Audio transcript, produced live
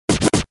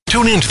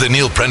Tune in to the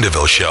Neil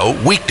Prendeville Show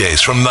weekdays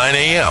from 9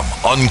 a.m.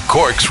 on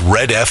Cork's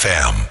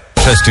RedFM.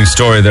 Interesting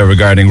story there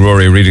regarding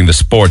Rory reading the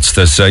sports.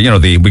 There's,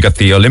 we got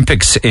the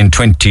Olympics in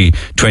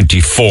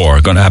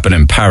 2024 going to happen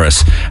in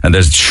Paris, and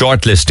there's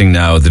shortlisting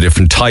now the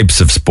different types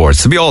of sports.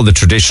 There'll be all the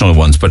traditional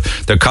ones, but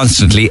they're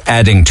constantly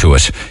adding to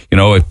it. You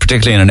know,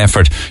 particularly in an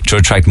effort to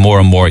attract more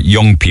and more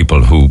young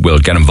people who will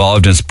get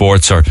involved in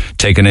sports or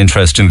take an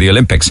interest in the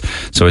Olympics.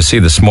 So I see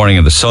this morning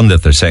in the Sun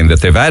that they're saying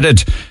that they've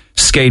added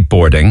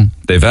skateboarding,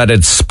 they've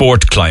added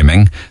sport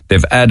climbing,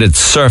 they've added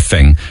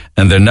surfing,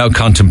 and they're now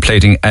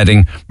contemplating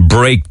adding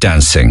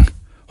breakdancing.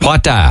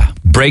 What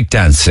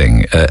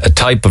breakdancing, a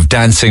type of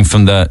dancing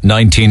from the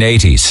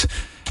 1980s.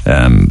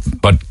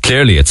 But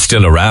clearly it's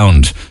still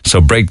around.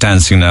 So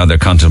breakdancing now, they're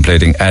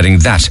contemplating adding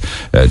that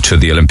to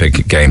the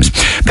Olympic Games.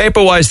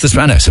 Paper-wise this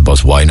morning, I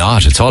suppose why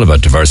not? It's all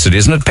about diversity,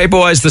 isn't it?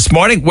 Paper-wise this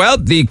morning, well,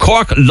 the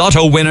Cork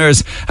Lotto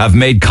winners have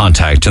made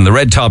contact, and the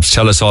Red Tops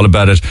tell us all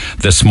about it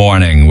this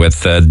morning,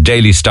 with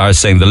Daily Star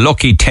saying the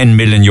lucky €10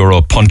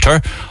 million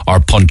punter, or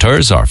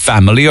punters, or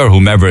family, or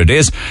whomever it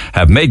is,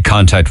 have made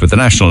contact with the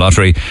National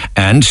Lottery,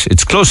 and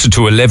it's closer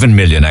to 11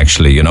 million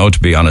actually, to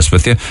be honest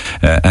with you.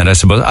 And I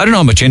suppose, I don't know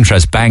how much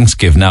interest banks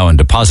give now on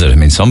deposit. I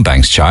mean, some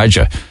banks charge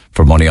you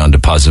for money on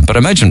deposit, but I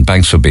imagine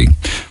banks would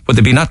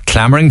they be not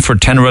clamouring for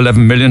 10 or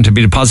 11 million to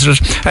be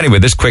deposited? Anyway,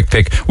 this quick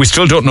pick, we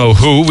still don't know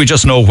who, we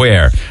just know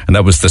where, and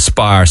that was the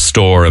Spar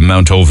store in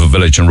Mount Ova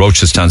Village in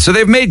Rochestown. So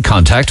they've made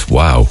contact.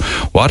 Wow,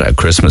 what a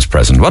Christmas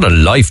present, what a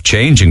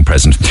life-changing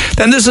present.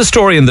 Then there's a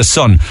story in the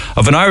Sun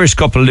of an Irish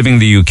couple living in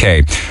the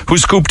UK who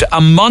scooped a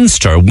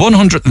monster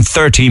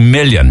 130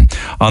 million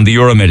on the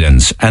Euro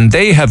Millions, and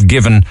they have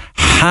given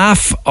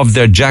half of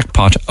their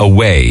jackpot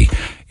away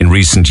in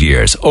recent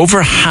years.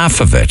 Over half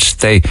of it.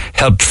 They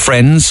helped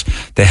friends,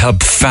 they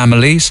helped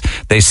families,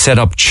 they set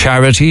up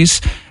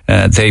charities,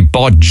 they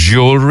bought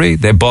jewellery,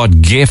 they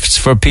bought gifts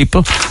for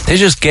people. They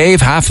just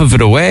gave half of it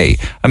away.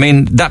 I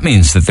mean, that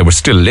means that they were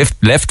still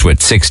left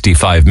with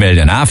 65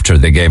 million after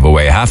they gave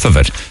away half of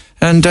it.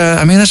 And,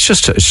 it's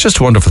just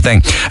a wonderful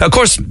thing. Of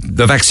course,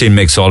 the vaccine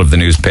makes all of the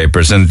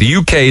newspapers, and the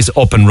UK is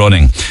up and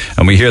running.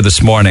 And we hear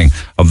this morning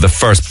of the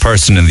first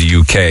person in the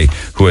UK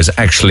who has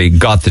actually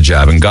got the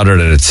jab and got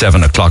it at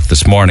 7 o'clock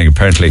this morning.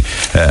 Apparently,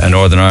 a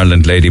Northern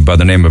Ireland lady by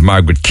the name of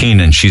Margaret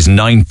Keenan. She's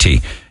 90.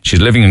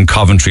 She's living in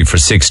Coventry for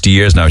 60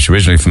 years now. She's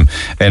originally from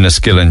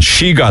Enniskillen.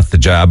 She got the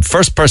jab.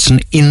 First person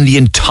in the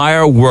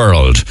entire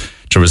world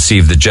to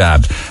receive the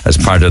jab as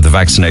part of the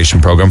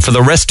vaccination program. For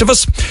the rest of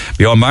us,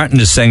 Bjorn Martin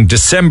is saying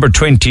December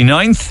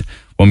 29th,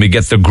 when we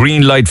get the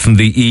green light from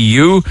the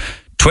EU.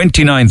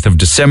 29th of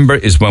December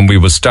is when we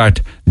will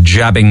start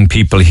jabbing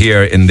people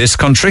here in this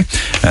country.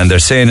 And they're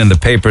saying in the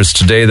papers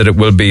today that it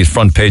will be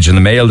front page in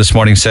the Mail this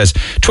morning, says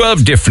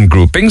 12 different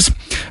groupings.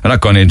 I'm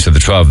not going into the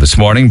 12 this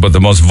morning, but the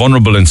most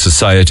vulnerable in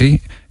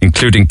society,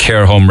 including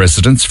care home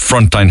residents,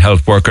 frontline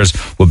health workers,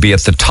 will be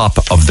at the top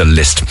of the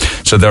list.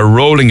 So they're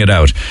rolling it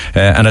out.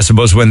 And I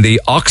suppose when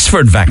the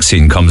Oxford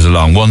vaccine comes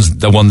along,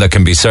 the one that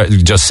can be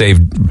just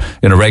saved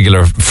in a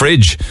regular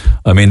fridge,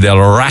 I mean, they'll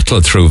rattle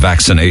through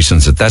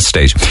vaccinations at that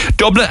stage.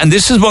 Dublin, and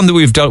this is one that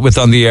we've dealt with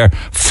on the air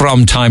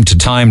from time to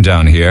time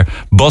down here,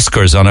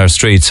 buskers on our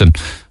streets. And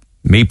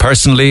me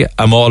personally,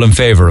 I'm all in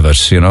favour of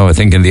it. I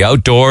think in the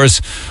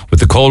outdoors, with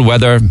the cold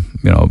weather,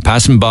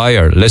 passing by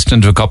or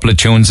listening to a couple of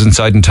tunes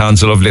inside in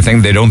town's a lovely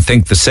thing. They don't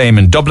think the same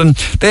in Dublin.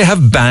 They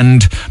have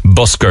banned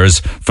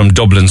buskers from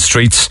Dublin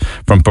streets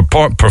from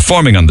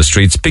performing on the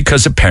streets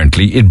because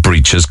apparently it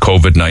breaches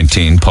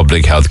COVID-19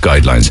 public health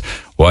guidelines.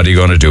 What are you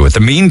going to do? At the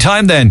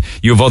meantime, then,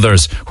 you have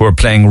others who are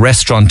playing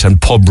restaurant and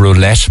pub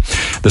roulette.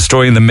 The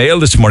story in the Mail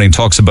this morning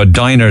talks about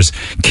diners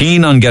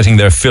keen on getting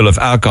their fill of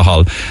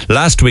alcohol.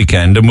 Last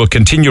weekend, and will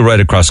continue right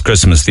across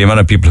Christmas, the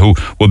amount of people who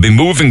will be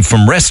moving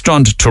from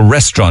restaurant to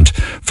restaurant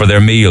for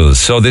their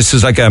meals. So this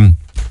is like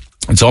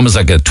it's almost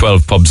like a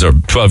 12 pubs or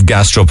 12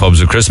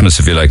 gastropubs of Christmas,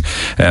 if you like.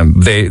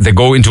 They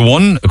go into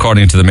one,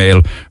 according to the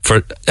Mail,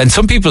 and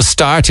some people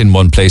start in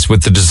one place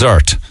with the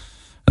dessert.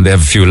 And they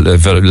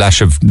have a lash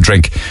of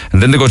drink.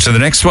 And then they go to the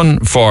next one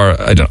for,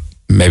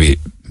 maybe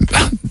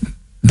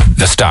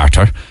the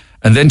starter.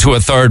 And then to a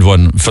third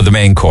one for the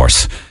main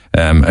course.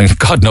 And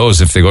God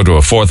knows if they go to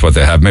a fourth what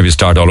they have, maybe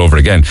start all over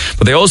again.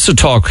 But they also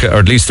talk, or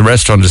at least the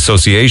Restaurant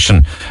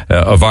Association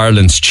of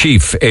Ireland's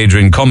chief,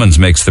 Adrian Cummins,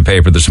 makes the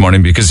paper this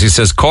morning because he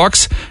says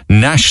Cork's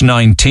Nash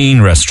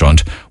 19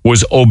 restaurant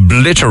was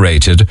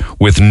obliterated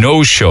with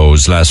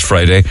no-shows last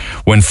Friday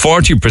when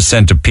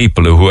 40% of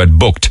people who had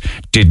booked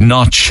did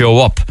not show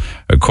up,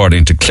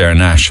 according to Claire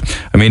Nash.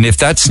 I mean, if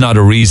that's not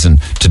a reason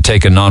to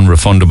take a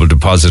non-refundable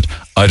deposit,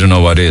 I don't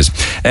know what is.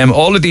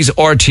 All of these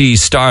RTE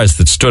stars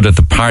that stood at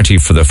the party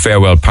for the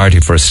farewell party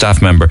for a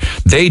staff member,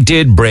 they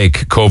did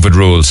break COVID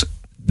rules.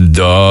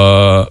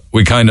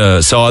 We kind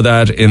of saw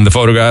that in the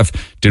photograph.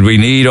 Did we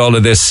need all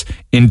of this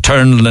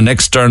internal and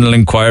external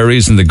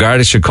inquiries and the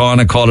Garda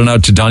Síochána calling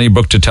out to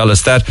Donnybrook to tell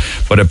us that?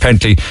 But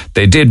apparently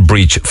they did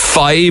breach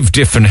 5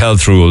 different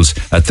health rules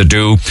at the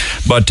do.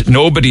 But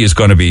nobody is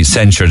going to be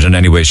censured in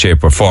any way,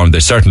 shape or form. There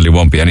certainly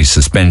won't be any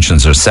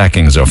suspensions or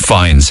sackings or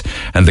fines.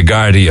 And the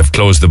Gardaí have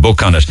closed the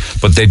book on it.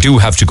 But they do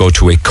have to go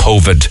to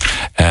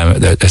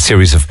a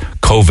series of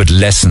COVID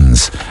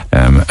lessons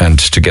and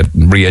to get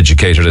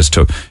re-educated as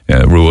to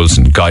rules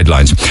and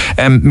guidelines.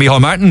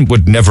 Micheál Martin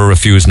would never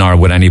refuse, nor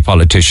would any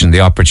politician, the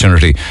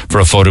opportunity for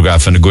a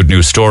photograph and a good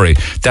news story.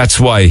 That's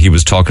why he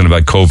was talking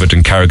about COVID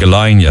in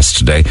Carrigaline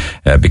yesterday,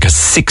 because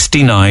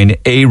 69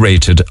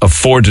 A-rated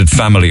afforded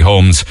family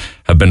homes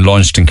have been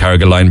launched in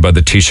Carrigaline by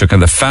the Taoiseach,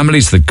 and the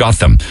families that got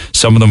them,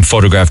 some of them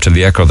photographed in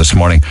the Echo this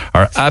morning,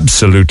 are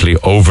absolutely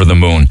over the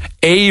moon.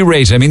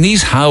 A-rated. I mean,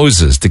 these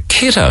houses, the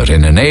kit out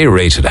in an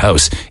A-rated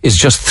house is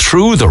just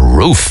through the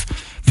roof.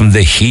 From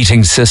the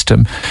heating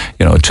system,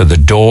 to the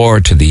door,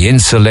 to the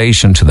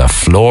insulation, to the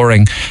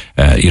flooring,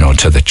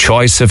 to the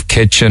choice of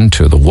kitchen,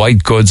 to the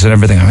white goods and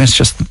everything. I mean, it's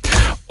just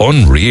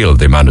unreal,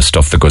 the amount of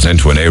stuff that goes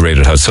into an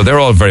A-rated house. So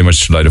they're all very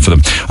much delighted for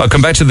them. I'll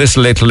come back to this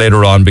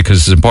later on because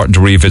it's important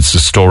to revisit the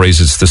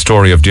stories. It's the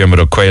story of Diarmuid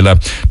O'Quaila,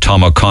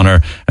 Tom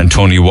O'Connor and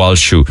Tony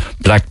Walsh, who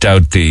blacked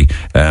out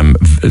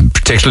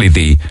particularly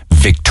the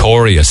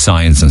Victoria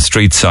signs and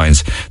street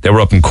signs. They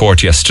were up in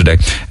court yesterday.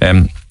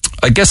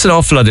 I guess an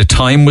awful lot of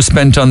time was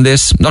spent on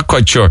this. Not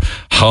quite sure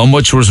how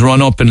much was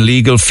run up in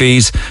legal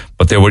fees,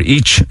 but they were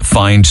each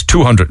fined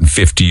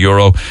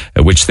 €250,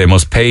 which they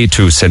must pay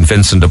to St.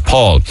 Vincent de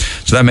Paul.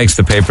 So that makes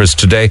the papers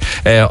today.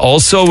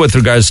 Also, with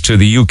regards to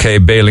the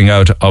UK bailing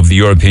out of the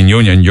European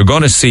Union, you're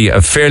going to see a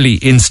fairly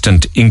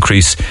instant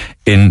increase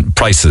in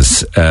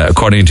prices,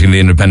 according to the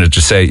Independent,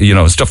 to say,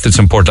 stuff that's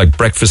important like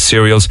breakfast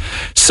cereals,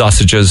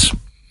 sausages.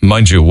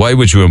 Mind you, why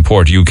would you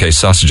import UK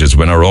sausages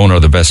when our own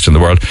are the best in the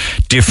world?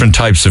 Different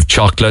types of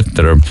chocolate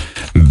that are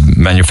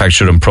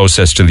manufactured and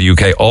processed in the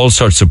UK. All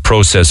sorts of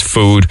processed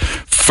food,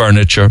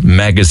 furniture,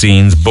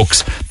 magazines,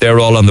 books. They're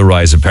all on the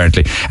rise,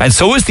 apparently. And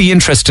so is the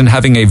interest in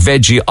having a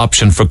veggie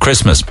option for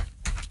Christmas.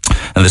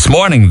 And this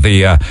morning,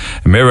 the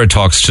Mirror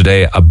talks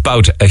today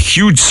about a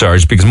huge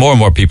surge because more and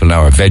more people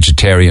now are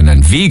vegetarian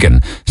and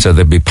vegan. So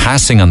they'll be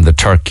passing on the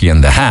turkey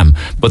and the ham,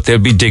 but they'll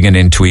be digging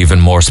into even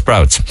more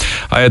sprouts.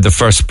 I had the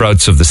first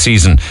sprouts of the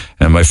season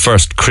and my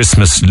first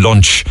Christmas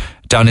lunch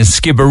down in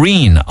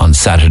Skibbereen on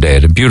Saturday. I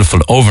had a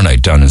beautiful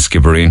overnight down in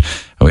Skibbereen.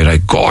 And we had a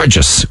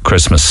gorgeous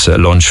Christmas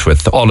lunch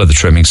with all of the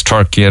trimmings,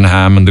 turkey and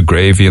ham and the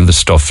gravy and the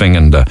stuffing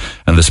and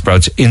the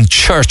sprouts in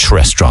Church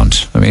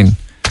Restaurant. I mean,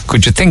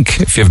 could you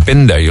think, if you've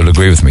been there, you'll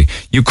agree with me,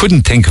 you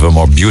couldn't think of a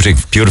more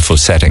beautiful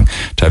setting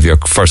to have your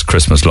first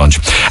Christmas lunch.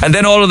 And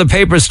then all of the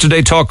papers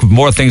today talk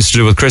more things to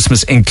do with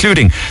Christmas,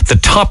 including the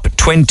top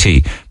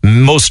 20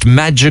 most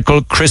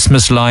magical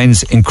Christmas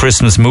lines in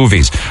Christmas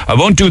movies. I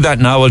won't do that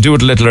now. I'll do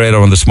it a little later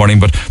on this morning,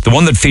 but the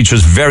one that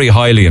features very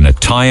highly in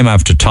it, time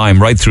after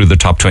time, right through the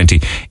top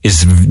 20,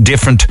 is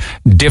different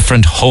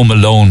Home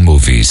Alone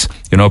movies.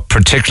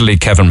 Particularly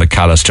Kevin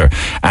McAllister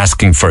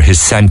asking for his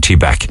Santy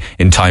back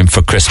in time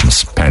for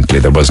Christmas. Apparently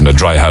there wasn't a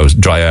dry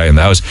eye in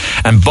the house.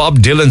 And Bob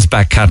Dylan's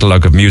back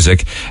catalogue of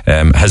music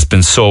has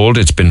been sold.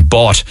 It's been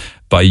bought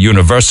by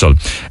Universal.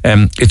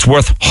 It's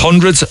worth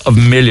hundreds of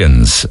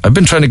millions. I've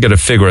been trying to get a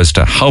figure as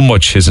to how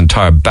much his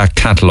entire back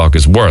catalogue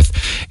is worth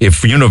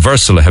if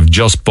Universal have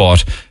just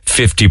bought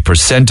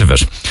 50% of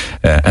it.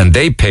 And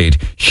they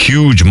paid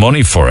huge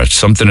money for it,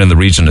 something in the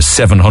region of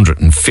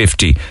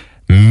 750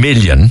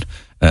 million.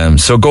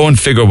 So go and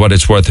figure what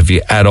it's worth if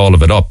you add all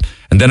of it up.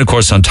 And then, of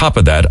course, on top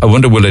of that, I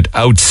wonder will it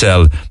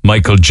outsell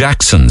Michael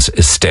Jackson's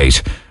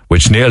estate,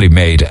 which nearly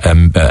made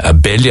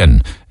 $1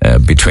 billion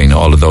between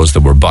all of those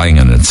that were buying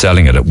it and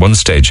selling it. At one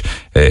stage,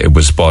 it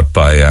was bought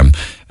by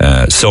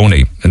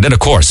Sony. And then, of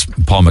course,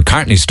 Paul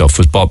McCartney's stuff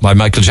was bought by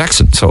Michael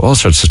Jackson. So all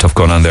sorts of stuff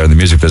going on there in the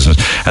music business.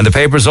 And the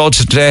papers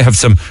also today have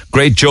some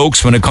great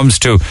jokes when it comes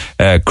to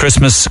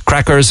Christmas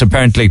crackers.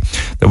 Apparently,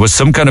 there was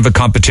some kind of a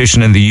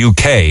competition in the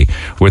UK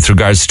with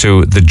regards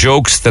to the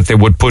jokes that they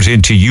would put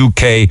into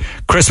UK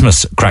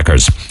Christmas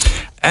crackers.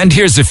 And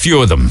here's a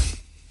few of them.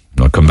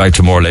 I'll come back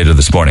to more later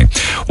this morning.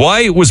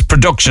 Why was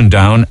production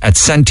down at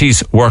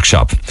Santy's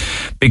workshop?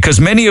 Because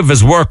many of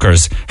his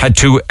workers had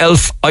to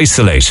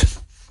elf-isolate.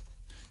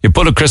 You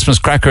put a Christmas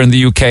cracker in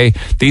the UK,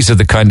 these are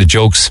the kind of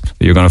jokes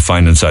that you're going to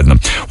find inside them.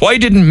 Why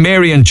didn't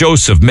Mary and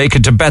Joseph make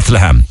it to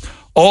Bethlehem?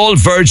 All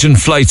Virgin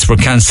flights were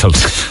cancelled.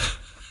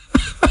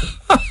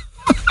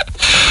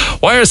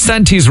 Why are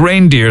Santy's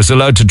reindeers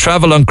allowed to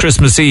travel on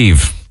Christmas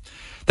Eve?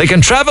 They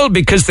can travel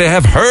because they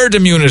have herd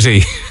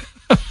immunity.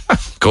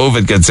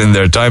 COVID gets in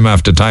there time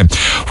after time.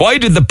 Why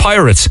did the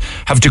pirates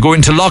have to go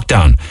into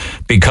lockdown?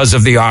 Because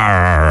of the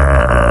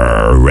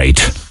R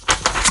rate.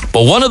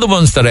 But one of the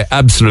ones that I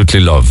absolutely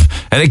love,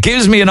 and it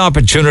gives me an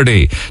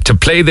opportunity to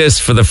play this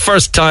for the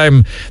first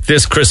time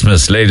this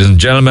Christmas, ladies and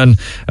gentlemen,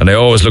 and I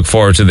always look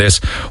forward to this.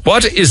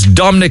 What is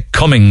Dominic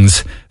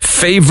Cummings'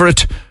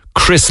 favourite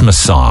Christmas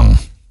song?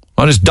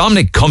 What is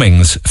Dominic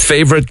Cummings'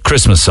 favourite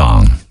Christmas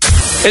song?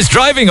 It's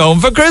Driving Home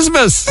for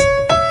Christmas.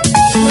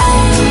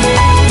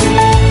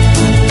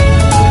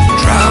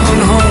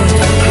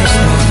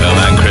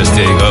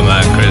 Go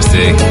man,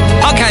 Christy.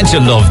 How can't you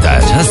love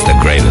that? That's the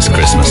greatest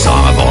Christmas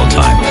song of all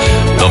time.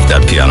 Love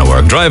that piano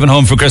work. Driving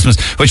home for Christmas,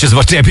 which is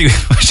what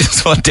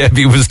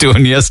Debbie was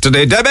doing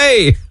yesterday.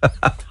 Debbie!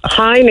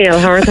 Hi Neil,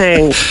 how are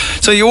things?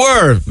 So you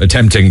were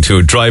attempting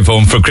to drive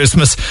home for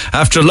Christmas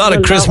after a lot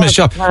of Christmas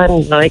shopping.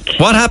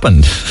 What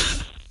happened?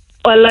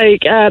 Well, I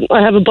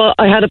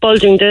had a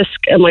bulging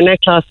disc in my neck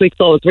last week,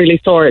 so it was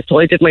really sore. So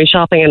I did my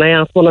shopping, and I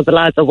asked one of the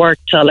lads at work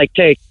to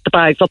take the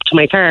bags up to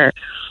my car.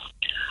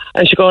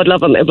 And she God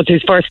love him, it was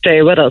his first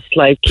day with us.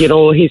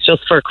 He's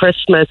just for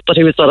Christmas, but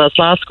he was with us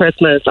last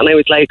Christmas. And I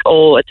was like,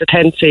 oh, it's a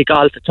 10C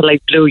golf, it's a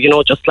light blue,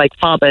 just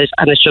fob it,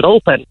 and it should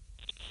open.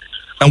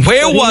 And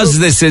where was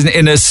this?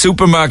 In a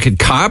supermarket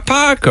car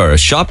park or a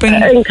shopping?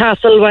 In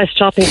Castle West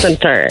Shopping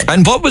Centre.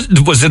 And what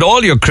was it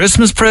all your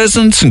Christmas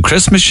presents and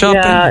Christmas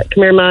shopping? Yeah,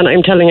 come here, man,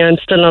 I'm telling you, I'm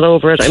still not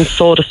over it. I'm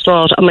so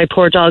distraught. And my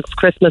poor dog's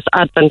Christmas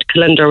advent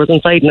calendar was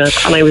inside in it.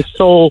 And I was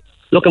so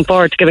looking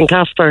forward to giving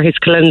Casper his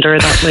calendar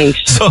that night.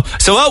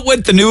 So out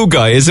went the new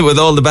guy, is it, with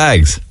all the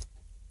bags?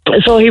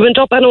 So he went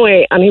up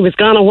anyway, and he was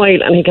gone a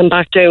while, and he came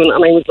back down,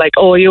 and I was like,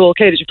 oh, are you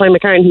okay? Did you find my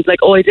car? And he's like,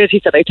 oh, I did. He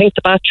said, I think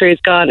the battery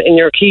is gone in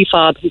your key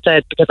fob, he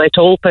said, because I had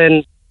to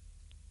open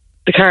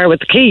the car with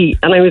the key.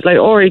 And I was like,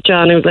 all right,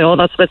 John. I was like, oh,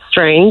 that's a bit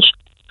strange.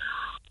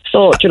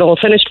 So,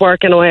 finished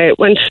work anyway,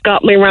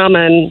 got my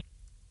ramen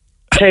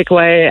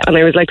takeaway, and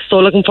I was so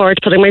looking forward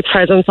to putting my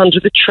presents under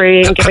the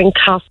tree and giving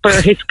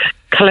Casper his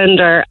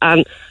calendar.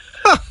 And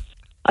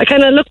I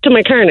kind of looked in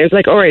my car, and I was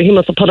like, all right, he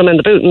must have put them in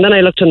the boot. And then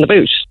I looked in the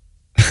boot,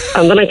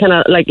 and then I kind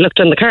of looked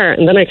in the car,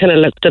 and then I kind of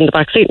looked in the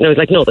back seat, and I was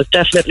like, no, there's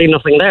definitely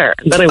nothing there.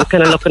 And then I was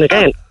kind of looking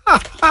again.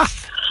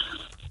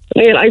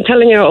 Neil, I'm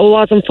telling you, it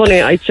wasn't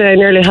funny. I'd say I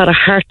nearly had a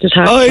heart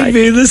attack. I'd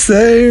be the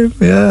same,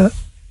 yeah.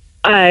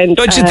 And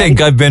don't you think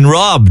I've been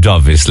robbed,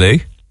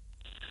 obviously?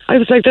 I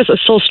was like, this is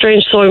so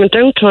strange. So I went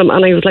down to him,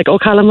 and I was like, oh,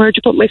 Callum, where'd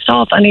you put my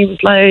stuff? And he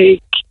was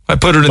like, I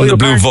put it in the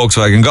blue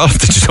Volkswagen Golf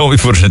that you told me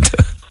to put it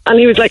into. And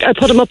he was like, I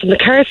put them up in the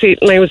car seat,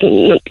 and I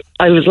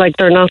was like,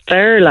 they're not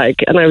there,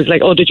 and I was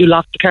like, oh, did you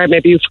lock the car?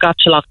 Maybe you forgot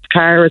to lock the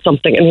car or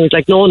something. And he was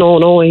like, no.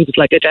 He was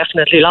like, I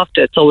definitely locked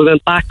it. So we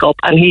went back up,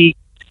 and he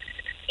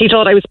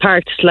thought I was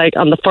parked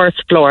on the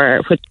first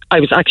floor, which I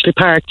was actually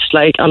parked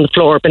on the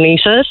floor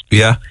beneath it.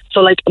 Yeah.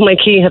 So my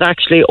key had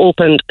actually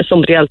opened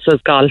somebody else's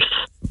Golf.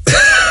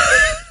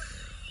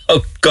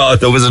 Oh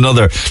God, there was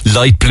another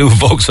light blue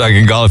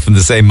Volkswagen Golf in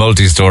the same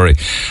multi-story,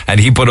 and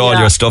he put all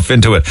your stuff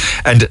into it.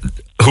 And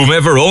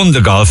whomever owned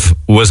the Golf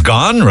was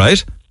gone,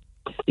 right?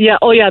 Yeah,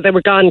 they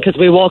were gone because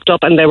we walked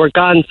up and they were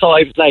gone. So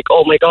I was like,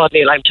 oh my God,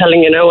 Neil, I'm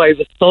telling you now, I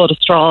was so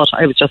distraught.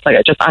 I was just like,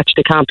 I just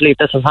actually can't believe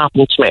this has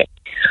happened to me.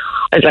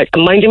 I was like,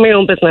 I'm minding my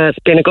own business,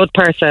 being a good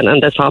person,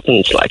 and this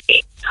happened.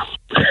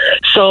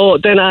 So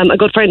then a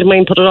good friend of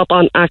mine put it up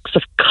on Acts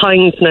of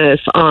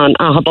Kindness on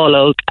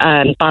Ahabolog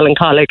and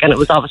Ballincollig, and it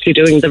was obviously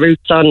doing the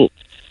routes on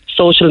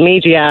social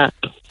media.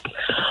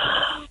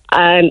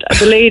 And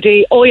the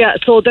lady,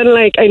 so then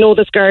I know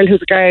this girl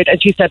who's a guard,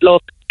 and she said,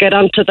 look, get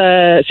onto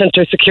the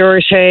centre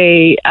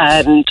security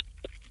and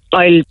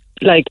I'll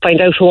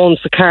find out who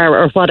owns the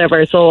car or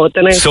whatever. So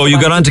then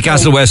you got onto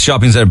Castle West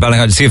Shopping Centre,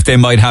 Ballincollig, to see if they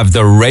might have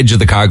the reg of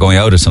the car going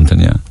out or something,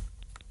 yeah?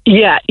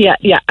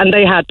 Yeah. And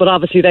they had, but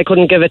obviously they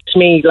couldn't give it to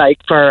me,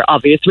 for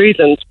obvious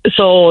reasons.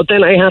 So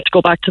then I had to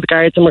go back to the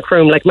guards in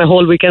Macroom. My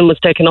whole weekend was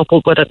taken up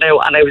with it now,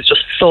 and I was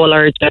just so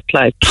allergic,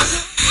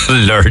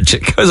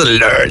 Allergic? I was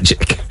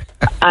allergic.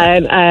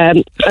 And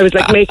I was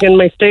making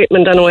my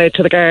statement anyway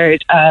to the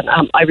guard, and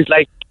I was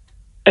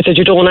I said,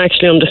 you don't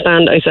actually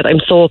understand. I said, I'm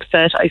so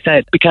upset. I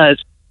said,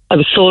 because I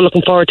was so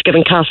looking forward to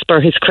giving Casper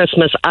his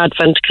Christmas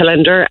advent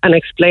calendar and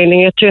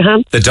explaining it to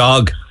him. The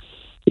dog?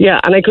 Yeah,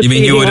 and I could. You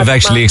mean you would have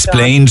actually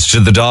explained to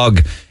the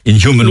dog in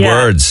human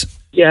words?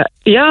 Yeah,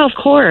 of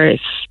course.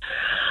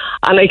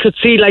 And I could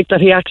see that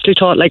he actually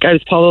thought I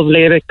was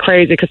probably a bit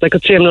crazy, because I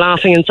could see him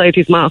laughing inside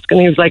his mask, and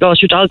he was like, "Oh,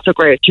 your dogs are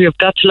great. You've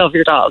got to love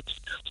your dogs."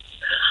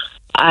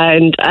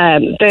 And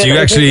do you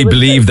actually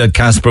believe that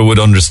Casper would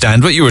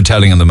understand what you were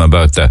telling him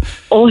about that?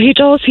 Oh, he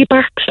does. He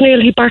barks,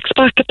 Neil. He barks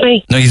back at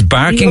me. No, he's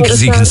barking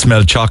because he can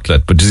smell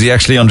chocolate. But does he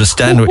actually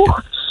understand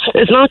what?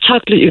 It's not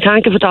chocolate. You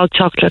can't give a dog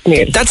chocolate,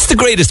 Neil. That's the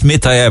greatest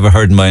myth I ever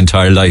heard in my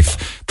entire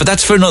life. But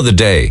that's for another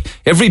day.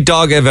 Every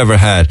dog I've ever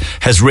had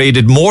has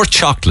raided more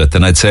chocolate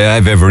than I'd say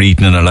I've ever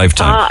eaten in a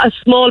lifetime. A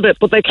small bit,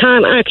 but they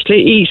can't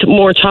actually eat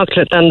more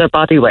chocolate than their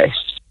body weight.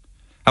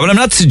 I mean, I'm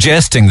not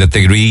suggesting that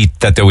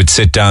they would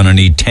sit down and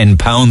eat 10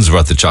 pounds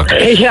worth of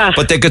chocolate. Yeah.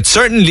 But they could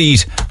certainly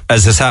eat,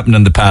 as has happened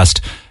in the past,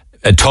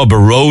 a tub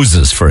of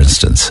roses, for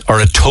instance, or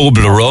a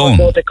Toblerone.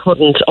 No, they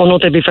couldn't. Oh, no,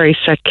 they'd be very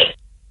sick.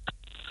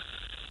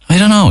 I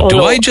don't know.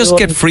 Do I just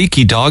get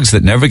freaky dogs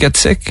that never get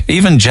sick?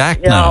 Even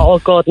Jack now. Oh,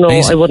 God, no.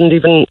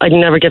 I'd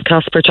never give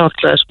Casper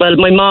chocolate. Well,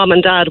 my mom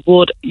and dad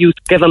would used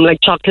to give him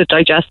chocolate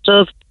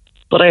digestive,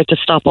 but I had to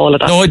stop all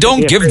of that. No, I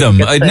don't give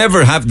them. I'd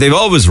never have. They've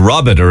always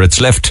rob it, or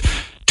it's left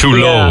too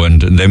low,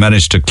 and they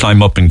managed to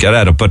climb up and get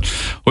at it. But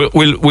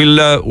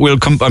we'll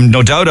come.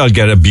 No doubt I'll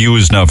get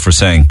abused now for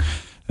saying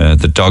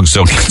The dogs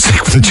don't get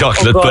sick with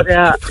chocolate. Oh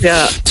God, but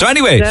yeah. So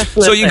anyway,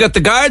 Definitely. so you got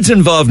the guards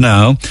involved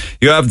now.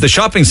 You have the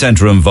shopping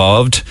centre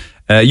involved.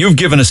 You've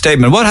given a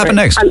statement. What happened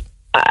next?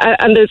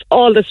 And there's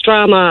all this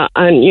drama,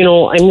 and you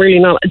know, I'm really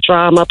not a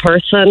drama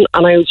person,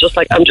 and I was just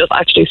like, I'm just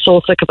actually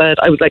so sick of it.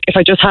 I was like, if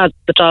I just had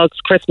the dog's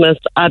Christmas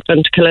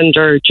advent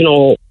calendar, you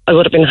know, I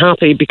would have been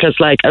happy, because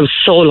like I was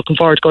so looking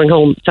forward to going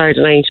home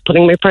Saturday night,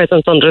 putting my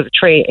presents under the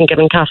tree and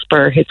giving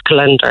Casper his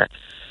calendar.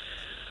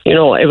 You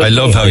know, it was, I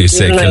love how you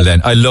say calendar.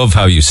 I love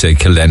how you say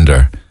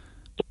calendar.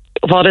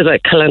 What is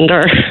it,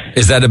 calendar?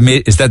 Is that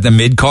the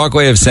mid-Cork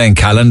way of saying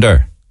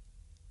calendar?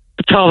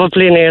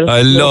 Probably, Neil.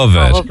 I love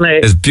it.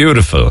 It's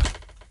beautiful.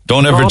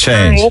 Don't ever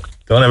change. Thanks.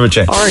 Don't ever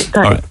change. All right,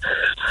 thanks.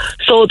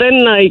 So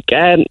then, like,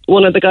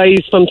 one of the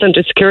guys from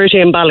Centre Security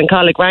in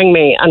Ballincollig rang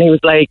me, and he was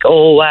like,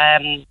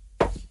 the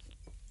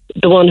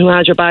one who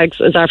had your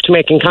bags is after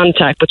making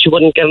contact, but she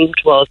wouldn't give them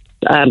to us,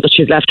 but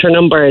she's left her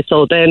number.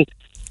 So then,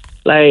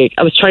 like,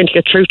 I was trying to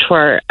get through to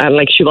her, and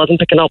like, she wasn't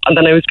picking up, and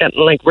then I was getting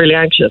like really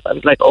anxious. I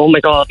was like, oh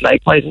my God,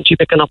 like, why isn't she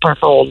picking up her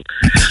phone?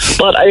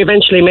 But I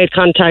eventually made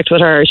contact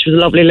with her. She was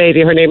a lovely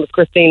lady. Her name was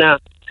Christina.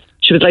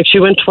 She was like, she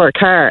went to her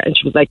car, and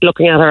she was like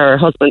looking at her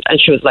husband, and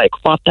she was like,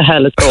 what the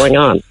hell is going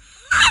on?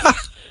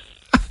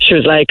 She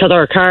was like, because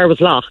her car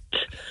was locked.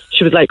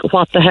 She was like,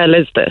 what the hell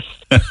is this?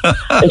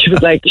 And she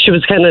was like,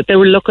 they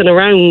were looking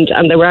around,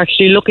 and they were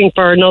actually looking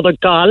for another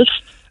Golf.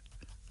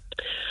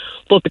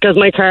 But because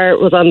my car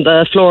was on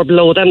the floor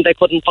below them, they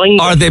couldn't find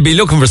it. Or they'd be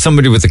looking for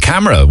somebody with a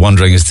camera,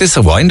 wondering, is this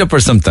a wind-up or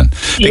something?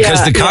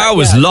 Because the car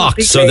was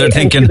locked, so they're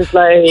thinking,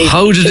 like,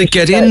 how did it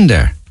get in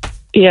there?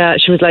 Yeah,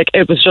 she was like,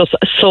 it was just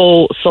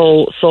so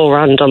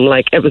random.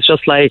 Like, it was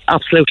just like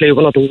absolutely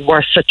one of the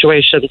worst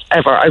situations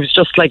ever. I was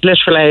just like,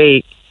 literally,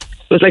 it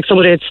was like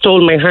somebody had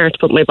stolen my heart,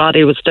 but my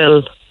body was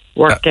still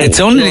working.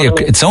 It's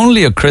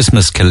only a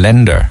Christmas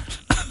calendar.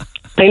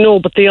 I know,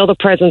 but the other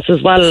presents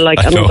as well. Like,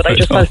 I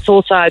just felt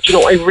so sad. You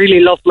know, I really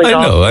loved my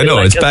dog. I know.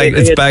 Like,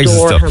 it's bags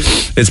of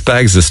stuff. It's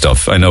bags of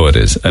stuff. I know it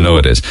is.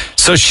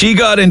 So she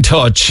got in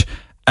touch,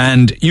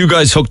 and you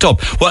guys hooked up.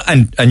 Well,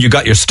 and you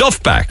got your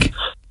stuff back.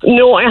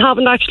 No, I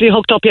haven't actually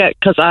hooked up yet,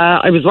 because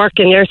I was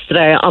working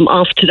yesterday. I'm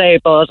off today,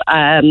 but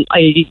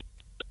I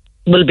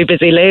will be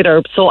busy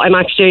later. So I'm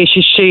actually,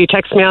 she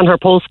texted me on her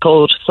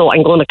postcode, so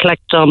I'm going to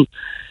collect them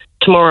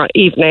tomorrow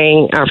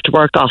evening after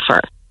work off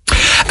her.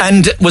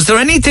 And was there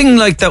anything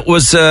like that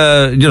was,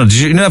 did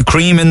you have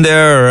cream in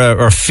there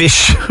or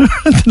fish?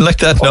 Anything like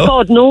that?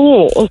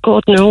 No? Oh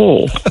God,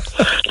 no.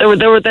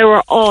 They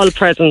were all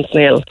presents,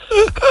 Neil.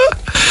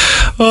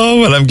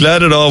 Oh, well, I'm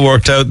glad it all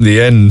worked out in the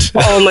end.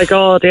 Oh my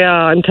God, yeah,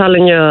 I'm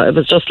telling you, it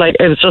was just like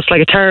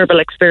a terrible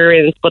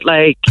experience, but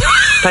like,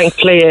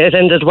 thankfully it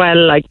ended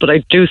well, like, but I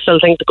do still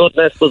think the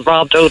goodness was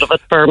robbed out of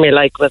it for me,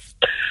 like, with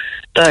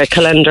the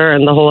calendar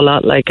and the whole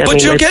lot, like.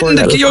 But you're getting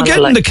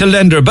the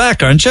calendar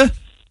back, aren't you?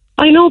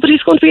 I know, but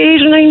he's going to be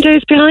 8 or 9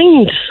 days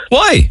behind.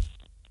 Why?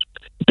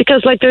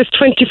 Because, like, there's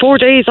 24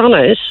 days on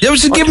it. Yeah, we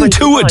should give him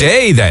 2 a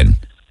day then.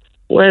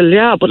 Well,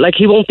 yeah, but like,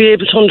 he won't be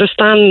able to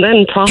understand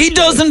then properly. He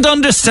doesn't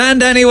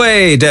understand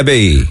anyway,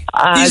 Debbie.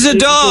 He's a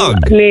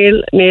dog.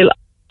 Neil,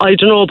 I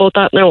don't know about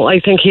that now. I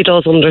think he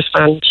does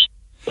understand.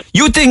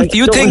 You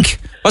think,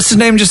 what's his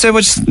name? Just say,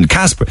 what's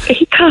Casper?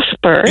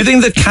 Casper. You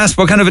think that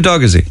Casper, what kind of a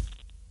dog is he?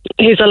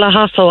 He's a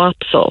Lhasa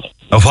Apso.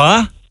 A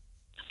what?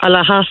 A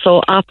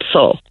Lhasa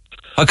Apso.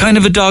 What kind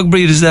of a dog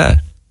breed is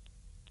that?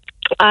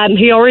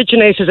 He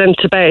originated in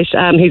Tibet.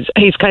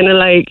 He's kind of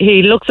like,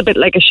 he looks a bit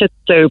like a Shih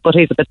Tzu, but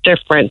he's a bit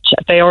different.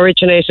 They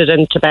originated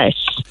in Tibet.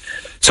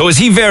 So is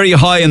he very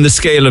high in the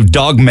scale of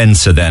dog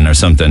Mensa then, or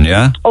something?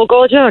 Yeah. Oh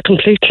God, yeah,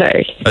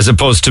 completely. As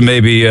opposed to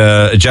maybe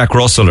a Jack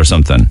Russell or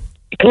something.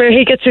 Come here,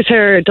 he gets his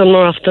hair done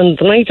more often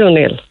than I do,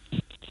 Neil.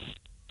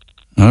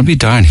 I'll be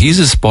darned. He's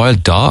a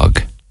spoiled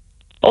dog.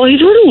 Oh,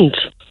 he wouldn't.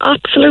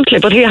 Absolutely,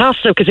 but he has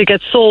to, because he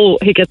gets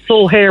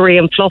so hairy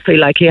and fluffy.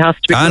 Like, he has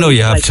to be. I know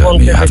you have to.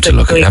 You have to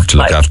look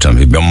after him.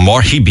 He'd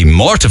be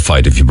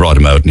mortified if you brought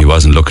him out and he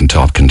wasn't looking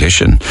top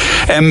condition.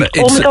 Oh my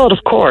God,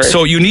 of course.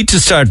 So you need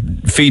to start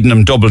feeding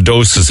him double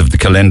doses of the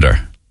calendar.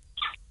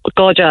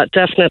 God, yeah,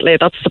 definitely.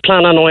 That's the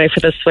plan on the way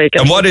for this week.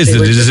 And what is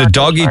it? Is it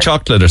doggy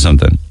chocolate or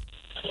something?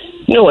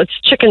 No, it's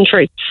chicken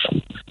treats.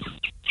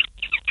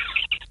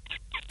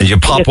 And you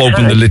pop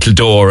open the little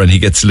door and he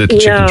gets a little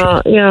chicken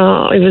treat. Yeah.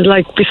 I was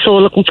like, be so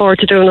looking forward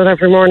to doing it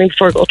every morning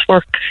before I go to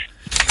work.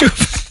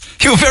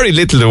 You've very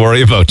little to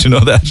worry about, you know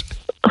that?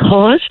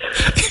 What?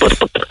 But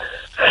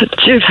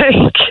do you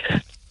think?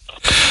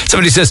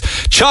 Somebody says,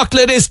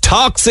 chocolate is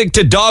toxic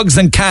to dogs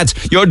and cats.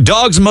 Your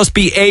dogs must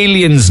be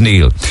aliens,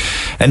 Neil.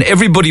 And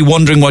everybody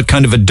wondering what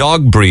kind of a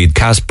dog breed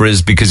Casper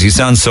is because he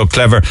sounds so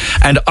clever.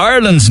 And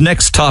Ireland's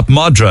Next Top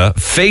Modra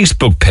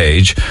Facebook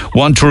page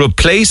want to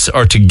replace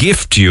or to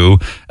gift you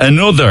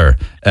another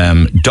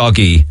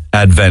doggy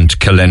advent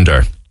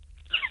calendar.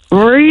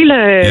 Really?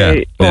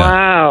 Yeah.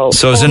 Wow.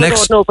 So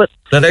there's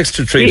that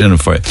extra treat in it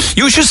for you.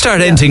 You should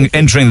start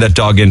entering that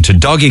dog into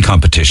doggy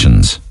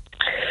competitions.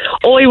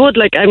 Oh, he would.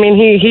 Like, I mean,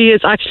 he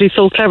is actually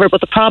so clever, but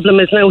the problem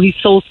is now he's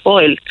so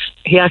spoiled.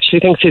 He actually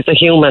thinks he's a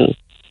human.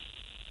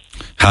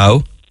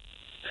 How?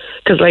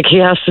 Because, like, he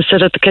has to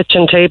sit at the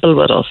kitchen table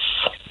with us.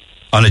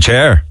 On a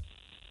chair?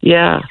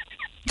 Yeah.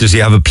 Does he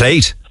have a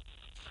plate?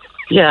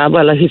 Yeah,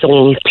 well, his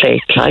own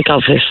plate, like,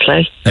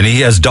 obviously. And he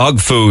has dog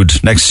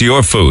food next to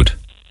your food?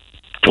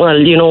 Well,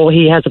 you know,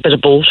 he has a bit of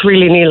both,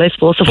 really, Neil, I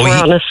suppose, if we're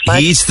honest. Like.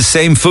 He eats the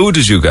same food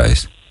as you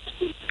guys?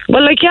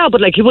 Well, like, yeah,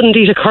 but, like, he wouldn't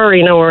eat a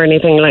curry now or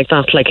anything like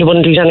that. Like, he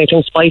wouldn't eat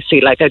anything spicy.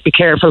 Like, I'd be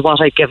careful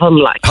what I give him,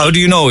 like. How do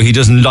you know he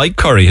doesn't like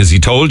curry? Has he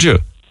told you?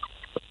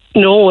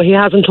 No, he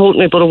hasn't told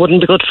me, but it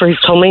wouldn't be good for his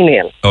tummy,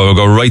 Neil. Oh, we'll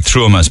go right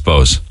through him, I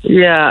suppose.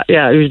 Yeah,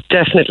 you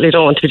definitely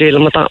don't want to be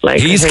dealing with that. Like,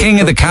 he's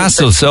king of the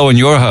castle, so in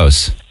your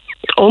house.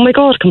 Oh my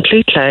God,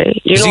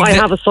 completely. You know, I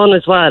have a son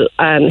as well.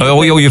 And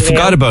you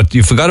forgot about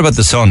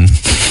the son.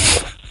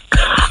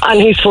 And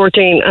he's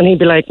 14, and he'd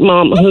be like,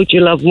 Mom, who do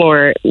you love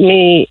more,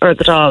 me or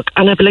the dog?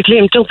 And I'd be like,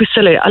 Liam, don't be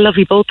silly. I love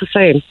you both the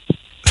same.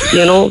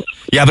 You know?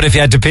 Yeah, but if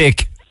you had to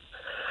pick.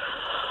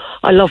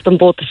 I love them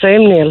both the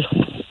same, Neil.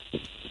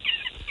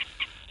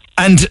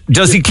 And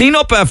does he clean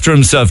up after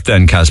himself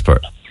then, Casper?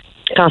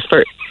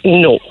 Casper,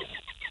 no.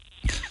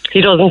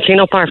 He doesn't clean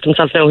up after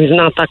himself now. He's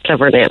not that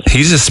clever, Neil.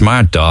 He's a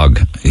smart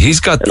dog. He's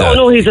got the...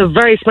 No, he's a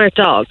very smart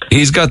dog.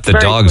 He's got the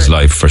dog's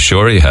life, for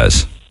sure he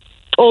has.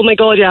 Oh my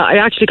God, yeah. I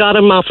actually got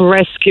him off a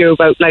rescue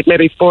about like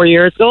maybe 4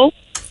 years ago.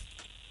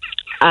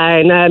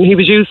 And he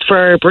was used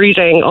for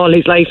breeding all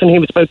his life, and he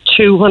was about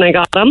 2 when I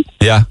got him.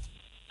 Yeah.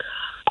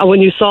 And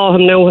when you saw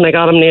him now, when I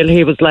got him, Neil,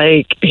 he was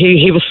like,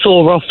 he was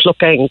so rough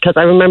looking. Because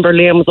I remember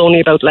Liam was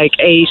only about like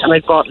 8, and I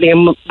brought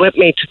Liam with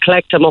me to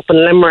collect him up in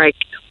Limerick.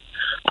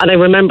 And I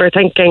remember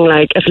thinking,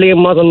 like, if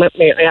Liam wasn't with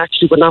me, I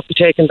actually would not be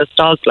taking this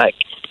dog, like,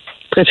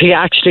 because he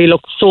actually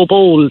looked so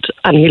bold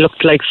and he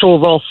looked like so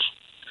rough.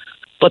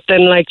 But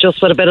then, like,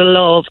 just with a bit of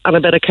love and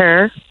a bit of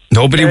care.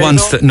 Nobody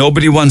wants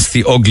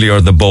the ugly or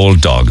the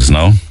bold dogs,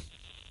 no?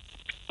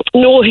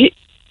 No, he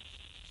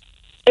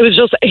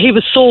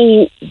was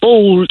so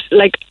bold.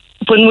 Like,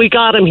 when we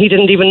got him, he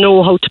didn't even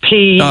know how to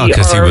pee. Oh,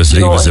 because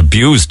he was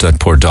abused, that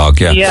poor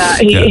dog, yeah. Yeah,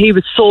 he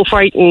was so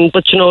frightened.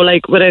 But, you know,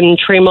 like, within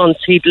 3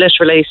 months, he'd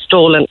literally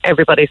stolen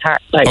everybody's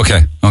heart. Like.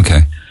 Okay.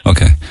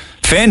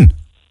 Finn?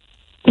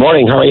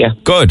 Morning, how are you?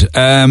 Good.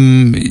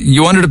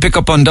 You wanted to pick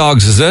up on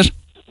dogs, is it?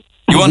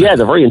 Yeah,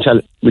 they're very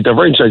intelligent.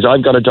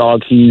 I've got a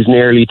dog, he's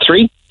nearly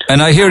 3.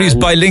 And I hear he's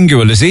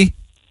bilingual, is he?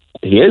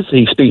 He is.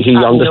 He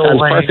understands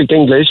perfect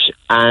English,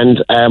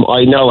 and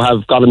I now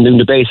have got him doing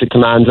the basic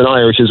commands in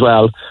Irish as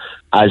well,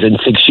 as in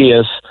 6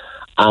 years,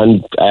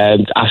 and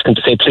ask him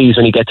to say please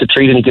when he gets a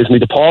treat, and he gives me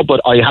the paw, but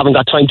I haven't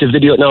got time to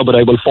video it now, but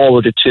I will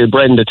forward it to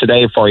Brenda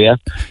today for you,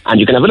 and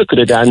you can have a look at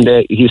it, and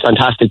he's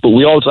fantastic. But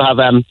we also have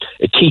a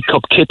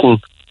teacup kitten,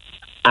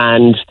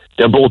 and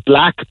they're both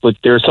black, but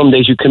there are some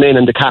days you come in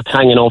and the cat's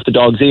hanging off the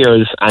dog's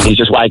ears, and he's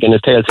just wagging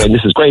his tail saying,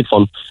 this is great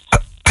fun.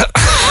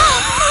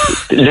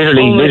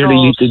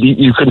 Literally,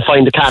 you couldn't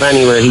find the cat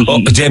anywhere.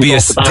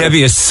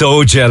 Debbie is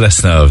so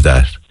jealous now of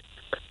that.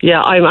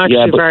 Yeah, I'm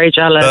actually very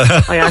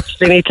jealous. I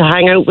actually need to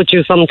hang out with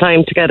you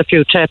sometime to get a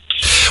few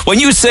tips. When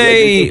you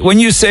say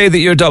that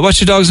your dog, what's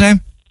your dog's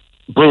name?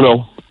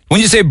 Bruno. When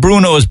you say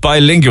Bruno is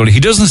bilingual, he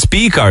doesn't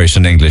speak Irish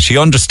and English. He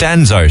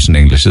understands Irish and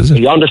English, is it?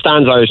 He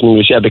understands Irish and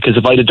English, yeah, because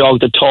if I had a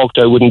dog that talked,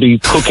 I wouldn't be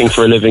cooking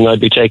for a living. I'd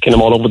be taking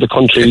him all over the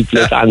country,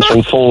 like,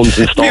 answering phones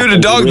and stuff. If you had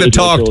a dog that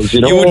talked, shows,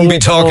 you wouldn't be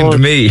talking to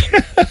me.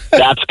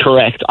 That's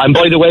correct. And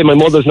by the way, my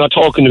mother's not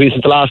talking to me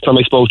since the last time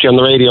I spoke to you on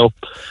the radio.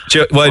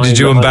 Why did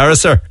you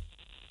embarrass her?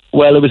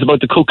 Well, it was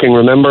about the cooking,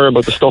 remember?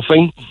 About the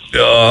stuffing.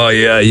 Oh,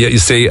 yeah. You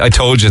see, I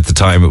told you at the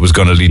time it was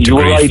going to lead to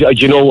grief. You were right.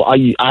 You know,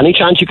 any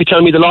chance you could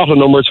tell me the lotto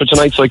numbers for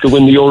tonight so I could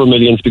win the Euro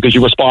Millions, because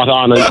you were spot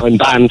on and I'm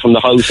banned from the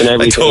house and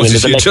everything. I told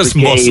you just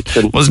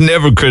must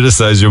never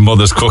criticise your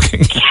mother's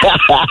cooking.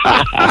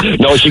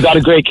 No, she got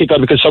a great kick out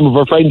because some of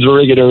her friends were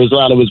rigging her as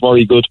well. It was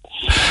very good.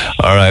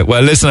 All right.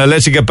 Well, listen, I'll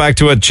let you get back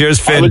to it.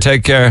 Cheers, Finn.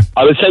 Take care.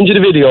 I will send you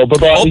the video.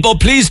 Bye-bye. Oh,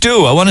 please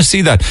do. I want to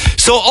see that.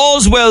 So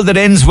all's well that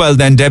ends well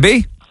then,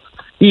 Debbie?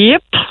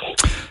 Yep.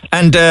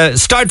 And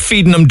start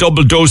feeding them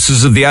double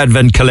doses of the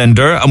Advent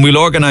calendar, and we'll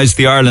organise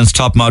the Ireland's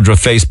Top Modra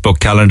Facebook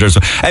calendar. So,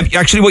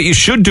 actually, what you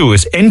should do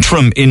is enter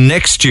him in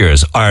next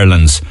year's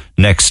Ireland's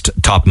next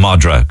Top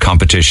Modra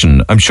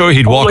competition. I'm sure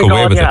he'd walk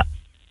away with it.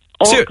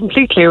 Oh,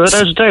 completely,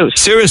 without a doubt.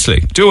 Seriously,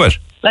 do it.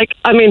 Like,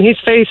 I mean, his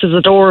face is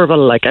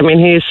adorable. Like, I mean,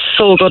 he's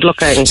so good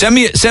looking. Send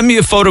me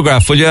a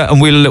photograph, will you? And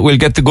we'll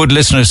get the good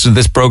listeners to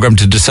this programme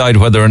to decide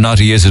whether or not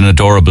he is an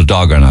adorable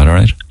dog or not, all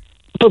right?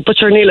 But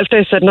sure, Neil, if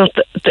they said not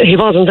that he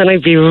wasn't, then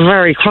I'd be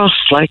very cross,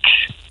 like.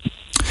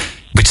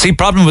 But see,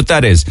 problem with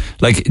that is,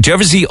 like, do you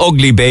ever see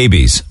ugly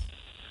babies?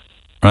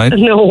 Right?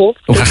 No,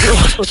 there's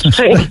no such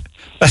thing.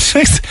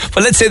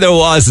 Well, let's say there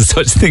was a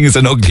such thing as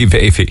an ugly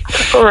baby.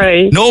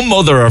 Right. No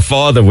mother or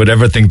father would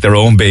ever think their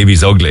own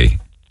baby's ugly.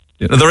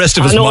 You know, the rest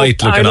of us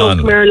might looking on.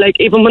 Come here, like,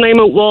 even when I'm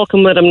out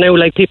walking with him now,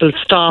 like, people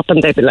stop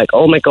and they'd be like,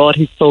 oh my God,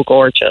 he's so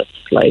gorgeous.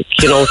 Like,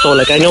 you know, so,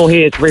 like, I know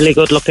he is really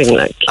good looking,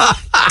 like.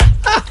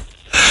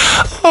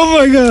 Oh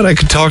my God, I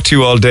could talk to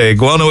you all day.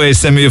 Go on away,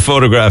 send me a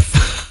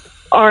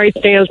photograph. All right,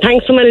 Neil,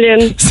 thanks a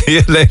million. See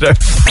you later.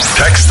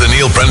 Text the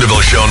Neil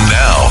Prendeville Show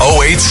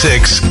now.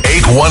 086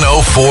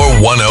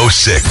 8104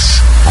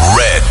 106.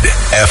 Red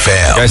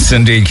FM. Yes,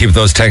 indeed. Keep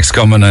those texts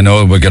coming. I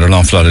know we'll get an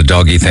awful lot of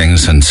doggy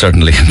things, and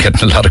certainly I'm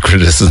getting a lot of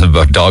criticism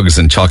about dogs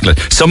and chocolate.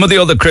 Some of the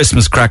other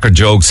Christmas cracker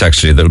jokes,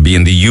 actually, that'll be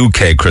in the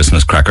UK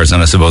Christmas crackers,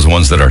 and I suppose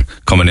ones that are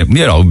coming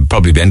in,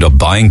 probably end up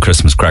buying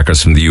Christmas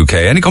crackers from the UK.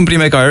 Any company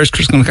make Irish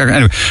Christmas crackers?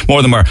 Anyway, more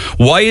of them are.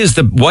 Why is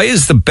it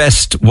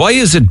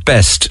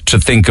best to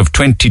think of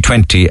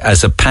 2020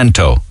 as a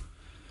panto?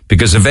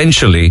 Because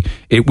eventually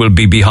it will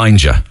be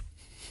behind you.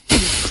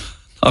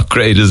 How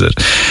great is it?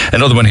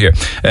 Another one here.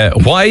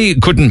 Why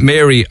couldn't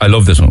Mary, I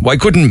love this one, why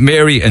couldn't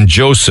Mary and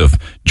Joseph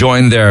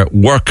join their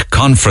work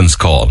conference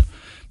call?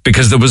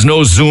 Because there was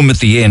no Zoom at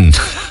the end.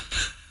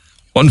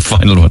 One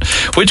final one.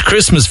 Which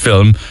Christmas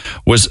film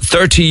was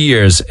 30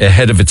 years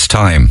ahead of its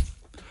time?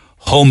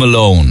 Home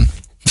Alone.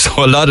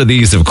 So a lot of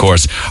these, of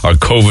course, are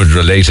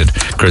COVID-related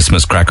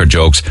Christmas cracker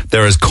jokes.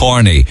 They're as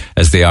corny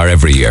as they are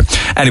every year.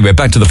 Anyway,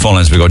 back to the phone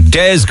lines we go.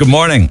 Des, good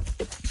morning.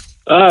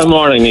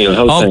 Morning, Neil.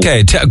 How's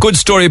okay, a good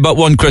story about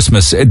one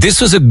Christmas.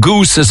 This was a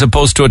goose as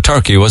opposed to a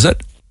turkey, was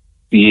it?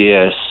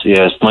 Yes.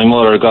 My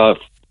mother got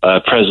a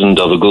present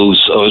of a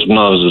goose. Was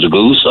it a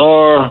goose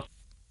or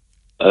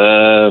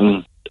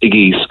a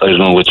geese? I don't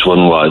know which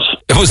one was.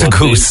 It was a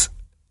goose.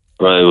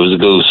 Right, it was a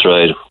goose,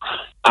 right.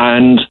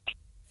 And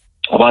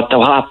what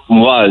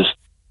happened was,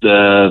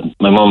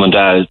 my mum and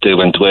dad, they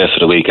went away for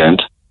the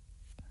weekend,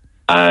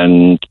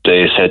 and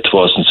they said to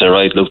us and said,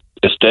 right, look,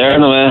 it's there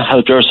now,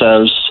 help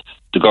yourselves,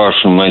 the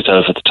girlfriend and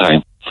myself at the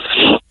time.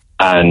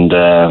 And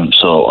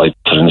so I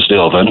put it in the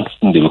oven,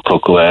 and they would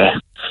cook away.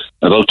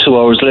 About 2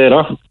 hours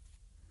later,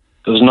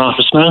 there was an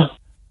awful smell.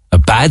 A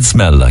bad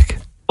smell, like?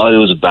 Oh, it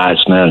was a bad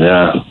smell,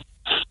 yeah.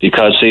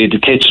 Because, see, the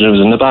kitchen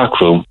was in the back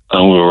room,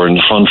 and we were in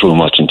the front room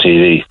watching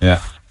TV. Yeah.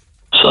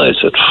 So I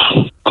said,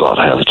 God,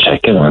 I have a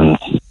check in, and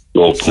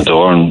open the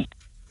door, and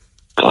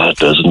God, it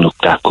doesn't look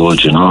that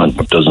good, It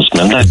doesn't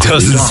smell that good. It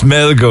doesn't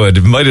smell good.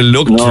 It might have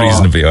looked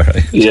reasonably all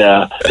right.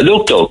 Yeah, it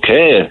looked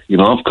okay,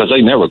 because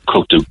I never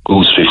cooked a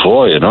goose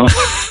before,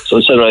 So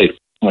I said, right,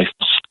 I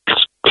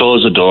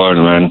closed the door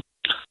and then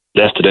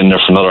left it in there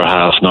for another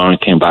half an hour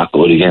and came back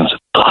with it again. I said,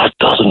 God, it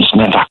doesn't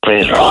smell that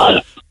great at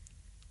all.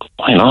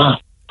 Why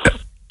not?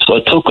 So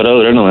I took it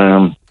out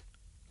anyway.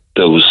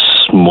 There was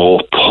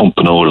smoke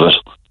pumping out of it.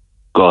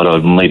 God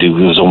almighty, it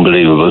was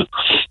unbelievable.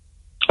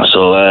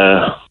 So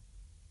I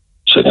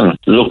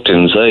looked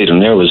inside,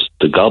 and there was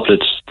the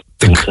goblets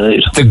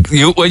inside.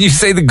 When you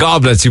say the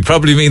goblets, you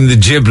probably mean the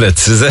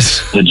giblets, is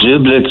it? The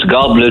giblets,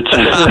 goblets.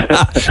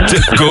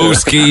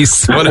 Goose,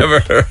 geese, whatever.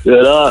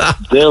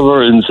 They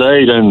were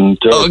inside, and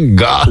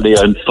they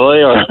on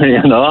fire,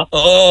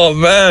 Oh,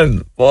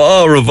 man.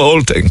 Oh,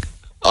 revolting.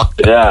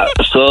 Yeah,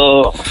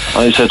 so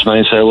I said to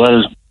myself,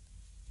 well,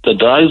 the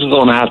dogs are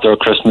going to have their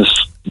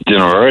Christmas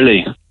dinner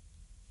early.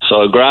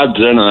 So I grabbed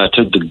it and I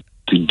took the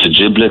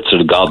giblets or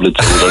the goblets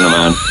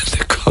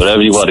or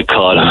whatever you want to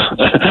call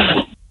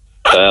them.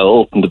 I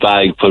opened the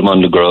bag, put them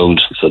on the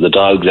ground. So the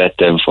dogs ate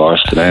them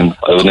first. And then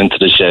I went into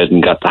the shed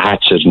and got the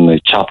hatchet and I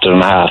chopped it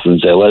in half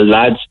and said, well,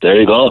 lads, there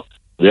you go.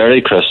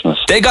 Merry Christmas.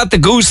 They got the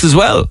goose as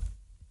well?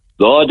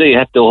 Oh, they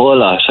had the whole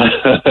lot.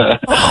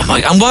 Oh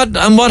my!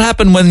 And what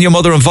happened when your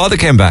mother and father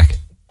came back?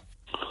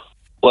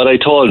 Well, I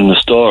told him the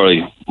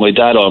story. My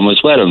dad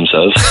almost wet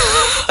himself.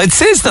 I'd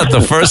say it's not the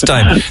first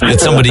time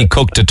that somebody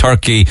cooked a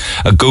turkey,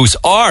 a goose,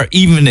 or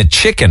even a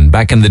chicken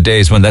back in the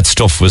days when that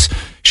stuff was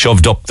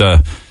shoved up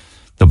the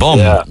bum.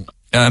 Yeah.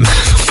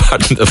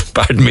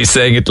 Pardon me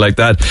saying it like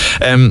that.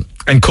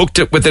 And cooked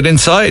it with it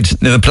inside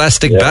in a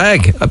plastic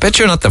bag. I bet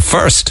you're not the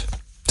first.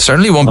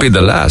 Certainly won't be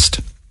the last.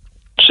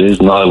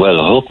 Jeez, not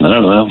well, I hope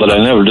not, but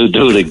I'll never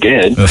do it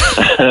again.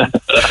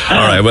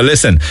 All right, well,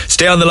 listen,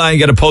 stay on the line,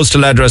 get a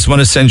postal address. Want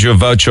to send you a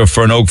voucher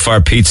for an Oak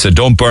Fire pizza.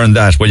 Don't burn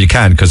that. Well, you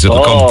can, because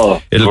it'll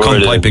come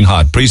piping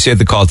hot. Appreciate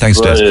the call. Thanks,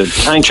 Des.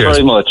 Thanks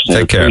very much.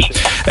 Take care.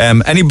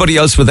 Anybody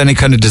else with any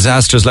kind of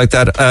disasters like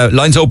that?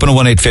 Lines open at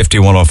 1850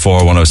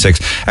 104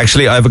 106.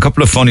 Actually, I have a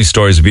couple of funny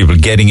stories of people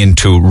getting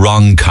into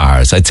wrong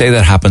cars. I'd say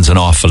that happens an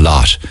awful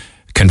lot.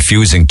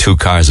 Confusing two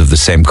cars of the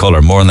same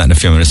colour. More on that in a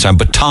few minutes' time.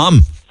 But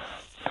Tom...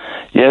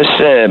 Yes,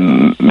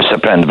 Mr.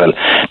 Prendeville.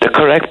 The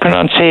correct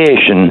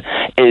pronunciation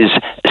is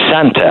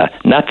Santa,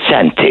 not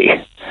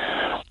Santy.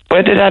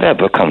 Where did that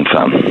ever come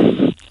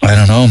from? I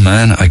don't know,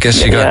 man. I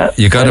guess you got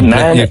to...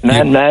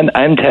 Man,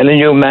 I'm telling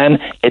you, man,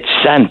 it's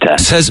Santa.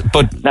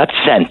 Not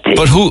Santy.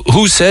 But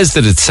who says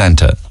that it's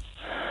Santa?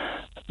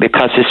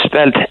 Because it's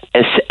spelled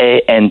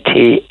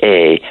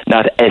S-A-N-T-A,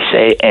 not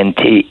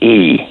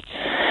S-A-N-T-E.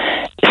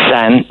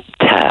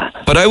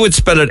 Santa. But I would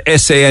spell it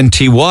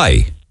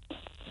S-A-N-T-Y.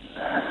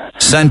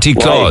 Santa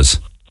Claus.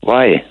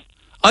 Why?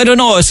 I don't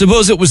know. I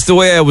suppose it was the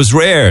way I was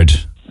reared.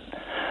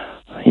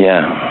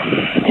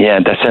 Yeah,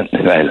 that's it.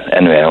 Well,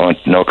 anyway, I want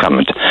no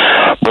comment.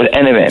 But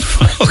anyway,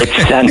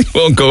 it's Santa.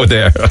 Won't go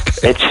there.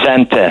 Okay. It's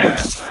Santa.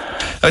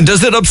 And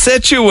does it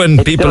upset you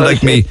when people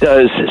like me... It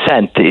does.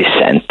 Santy.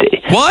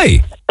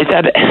 Why? Is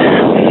that...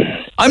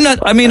 I'm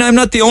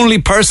not the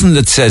only person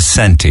that says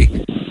Santy.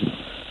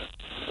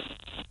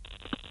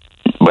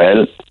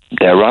 Well,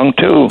 they're wrong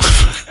too.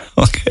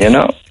 Okay. You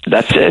know,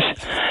 that's it.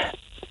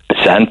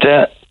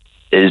 Santa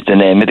is the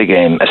name of the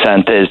game.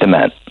 Santa is the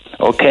man.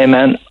 Okay,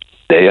 man.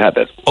 There you have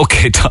it.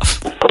 Okay, Tom.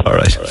 All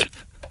right.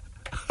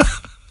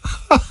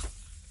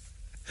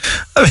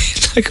 I mean,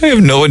 like, I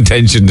have no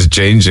intention of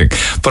changing,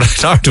 but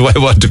nor do I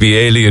want to be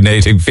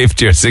alienating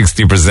 50 or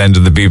 60%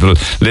 of the people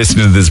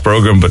listening to this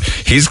program, but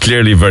he's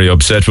clearly very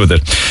upset with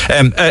it.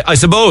 I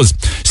suppose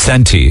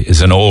Santy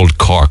is an old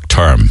Cork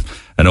term,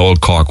 an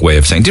old Cork way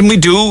of saying. Didn't we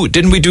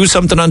do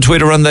something on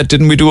Twitter on that?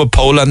 Didn't we do a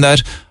poll on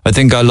that? I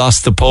think I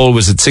lost the poll.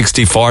 Was it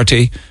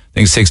 60-40? I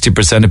think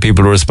 60% of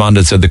people who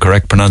responded said the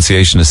correct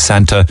pronunciation is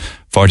Santa.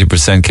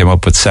 40% came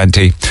up with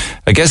Santy.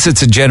 I guess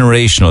it's a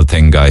generational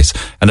thing, guys.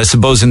 And I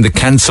suppose in the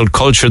cancel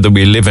culture that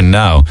we live in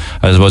now,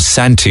 I suppose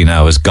Santy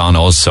now is gone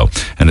also.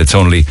 And it's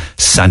only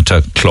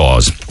Santa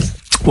Claus.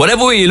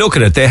 Whatever way you look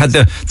at it, they had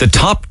the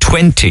top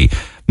 20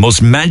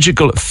 most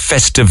magical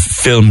festive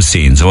film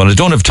scenes. Well, I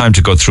don't have time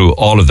to go through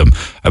all of them.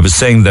 I was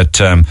saying that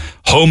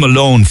Home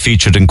Alone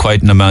featured in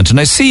quite an amount, and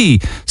I see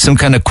some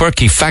kind of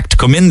quirky fact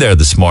come in there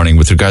this morning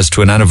with regards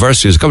to an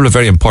anniversary. There's a couple of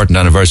very important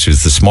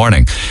anniversaries this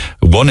morning.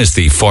 One is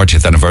the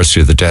 40th anniversary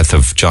of the death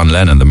of John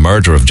Lennon, the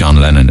murder of John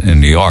Lennon in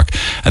New York,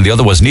 and the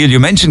other was, Neil, you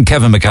mentioned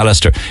Kevin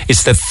McAllister.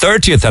 It's the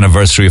 30th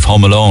anniversary of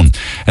Home Alone,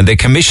 and they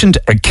commissioned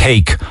a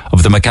cake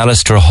of the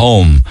McAllister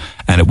home,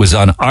 and it was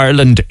on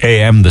Ireland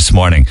AM this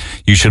morning.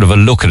 You should have a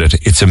look at it.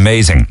 It's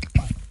amazing.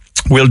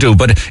 Will do,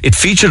 but it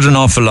featured an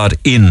awful lot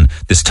in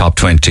this top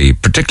 20.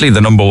 Particularly the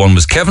number one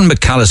was Kevin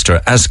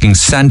McAllister asking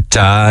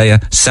Santy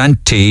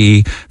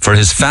for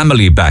his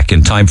family back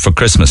in time for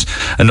Christmas.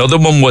 Another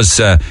one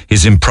was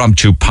his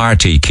impromptu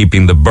party,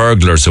 keeping the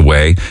burglars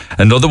away.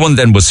 Another one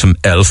then was from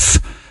Elf.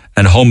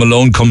 And Home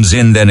Alone comes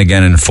in then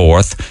again in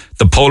fourth.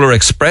 The Polar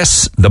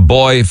Express, the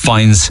boy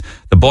finds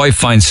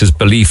his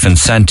belief in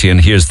Santy,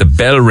 and here's the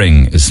bell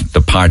ring is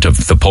the part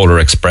of the Polar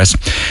Express.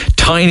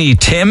 Tiny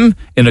Tim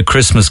in A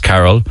Christmas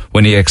Carol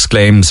when he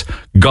exclaims,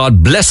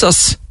 God bless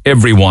us,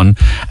 everyone.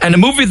 And a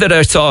movie that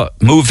I saw,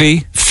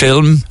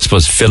 film, I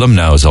suppose film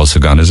now is also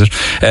gone, is it?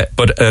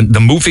 But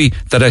the movie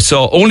that I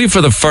saw only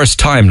for the first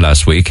time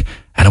last week,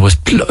 and it was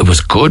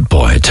good,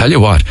 boy, I tell you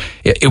what.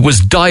 It was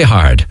Die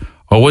Hard,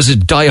 or was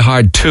it Die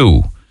Hard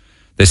 2?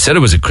 They said it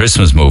was a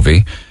Christmas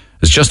movie.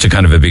 It's just a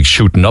kind of a big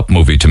shooting up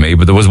movie to me,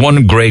 but there was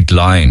one great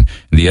line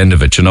in the end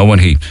of it, you know, when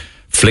he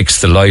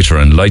flicks the lighter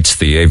and lights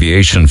the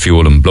aviation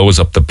fuel and blows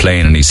up the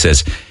plane, and he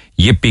says,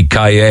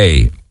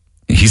 yippee-ki-yay.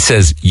 He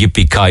says,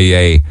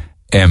 yippee-ki-yay,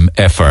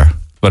 M-effer.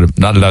 But I'm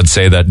not allowed to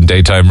say that in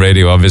daytime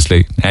radio,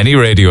 obviously. Any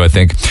radio, I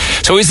think.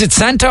 So is it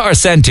Santa or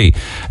Santy?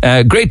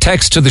 Great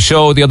text to the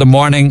show the other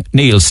morning.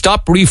 Neil,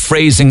 stop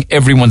rephrasing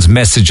everyone's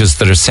messages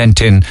that are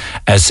sent in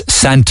as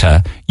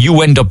Santa.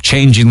 You end up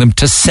changing them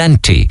to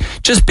Santy.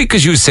 Just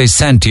because you say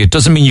Santy, it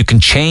doesn't mean you can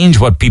change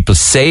what people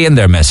say in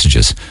their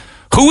messages.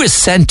 Who is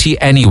Santy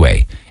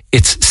anyway?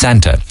 It's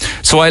Santa.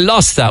 So I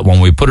lost that one.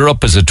 We put it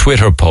up as a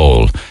Twitter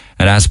poll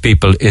and asked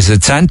people, is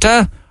it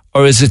Santa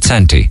or is it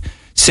Santy?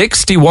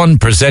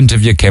 61%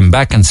 of you came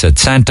back and said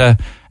Santa,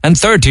 and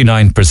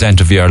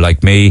 39% of you are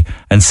like me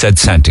and said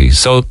Santy.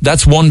 So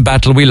that's one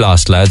battle we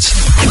lost, lads.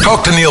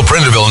 Talk to Neil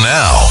Prendeville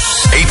now.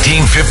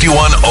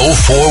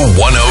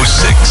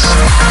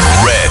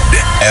 1851-04-106. Red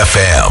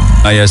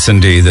FM. Yes,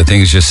 indeed. The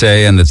things you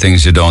say and the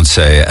things you don't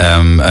say.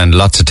 And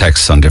lots of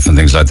texts on different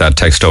things like that.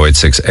 Text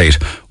 0868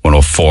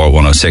 104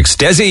 106.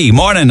 Desi,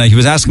 morning. He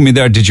was asking me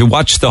there, did you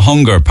watch The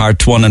Hunger,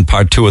 part 1 and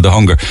part 2 of The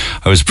Hunger?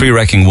 I was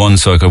pre-recking 1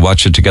 so I could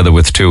watch it together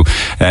with 2.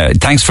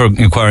 Thanks for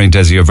inquiring,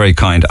 Desi. You're very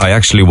kind. I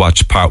actually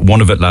watched part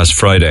 1 of it last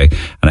Friday,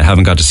 and I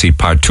haven't got to see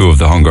part 2 of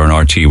The Hunger on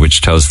RT,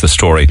 which tells the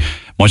story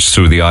much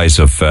through the eyes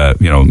of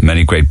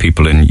many great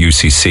people in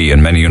UCC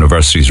and many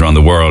universities around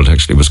the world.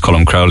 Actually, it was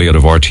Colm Crowley out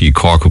of RT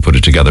Cork who put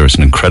it together. It's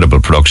an incredible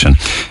production,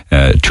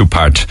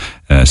 2-part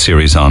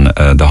series on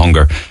The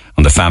Hunger,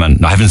 on the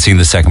famine. I haven't seen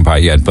the second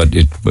part yet, but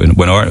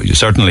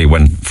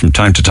when from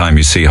time to time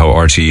you see how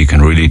RTE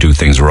can really do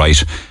things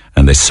right,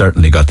 and they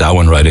certainly got that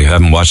one right. If you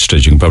haven't watched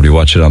it, you can probably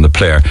watch it on the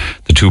player,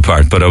 the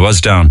 2-part. But I was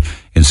down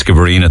in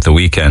Skibbereen at the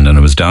weekend, and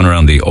I was down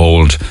around the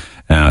old.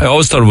 I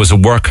always thought it was a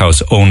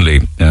workhouse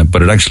only,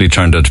 but it actually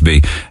turned out to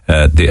be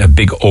a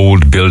big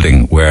old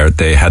building where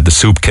they had the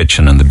soup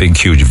kitchen and the big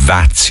huge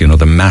vats,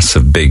 the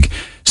massive big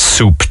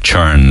soup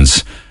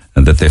churns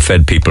that they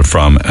fed people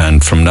from.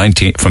 And from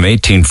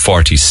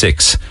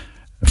 1846,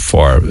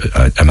 for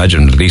I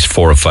imagine at least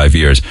 4 or 5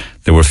 years,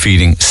 they were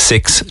feeding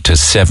 6,000 to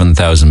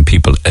 7,000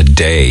 people a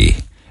day,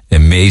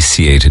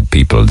 emaciated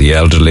people, the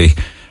elderly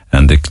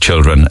and the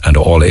children and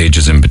all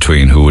ages in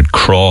between, who would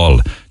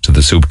crawl to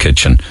the soup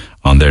kitchen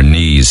on their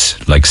knees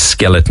like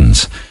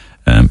skeletons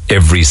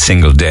every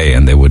single day,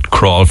 and they would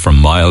crawl for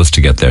miles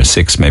to get there.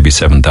 6,000, maybe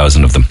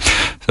 7,000 of them.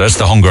 So that's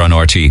The Hunger on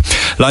RT.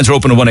 Lines are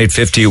open at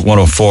 1850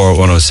 104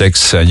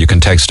 106. You can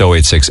text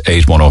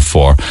 0868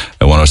 104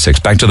 106.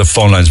 Back to the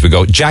phone lines we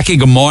go. Jackie,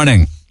 good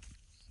morning.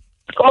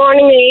 Good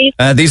morning, Lee.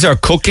 These are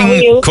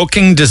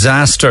cooking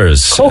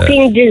disasters.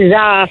 Cooking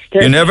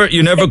disasters.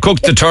 You never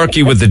cooked the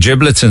turkey with the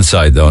giblets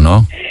inside, though,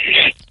 no?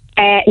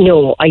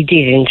 No, I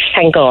didn't.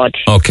 Thank God.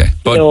 Okay,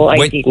 but no,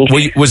 I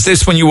didn't. Was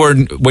this when you were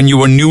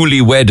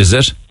newlywed? Is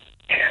it?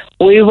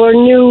 We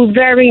were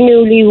very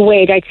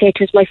newlywed. I'd say it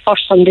was my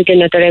first Sunday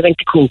dinner that I went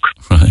to Cork.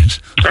 Right.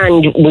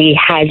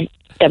 And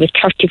that was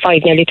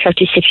 35, nearly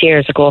 36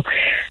 years ago.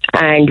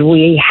 And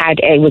we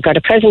got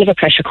a present of a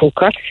pressure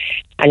cooker.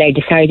 And I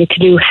decided to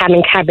do ham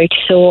and cabbage.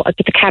 So I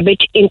put the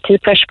cabbage into the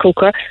pressure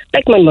cooker,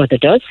 like my mother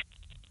does.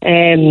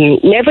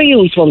 Never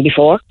used one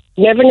before.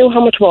 Never knew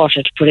how much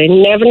water to put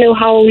in. Never knew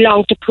how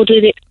long to put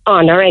it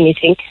on or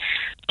anything.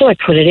 So I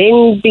put it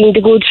in, being the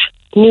good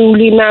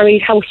newly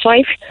married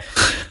housewife,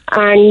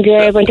 and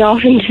went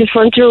off into the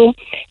front room.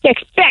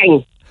 Next,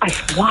 bang! I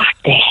said, what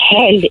the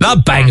hell?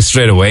 Not bang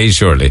straight away,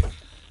 surely.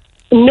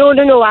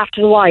 No,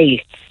 after a while.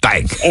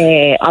 Bang.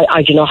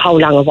 I don't know how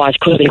long it was.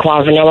 Could have been a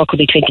quarter of an hour, could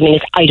be 20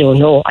 minutes. I don't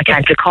know. I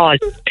can't recall.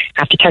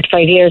 After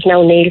 35 years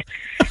now, Neil.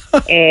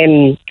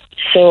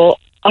 So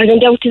I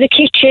went out to the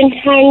kitchen,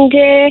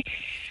 and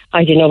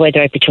I don't know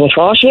whether I put too much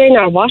water in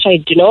or what. I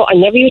don't know. I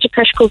never used a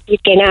pressure cooker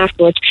again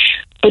afterwards.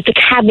 But the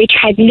cabbage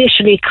had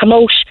literally come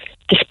out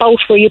the spout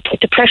where you put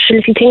the pressure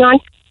little thing on.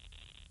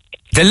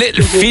 The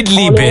little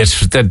fiddly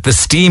bit that the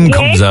steam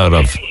comes out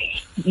of.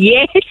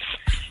 Yes.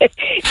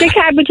 The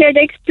cabbage had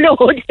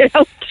exploded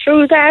out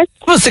through that.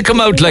 Must have come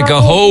out like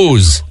a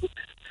hose.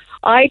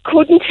 I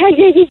couldn't tell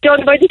you. It was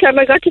done by the time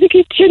I got to the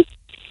kitchen.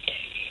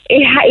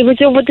 It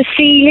was over the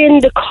ceiling,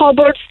 the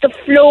cupboards, the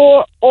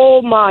floor.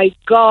 Oh my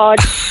God.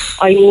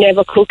 I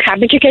never cook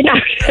cabbage again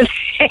after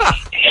that.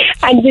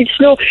 And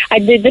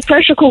the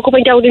pressure cooker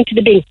went out into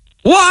the bin.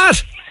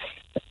 What?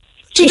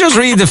 Did you just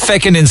read the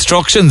feckin'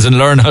 instructions and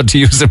learn how to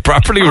use it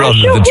properly rather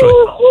than try?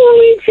 Who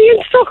reads the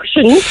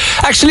instructions?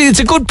 Actually, it's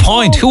a good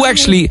point. Who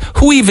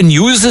even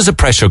uses a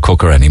pressure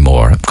cooker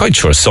anymore? I'm quite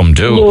sure some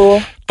do.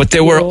 No. But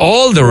they were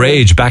all the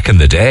rage back in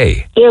the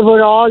day. They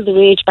were all the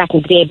rage back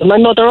in the day. But my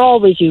mother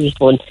always used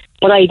one.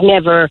 But I'd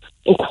never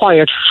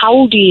inquired,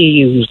 how do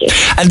you use it?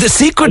 And the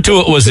secret to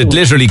it was it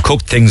literally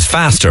cooked things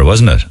faster,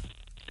 wasn't it?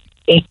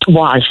 It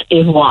was.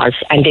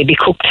 And they'd be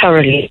cooked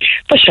thoroughly.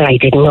 But sure, I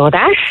didn't know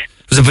that.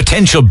 It was a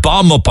potential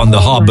bomb up on the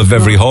hob of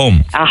every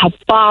home. A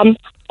bomb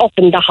up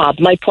in the hob.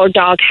 My poor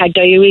dog had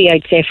diarrhea,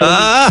 I'd say.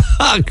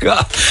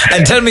 God.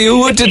 And tell me,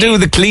 who had to do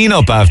the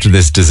clean-up after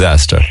this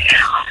disaster?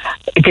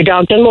 The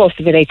dog done most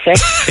of it, I'd say.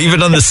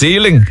 Even on the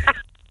ceiling?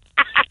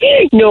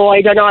 No,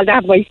 I done all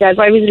that myself.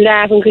 I was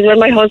laughing because when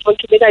my husband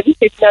came in, I was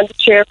sitting on the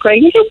chair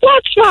crying. He said,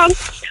 what's wrong?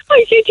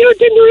 I said, your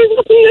dinner is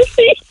up in the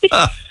sea.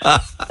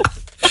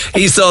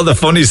 He saw the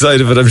funny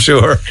side of it, I'm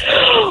sure.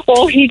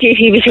 Oh, he did.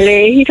 He was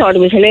hilarious. He thought it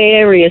was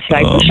hilarious.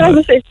 Like, I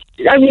was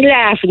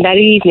laughing that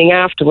evening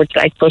afterwards.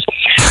 Like, but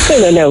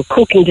no,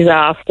 cooking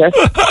disaster.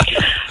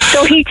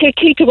 So he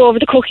took over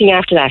the cooking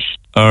after that.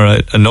 All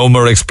right, and no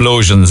more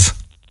explosions.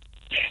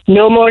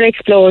 No more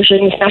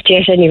explosions, not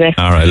yet anyway.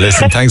 All right,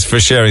 listen, thanks for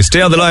sharing.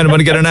 Stay on the line, I'm going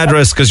to get an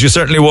address because you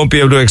certainly won't be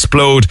able to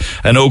explode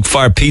an Oak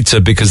Fire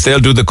pizza because they'll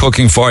do the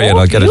cooking for you and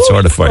I'll get it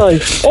sorted for you.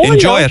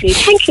 Enjoy lovely. it.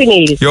 Thank you,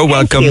 Neil. You're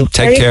welcome. You.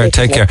 Take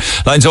care.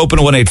 Lines open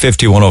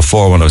 1850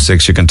 104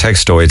 106. You can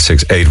text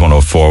 0868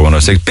 104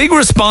 106. Big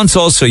response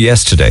also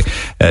yesterday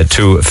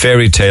to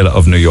Fairy Tale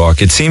of New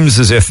York. It seems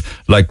as if,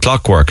 like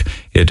clockwork,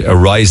 it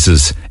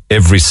arises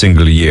every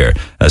single year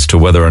as to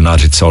whether or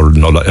not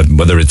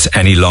whether it's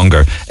any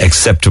longer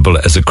acceptable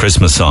as a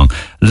Christmas song.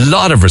 A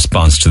lot of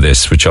response to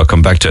this, which I'll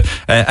come back to.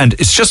 And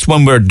it's just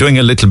when we're doing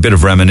a little bit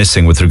of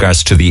reminiscing with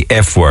regards to the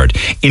F word.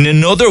 In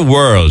another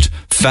world,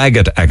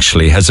 faggot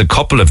actually has a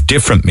couple of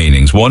different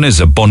meanings. One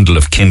is a bundle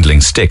of kindling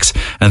sticks,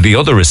 and the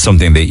other is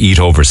something they eat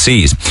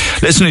overseas.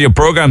 Listen to your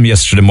program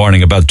yesterday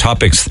morning about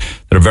topics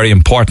that are very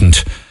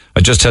important. I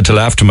just had to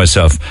laugh to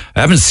myself.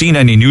 I haven't seen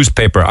any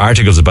newspaper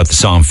articles about the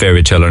song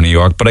Fairy Tale of New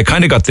York, but I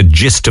kind of got the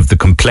gist of the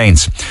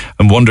complaints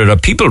and wondered, are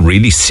people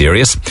really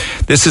serious?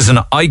 This is an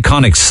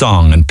iconic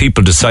song and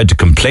people decide to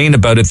complain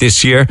about it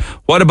this year.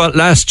 What about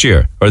last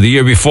year or the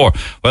year before?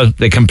 Well,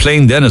 they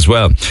complained then as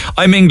well.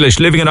 I'm English,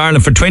 living in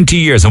Ireland for 20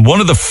 years, and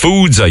one of the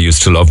foods I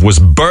used to love was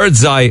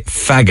bird's eye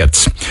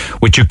faggots,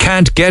 which you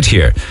can't get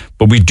here.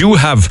 But we do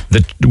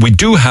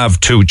have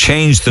to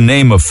change the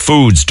name of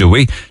foods, do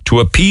we? To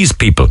appease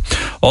people.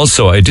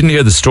 Also, I didn't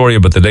hear the story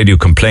about the lady who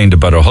complained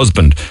about her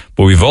husband,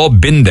 but we've all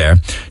been there.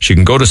 She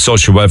can go to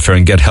social welfare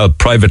and get help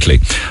privately.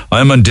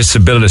 I'm on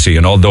disability,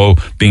 and although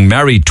being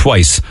married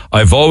twice,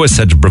 I've always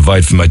had to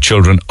provide for my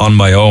children on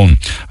my own.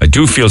 I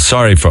do feel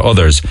sorry for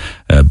others,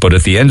 but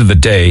at the end of the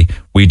day,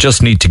 we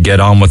just need to get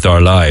on with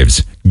our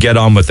lives. Get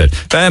on with it.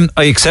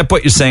 I accept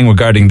what you're saying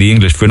regarding the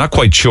English. We're not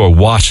quite sure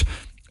what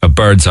a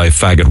bird's eye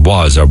faggot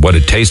was or what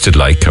it tasted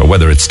like or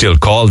whether it's still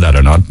called that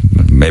or not.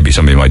 Maybe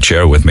somebody might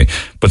share with me.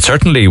 But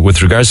certainly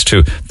with regards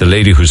to the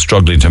lady who's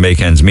struggling to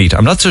make ends meet,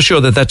 I'm not so sure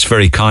that that's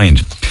very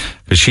kind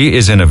because she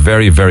is in a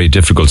very, very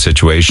difficult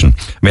situation.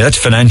 I mean, that's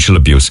financial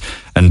abuse.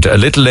 And a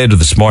little later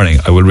this morning,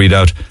 I will read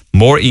out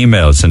more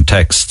emails and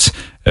texts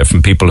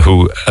from people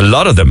who, a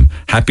lot of them,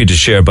 happy to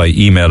share by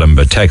email and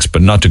by text,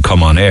 but not to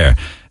come on air.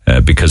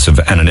 because of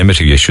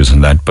anonymity issues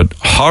and that, but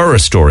horror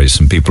stories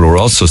from people who are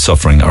also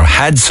suffering or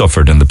had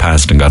suffered in the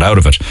past and got out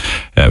of it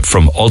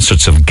from all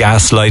sorts of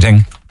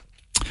gaslighting,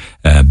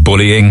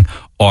 bullying,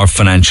 or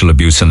financial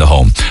abuse in the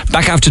home.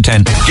 Back after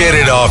 10. Get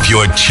it off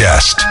your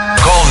chest.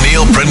 Call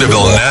Neil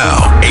Prendeville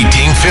now.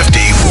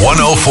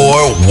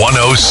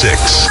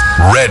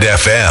 1850-104-106. Red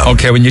FM.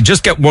 Okay, when you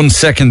just get 1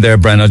 second there,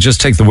 Brian, I'll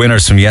just take the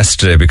winners from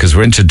yesterday because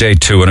we're into day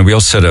 2, and we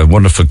also had a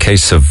wonderful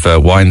case of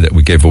wine that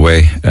we gave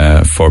away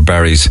for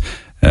Barry's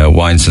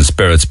Wines and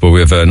Spirits, but we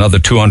have another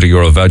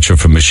 €200 voucher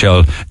from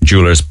Michelle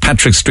Jewelers,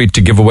 Patrick Street,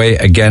 to give away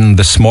again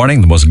this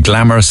morning. The most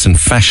glamorous and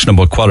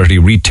fashionable quality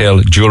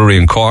retail jewellery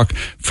in Cork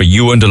for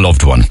you and a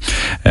loved one,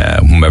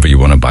 whomever you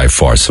want to buy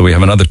for. So we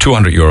have another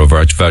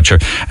 €200 voucher,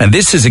 and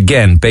this is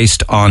again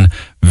based on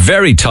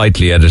very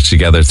tightly edited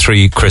together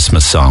 3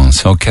 Christmas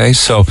songs. Okay,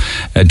 so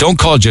don't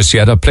call just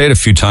yet. I've played a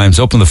few times.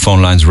 Open the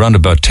phone lines around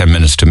about 10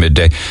 minutes to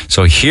midday.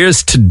 So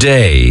here's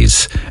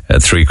today's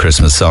 3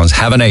 Christmas songs.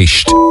 Have an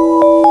Aisht.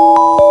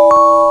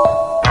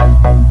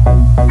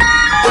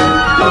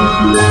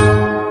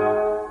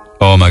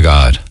 Oh my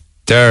God.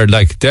 They're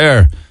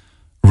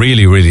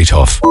really, really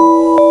tough.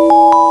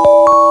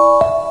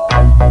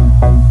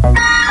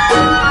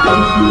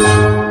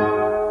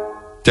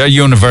 They're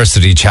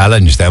university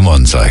challenge, them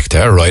ones,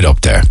 they're right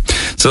up there.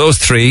 So those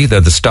 3,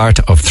 they're the start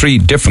of 3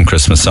 different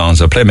Christmas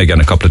songs. I'll play them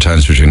again a couple of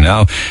times between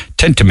now.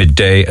 10 to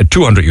midday, a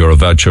 €200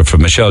 voucher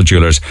from Michelle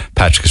Jewelers,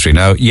 Patrick Street.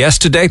 Now,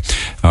 yesterday,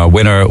 our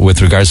winner with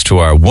regards to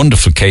our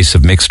wonderful case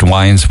of mixed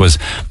wines was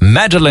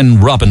Madeline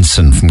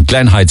Robinson from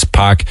Glen Heights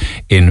Park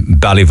in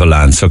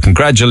Ballyvolane. So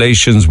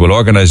congratulations. We'll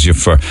organise you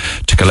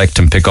to collect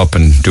and pick up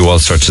and do all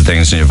sorts of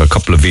things. And you have a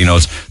couple of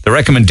vinos. The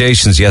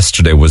recommendations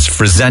yesterday was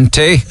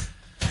Frizzante,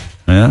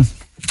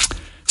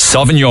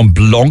 Sauvignon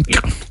Blanc,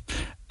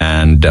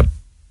 and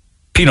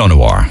Pinot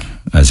Noir,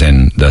 as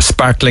in the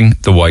sparkling,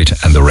 the white,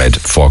 and the red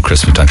for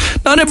Christmas time.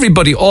 Not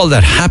everybody all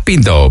that happy,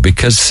 though,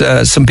 because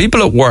some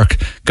people at work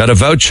got a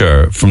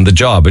voucher from the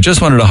job. I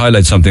just wanted to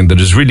highlight something that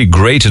has really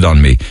grated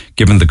on me,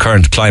 given the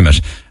current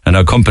climate and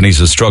how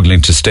companies are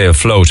struggling to stay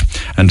afloat,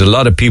 and a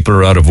lot of people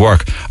are out of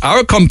work.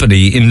 Our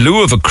company, in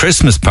lieu of a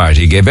Christmas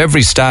party, gave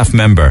every staff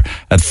member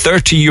a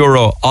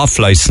 €30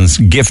 off-license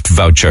gift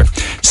voucher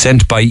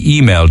sent by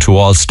email to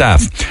all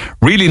staff.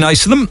 Really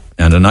nice of them,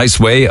 and a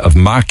nice way of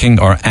marking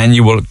our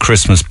annual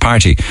Christmas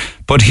party.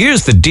 But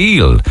here's the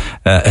deal.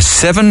 A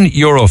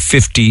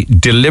 €7.50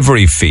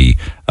 delivery fee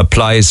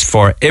applies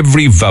for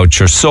every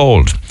voucher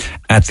sold.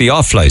 At the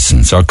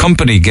off-license, our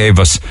company gave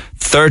us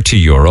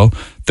 €30.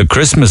 The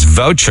Christmas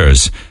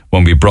vouchers,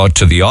 when we brought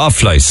to the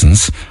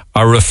off-license,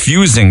 are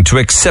refusing to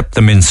accept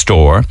them in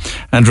store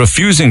and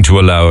refusing to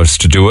allow us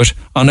to do it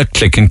on a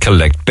click and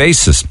collect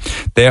basis.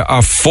 They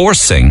are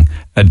forcing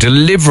a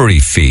delivery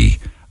fee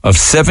of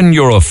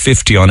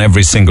 €7.50 on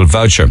every single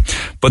voucher.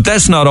 But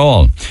that's not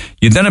all.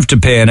 You then have to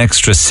pay an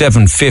extra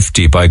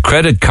 $7.50 by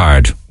credit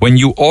card when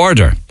you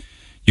order.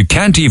 You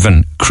can't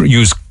even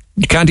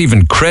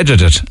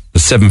credit it, the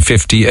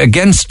 $7.50,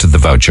 against the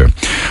voucher.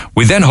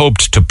 We then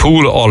hoped to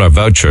pool all our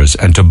vouchers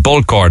and to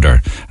bulk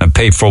order and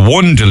pay for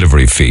one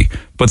delivery fee,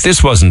 but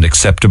this wasn't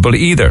acceptable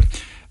either.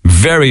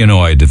 Very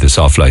annoyed at this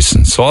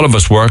off-license. All of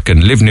us work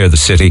and live near the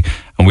city,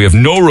 and we have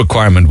no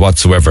requirement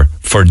whatsoever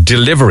for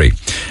delivery.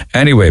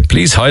 Anyway,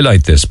 please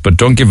highlight this, but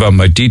don't give out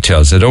my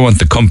details. I don't want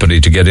the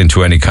company to get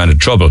into any kind of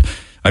trouble.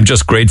 I'm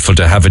just grateful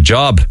to have a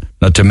job,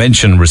 not to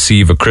mention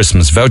receive a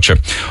Christmas voucher.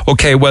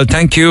 Okay, well,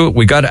 thank you.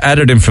 We got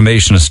added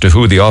information as to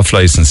who the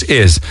off-license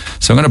is,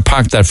 so I'm going to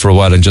park that for a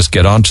while and just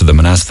get on to them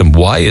and ask them,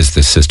 why is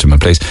this system in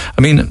place?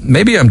 I mean,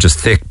 maybe I'm just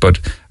thick, but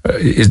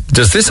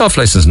does this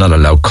off-license not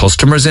allow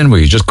customers in,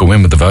 where you just go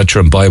in with the voucher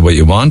and buy what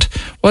you want?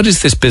 What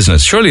is this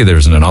business? Surely there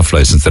isn't an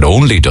off-license that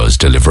only does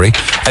delivery.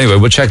 Anyway,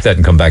 we'll check that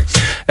and come back.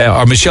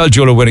 Our Michelle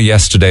Jeweller winner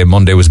yesterday,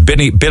 Monday, was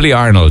Billy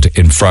Arnold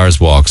in Friars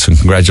Walk. So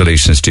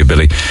congratulations to you,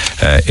 Billy.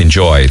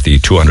 Enjoy the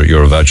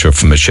 €200 voucher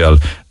from Michelle,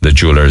 the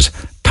Jewellers,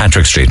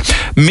 Patrick Street.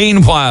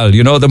 Meanwhile,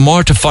 you know, the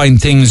mortifying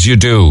things you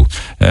do.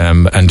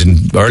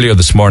 Earlier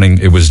this morning,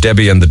 it was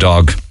Debbie and the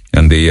dog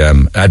and the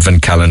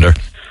advent calendar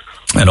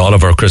and all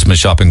of our Christmas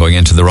shopping going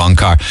into the wrong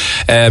car.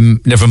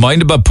 Never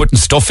mind about putting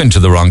stuff into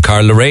the wrong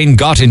car. Lorraine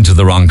got into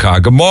the wrong car.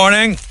 Good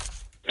morning.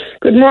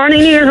 Good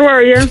morning, Neil. How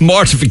are you?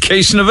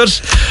 Mortification of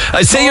it.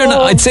 I'd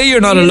say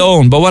you're not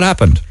alone, but what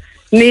happened?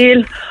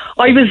 Neil,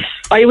 I was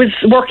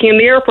working in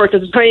the airport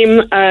at the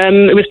time.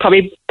 It was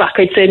probably back,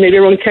 I'd say, maybe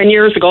around 10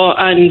 years ago.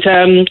 And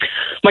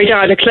my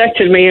dad had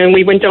collected me, and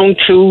we went down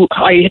to,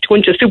 I had to go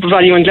into Super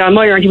Value in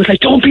Glanmire, and he was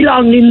like, don't be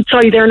long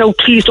inside there. No,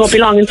 please don't be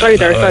long inside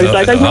there. So I was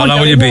like, How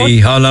long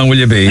will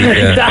you be?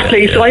 Yeah.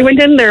 Exactly. So I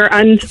went in there,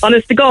 and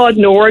honest to God,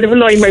 no word of a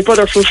lie, my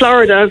brother from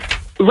Florida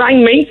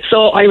rang me.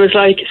 So I was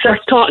like,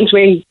 started talking to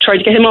me and tried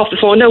to get him off the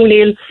phone. No,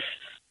 Neil,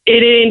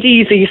 it ain't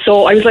easy.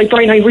 So I was like,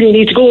 Brian, I really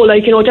need to go.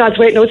 Like, you know, Dad's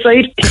waiting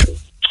outside.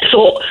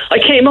 So I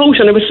came out,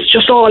 and I was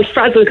just all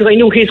frazzled because I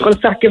knew he was going to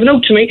start giving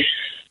out to me.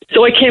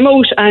 So I came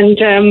out, and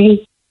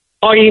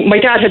my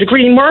dad had a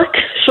green mark.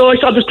 So I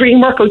saw this green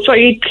mark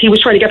outside. He was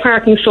trying to get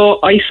parking, so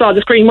I saw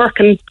this green mark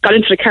and got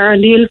into the car,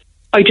 and Neil,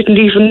 I didn't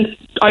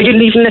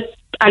even let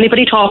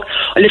anybody talk.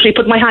 I literally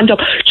put my hand up.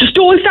 Just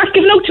don't start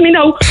giving out to me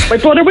now. My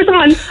brother was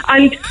on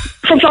and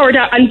from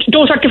Florida, and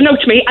don't start giving out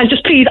to me. And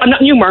just please, I'm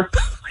not in humour.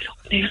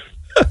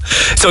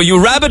 So you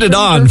rabbited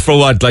on for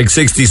what, like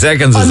 60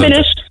 seconds or something? A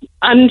minute,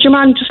 and your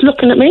man just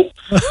looking at me.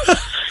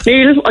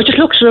 Neil, I just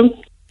looked at him,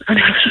 and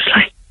I was just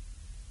like,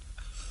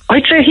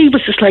 I'd say he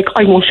was just like,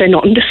 I won't say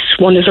nothing. This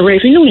one is a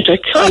raving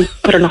lunatic. I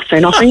better not say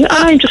nothing. And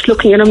I'm just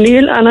looking at him,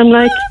 Neil, and I'm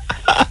like,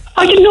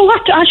 I didn't know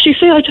what to actually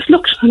say. I just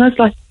looked, and I was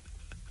like,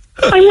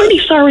 I'm really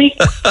sorry.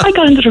 I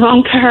got into the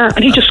wrong car.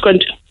 And he just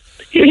went,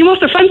 he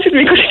must have fancied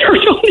me because he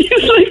turned on. He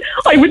was like,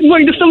 I wouldn't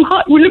mind if some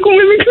hot women come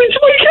into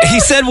my car. He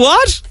said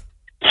what?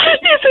 He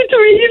said to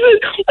me,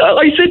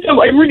 I said to him,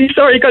 I'm really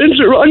sorry I got into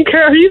the wrong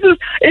car. He says,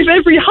 if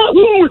every hot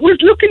woman was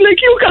looking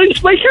like you got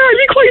into my car, I'd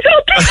be quite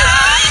happy.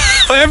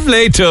 Fair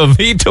play to him.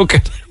 He took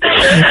it.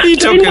 He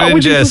took it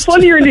in jest. What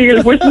was funnier,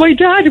 Neil, was my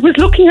dad was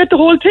looking at the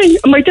whole thing.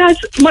 And my dad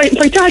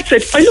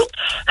said, Harry,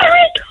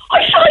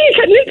 I saw you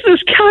getting into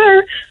this car.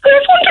 And I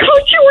was wondering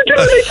what you were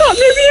doing. I thought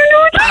maybe you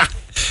knew that.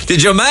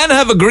 Did your man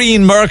have a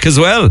green Merc as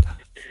well?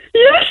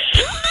 Yes.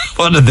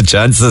 What are the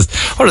chances?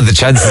 What are the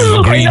chances of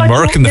a green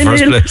Merc in the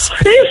first place?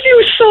 If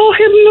you saw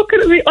him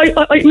looking at me,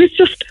 I was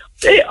just,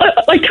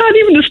 I can't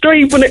even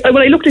describe when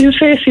I looked at his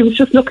face. He was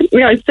just looking at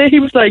me. I'd say he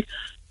was like,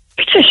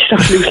 I'd say she's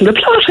not losing the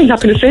plot. I'm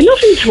not going to say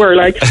nothing to her.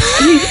 Like,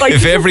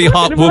 if every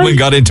hot woman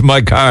got into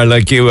my car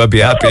like you, I'd be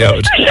happy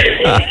out.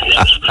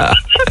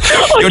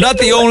 You're not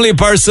the only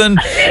person.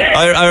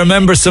 I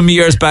remember some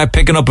years back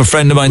picking up a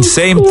friend of mine,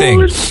 same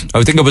thing.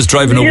 I think I was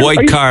driving a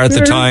white car at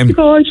the time,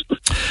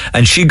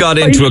 and she got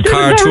into a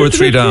car 2 or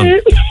 3 down.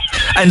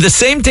 And the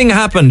same thing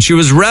happened. She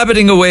was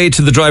rabbiting away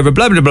to the driver,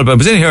 blah, blah, blah, blah. I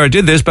was in here, I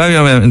did this, blah,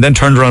 blah, blah, and then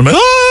turned around and went,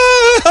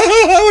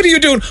 what are you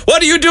doing?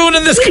 What are you doing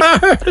in this car?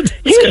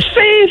 His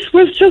face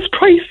was just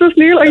priceless,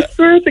 Neil. I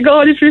swear to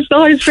God, if you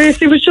saw his face,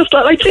 he was just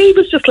like, I think he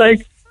was just like,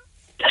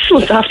 this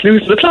one's after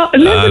losing the plot.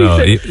 And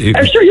then he said,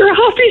 I'm sure you're a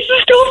hot piece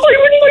of stuff. I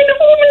wouldn't mind a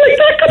woman like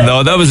that.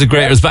 No, that was a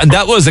great response. And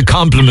that was a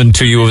compliment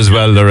to you as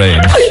well, Lorraine.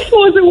 I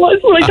suppose it was.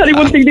 But I tell you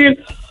one thing, Neil.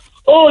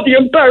 Oh, the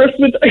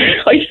embarrassment.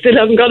 I still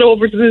haven't got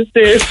over to this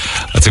day.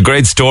 That's a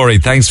great story.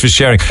 Thanks for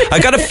sharing. I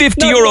got a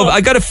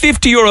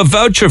 €50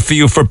 voucher for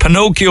you for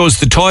Pinocchio's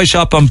The Toy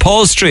Shop on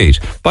Paul Street.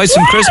 Buy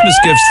some Christmas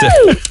gifts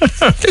there.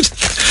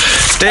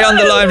 Stay on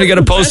the line to get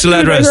a postal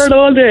address.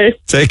 All day.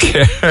 Take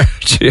care.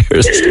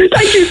 Cheers.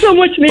 Thank you so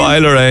much, Neil. Bye,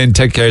 Lorraine.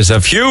 Take care of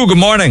yourself. Hugh, good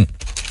morning.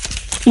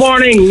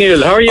 Morning,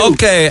 Neil. How are you?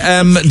 Okay,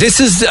 this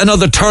is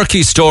another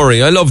turkey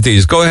story. I love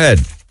these. Go ahead.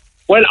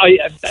 Well,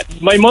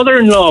 my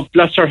mother-in-law,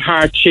 bless her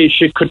heart, she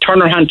could turn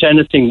her hand to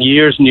anything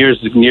years and years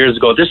and years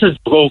ago. This is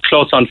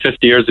close on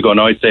 50 years ago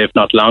now, I'd say, if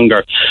not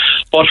longer.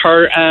 But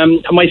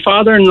my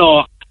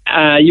father-in-law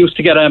used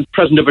to get a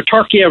present of a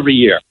turkey every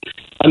year.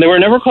 And they were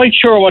never quite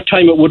sure what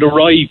time it would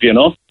arrive, you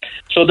know.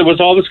 So there was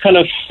always kind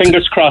of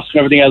fingers crossed and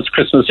everything else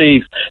Christmas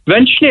Eve.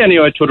 Eventually,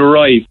 anyway, it would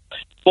arrive.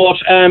 But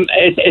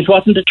it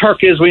wasn't a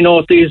turkey as we know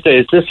it these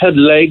days. This had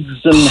legs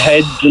and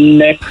heads and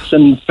necks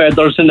and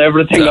feathers and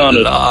everything on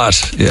it.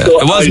 Yeah.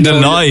 So it wasn't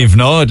alive,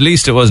 no? At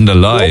least it wasn't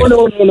alive.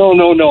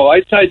 No.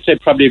 I'd say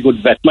probably a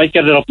good vet might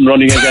get it up and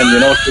running again, you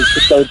know.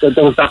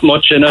 There was that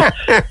much in it.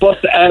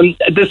 But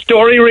the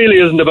story really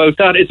isn't about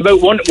that. It's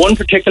about one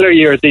particular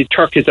year, the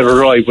turkey that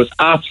arrived was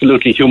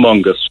absolutely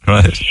humongous.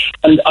 Right.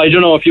 And I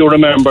don't know if you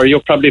remember,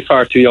 you're probably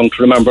far too young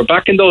to remember.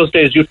 Back in those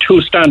days, you had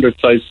 2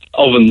 standard-sized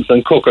ovens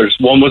and cookers.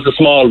 One was a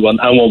small one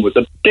and one was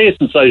a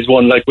decent sized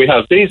one like we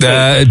have these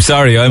days.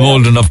 Sorry, I'm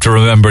old enough to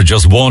remember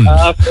just one.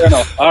 Fair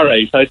enough. All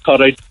right, I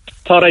thought I'd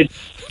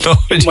no,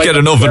 you get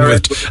an oven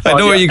with. I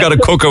know where you got a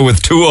cooker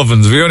with 2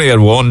 ovens. We only had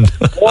one.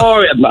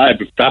 Oh,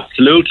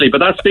 absolutely. But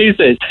that's these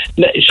days.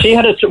 She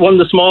had one of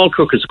the small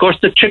cookers. Of course,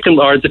 the chicken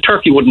or the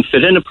turkey wouldn't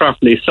fit in it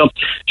properly. So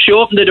she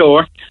opened the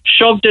door,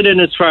 shoved it in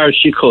as far as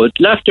she could,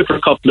 left it for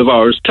a couple of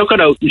hours, took it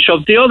out and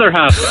shoved the other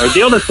half or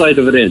the other side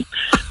of it in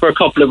for a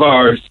couple of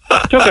hours.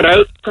 Took it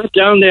out, put it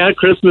down. They had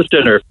Christmas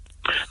dinner.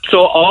 So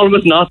all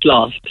was not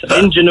lost.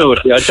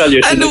 Ingenuity, I tell you.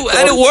 And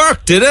it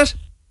worked, did it?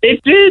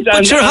 It did.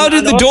 But how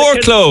did the door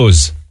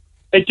close?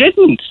 It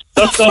didn't.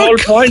 That's the whole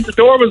point. The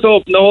door was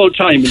open the whole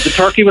time and the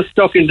turkey was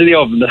stuck into the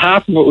oven.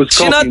 Half of it was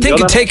cooking. So you're not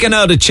thinking taking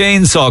out a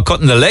chainsaw,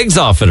 cutting the legs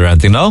off it or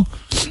anything, no?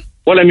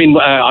 Well, I mean,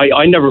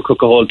 I never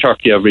cook a whole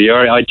turkey every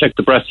year. I take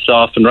the breasts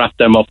off and wrap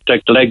them up,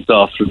 take the legs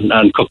off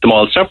and cook them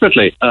all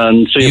separately.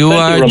 And so you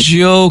are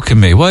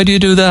joking me. Why do you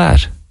do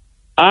that?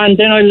 And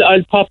then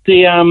I'll pop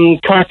the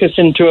carcass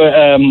into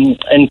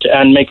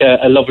and make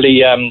a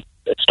lovely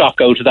stock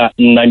out of that,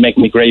 and I make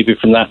me gravy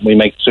from that, and we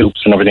make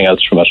soups and everything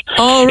else from it.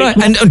 All right.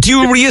 And do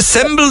you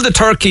reassemble the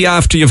turkey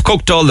after you've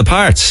cooked all the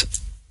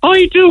parts?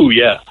 I do,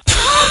 yeah.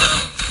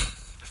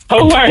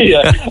 How are you?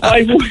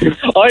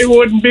 I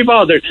wouldn't be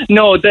bothered.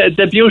 No,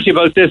 the beauty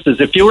about this is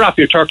if you wrap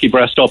your turkey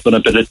breast up in a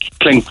bit of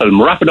cling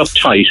film, wrap it up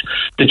tight,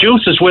 the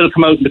juices will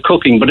come out in the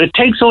cooking, but it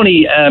takes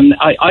only,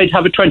 I'd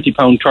have a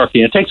 20-pound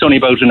turkey, and it takes only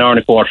about an hour and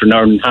a quarter, an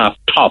hour and a half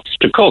tops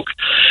to cook.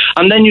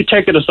 And then you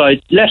take it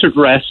aside, let it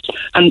rest,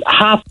 and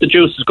half the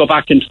juices go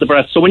back into the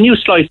breast. So when you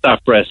slice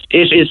that breast,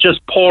 it is just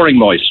pouring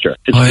moisture.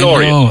 It's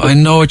glorious. I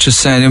know what you're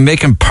saying. You're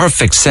making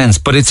perfect sense,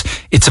 but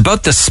it's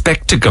about the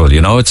spectacle,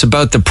 it's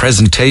about the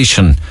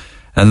presentation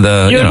and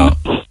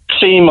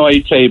see my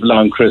table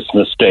on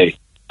Christmas Day.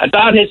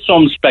 That is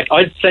some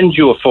I'd send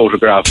you a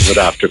photograph of it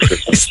after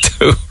Christmas.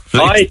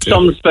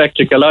 Some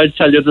spectacle. I'd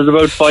tell you there's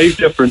about 5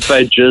 different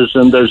veggies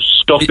and there's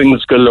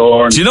stuffings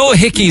galore. Do you know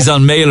Hickey's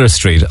on Mailer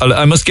Street?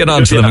 I must get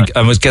on to them.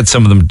 I must get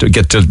some of them to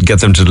get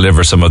them to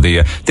deliver some of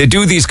the. They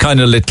do these kind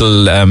of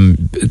little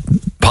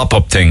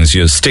pop-up things.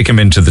 You stick them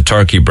into the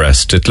turkey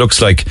breast. It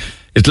looks like.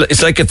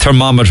 It's like a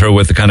thermometer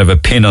with a kind of a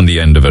pin on the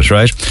end of it,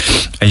 right?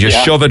 And you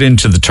shove it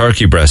into the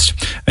turkey breast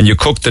and you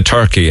cook the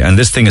turkey, and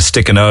this thing is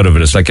sticking out of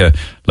it. It's like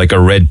a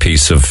red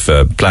piece of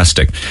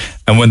plastic.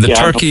 And when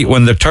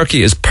the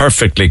turkey is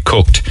perfectly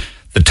cooked,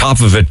 the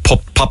top of it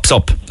pops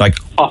up like.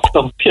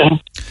 Awesome, yeah.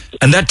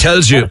 And that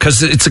tells you,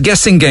 because it's a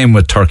guessing game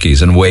with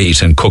turkeys and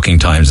weight and cooking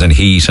times and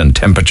heat and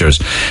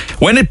temperatures.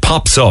 When it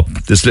pops up,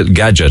 this little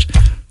gadget.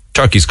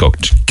 Turkey's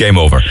cooked. Game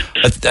over.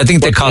 I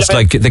think they cost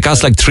like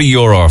 €3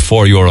 or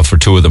 €4 for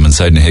 2 of them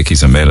inside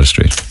Hickey's on Mailer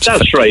Street.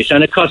 That's right,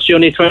 and it costs you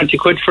only 20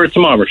 quid for a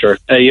thermometer.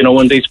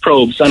 One of these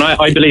probes, and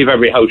I believe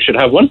every house should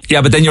have one.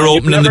 Yeah, but then you're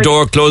opening the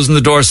door, closing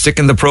the door,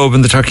 sticking the probe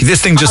in the turkey.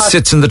 This thing just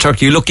sits in the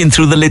turkey. You look in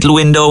through the little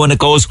window, and it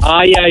goes.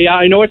 Yeah,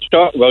 I know what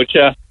you're talking about.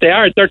 Yeah,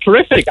 they're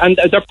terrific, and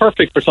they're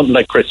perfect for something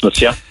like Christmas.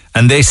 Yeah,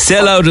 and they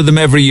sell out of them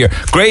every year.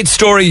 Great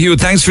story, Hugh.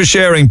 Thanks for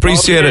sharing.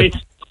 Appreciate it.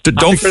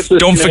 Don't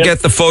forget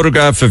the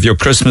photograph of your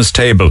Christmas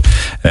table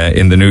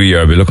in the new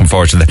year. I'll be looking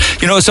forward to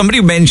that. Somebody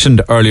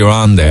mentioned earlier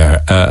on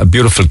there a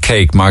beautiful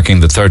cake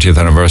marking the 30th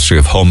anniversary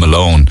of Home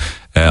Alone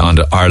on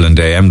the Ireland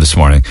AM this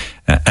morning.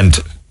 And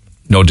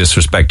no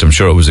disrespect, I'm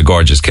sure it was a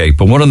gorgeous cake,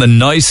 but one of the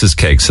nicest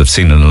cakes I've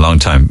seen in a long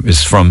time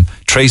is from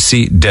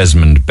Tracy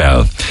Desmond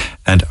Bell.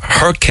 And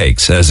her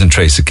cakes, as in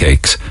Tracy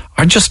Cakes,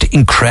 are just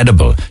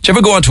incredible. Do you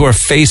ever go onto her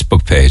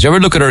Facebook page? Do you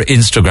ever look at her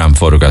Instagram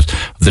photographs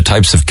of the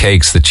types of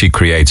cakes that she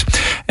creates?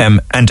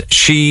 And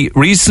she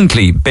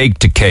recently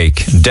baked a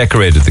cake,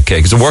 decorated the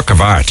cake. It's a work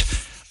of art.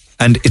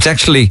 And it's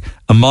actually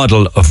a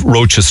model of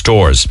Rocha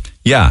Stores.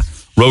 Yeah.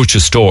 Rocha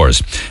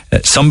Stores.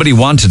 Somebody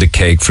wanted a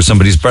cake for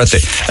somebody's birthday.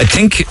 I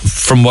think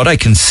from what I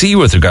can see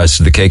with regards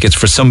to the cake, it's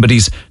for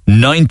somebody's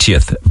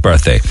 90th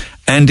birthday.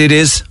 And it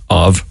is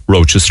of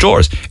Rocha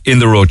Stores. In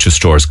the Rocha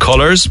Stores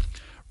colours,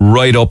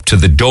 right up to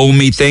the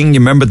domey thing. You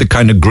remember the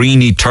kind of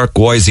greeny,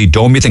 turquoisey,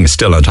 domey thing is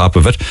still on top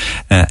of it.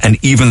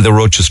 And even the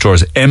Rocha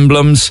Stores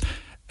emblems,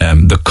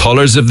 the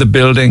colours of the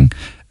building.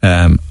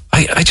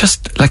 I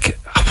just,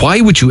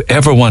 why would you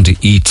ever want to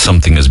eat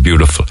something as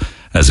beautiful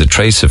as a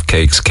Trace of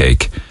Cake's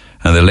cake?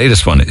 And the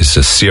latest one is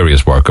a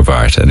serious work of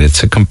art, and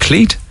it's a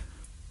complete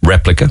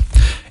replica.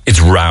 It's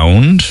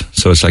round,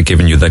 so it's like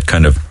giving you that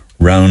kind of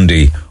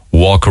roundy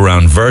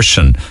walk-around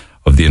version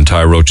of the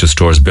entire Rocha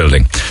Stores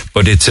building.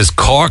 But it's as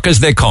Cork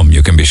as they come,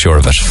 you can be sure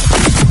of it.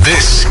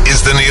 This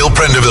is the Neil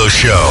Prendeville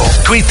Show.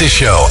 Tweet the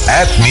show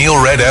at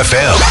Neil Red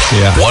FM.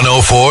 Yeah.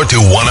 104 to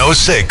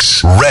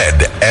 106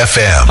 Red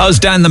FM. How's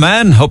Dan the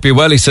man? Hope you're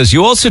well. He says,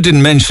 you also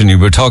didn't mention, you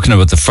were talking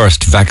about the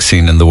first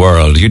vaccine in the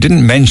world. You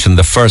didn't mention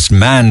the first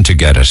man to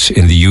get it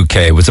in the UK.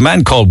 It was a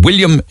man called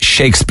William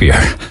Shakespeare,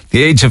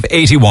 the age of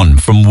 81,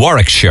 from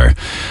Warwickshire.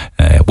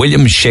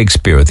 William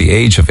Shakespeare, at the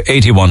age of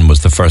 81,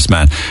 was the first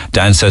man.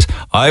 Dan says,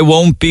 I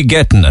won't be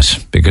getting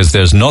it because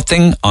there's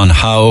nothing on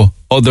how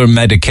other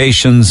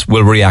medications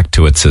will react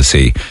to it, says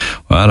he.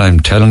 Well, I'm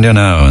telling you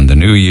now, in the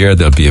new year,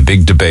 there'll be a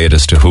big debate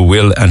as to who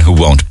will and who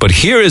won't. But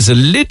here is a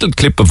little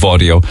clip of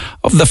audio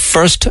of the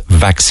first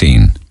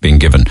vaccine being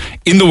given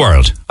in the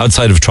world,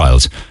 outside of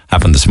trials,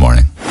 happened this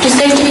morning. Just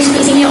going to be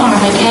squeezing your arm,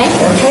 okay?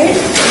 Okay.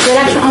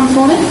 Relax your arm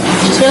for me.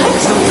 Just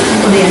relax.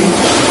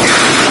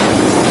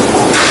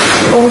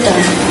 All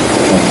done.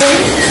 Okay.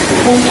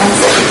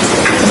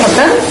 All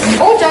done.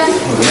 All done.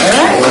 All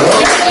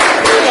right.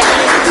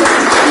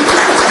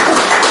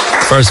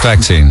 First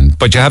vaccine,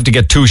 but you have to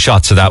get 2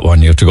 shots of that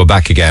one. You have to go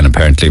back again,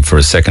 apparently, for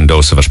a second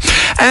dose of it.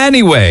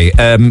 Anyway,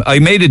 I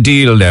made a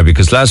deal there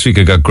because last week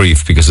I got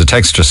grief because the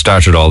texter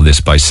started all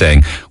this by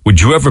saying, would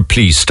you ever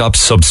please stop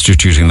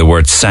substituting the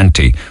word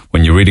Santy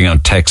when you're reading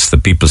out texts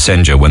that people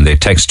send you when they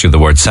text you the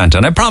word Santa?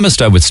 And I promised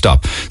I would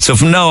stop. So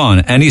from now on,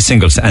 and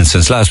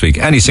since last week,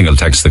 any single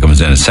text that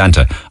comes in as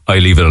Santa, I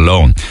leave it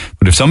alone.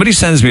 But if somebody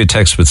sends me a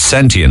text with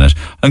Santy in it,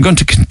 I'm going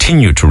to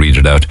continue to read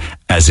it out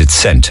as it's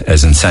sent,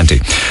 as in Santy.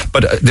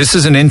 But this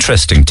is an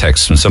interesting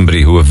text from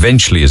somebody who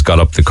eventually has got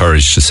up the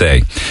courage to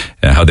say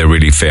how they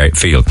really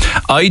feel.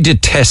 I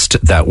detest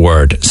that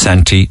word,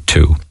 Santy,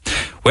 too.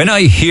 When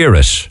I hear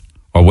it,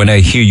 or when I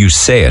hear you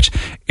say it,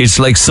 it's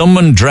like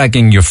someone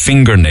dragging your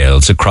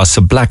fingernails across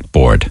a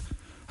blackboard.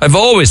 I've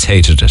always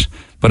hated it,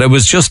 but I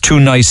was just too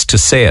nice to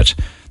say it.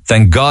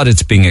 Thank God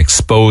it's being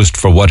exposed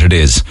for what it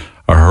is,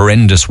 a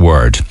horrendous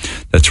word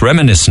that's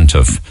reminiscent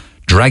of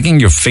dragging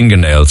your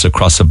fingernails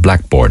across a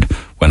blackboard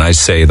when I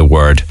say the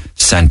word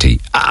Santy.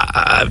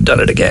 I've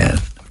done it again.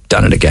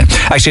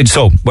 Actually,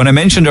 so when I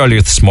mentioned earlier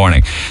this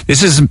morning,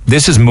 this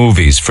is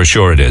movies, for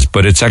sure it is,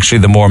 but it's actually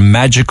the more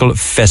magical,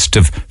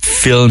 festive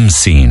film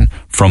scene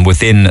from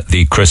within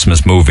the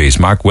Christmas movies.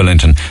 Mark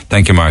Willington,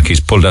 thank you, Mark. He's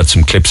pulled out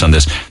some clips on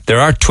this. There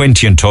are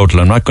 20 in total.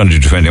 I'm not going to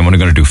do 20. I'm only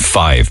going to do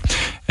 5.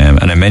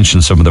 And I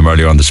mentioned some of them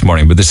earlier on this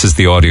morning, but this is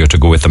the audio to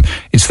go with them.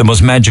 It's the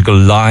most magical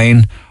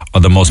line or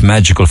the most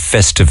magical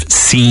festive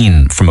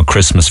scene from a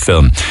Christmas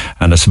film.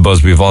 And I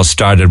suppose we've all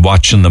started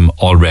watching them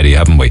already,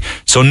 haven't we?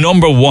 So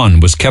number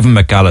 1 was Kevin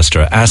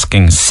McAllister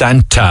asking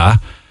Santa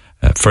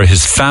for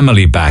his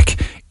family back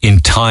in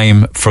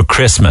time for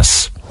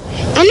Christmas.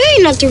 I know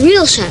you're not the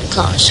real Santa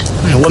Claus.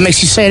 What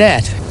makes you say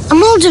that?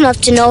 I'm old enough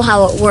to know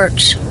how it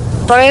works.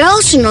 But I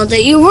also know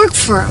that you work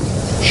for him.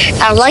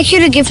 I'd like you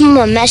to give him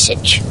a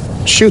message.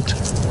 Shoot.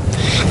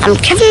 I'm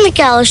Kevin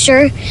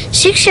McAllister,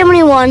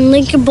 671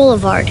 Lincoln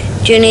Boulevard.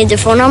 Do you need the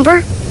phone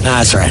number?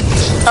 That's right.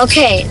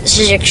 Okay, this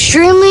is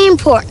extremely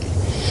important.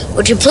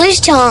 Would you please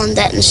tell him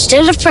that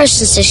instead of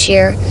presents this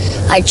year,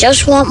 I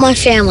just want my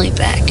family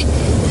back.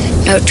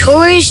 No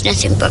toys,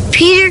 nothing but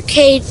Peter,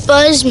 Kate,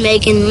 Buzz,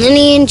 Megan,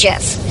 Linny, and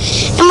Jeff.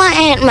 And my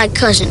aunt and my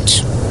cousins.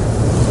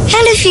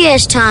 And if he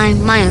has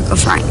time, my Uncle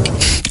Frank.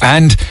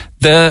 And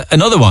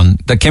another one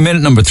that came in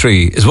at number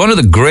 3 is one of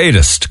the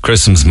greatest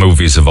Christmas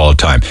movies of all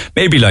time.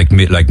 Maybe like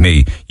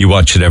me, you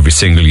watch it every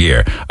single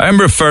year.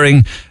 I'm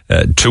referring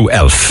to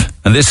Elf.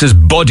 And this is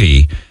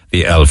Buddy,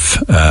 the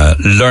elf,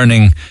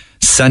 learning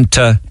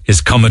Santa is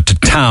coming to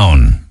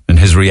town and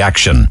his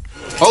reaction.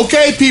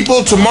 Okay,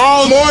 people,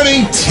 tomorrow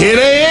morning, 10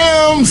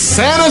 a.m.,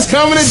 Santa's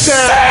coming to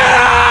town.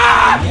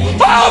 Santa!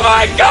 Oh,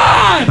 my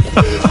God!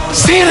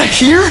 Santa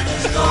here?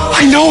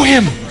 I know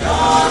him.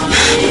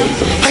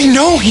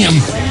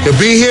 He'll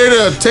be here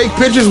to take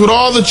pictures with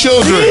all the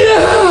children.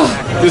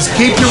 Yeah. Just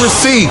keep your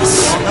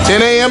receipts.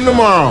 10 a.m.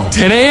 tomorrow.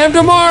 10 a.m.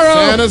 tomorrow.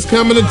 Santa's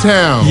coming to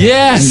town.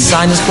 Yes. Can you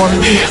sign this for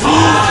me?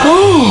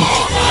 Oh,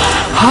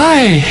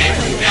 hi.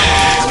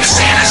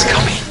 Santa's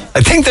coming. I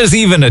think there's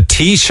even a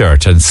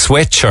T-shirt and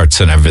sweatshirts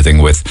and everything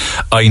with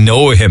I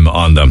know him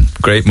on them.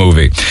 Great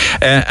movie.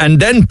 And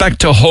then back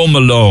to Home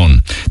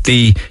Alone.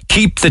 The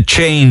keep the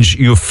change,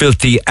 you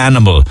filthy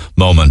animal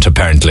moment,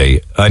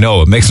 apparently. I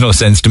know, it makes no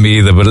sense to me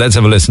either, but let's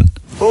have a listen.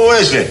 Who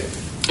is it?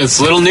 It's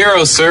Little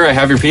Nero, sir. I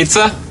have your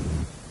pizza.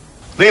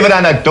 Leave it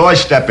on the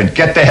doorstep and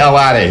get the hell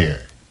out of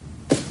here.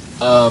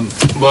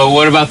 Well,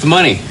 what about the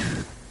money?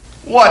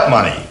 What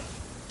money?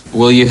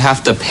 Well, you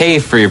have to pay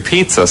for your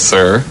pizza,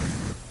 sir.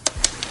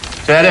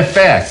 Is that a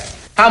fact?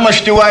 How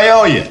much do I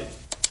owe you?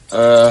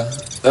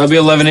 That'll be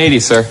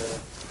 $11.80, sir.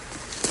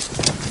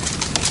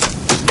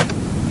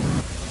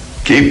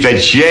 Keep the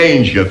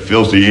change, you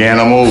filthy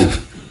animal.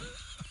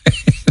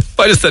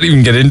 Why does that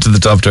even get into the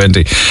top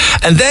 20?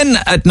 And then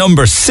at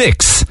number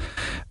 6,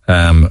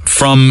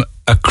 from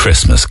A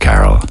Christmas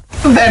Carol.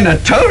 Then a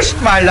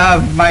toast, my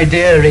love, my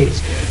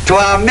dearies, to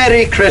our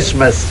Merry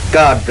Christmas.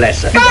 God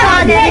bless us.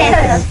 God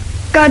bless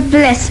us. God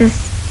bless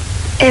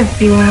us,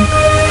 everyone.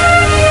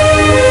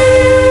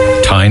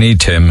 Tiny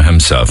Tim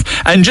himself.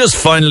 And just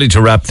finally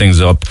to wrap things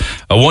up,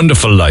 A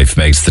Wonderful Life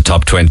makes the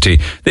top 20.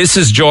 This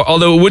is George,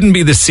 although it wouldn't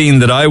be the scene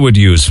that I would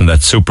use from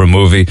that super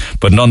movie,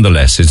 but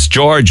nonetheless, it's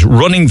George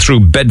running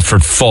through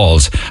Bedford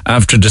Falls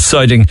after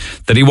deciding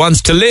that he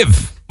wants to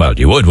live. Well,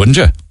 you would, wouldn't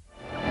you?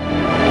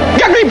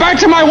 Get me back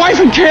to my wife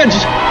and kids.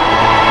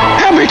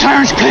 Help me,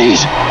 Clarence,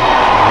 please.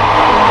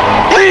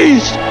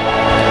 Please.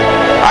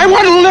 I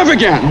want to live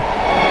again.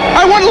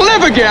 I want to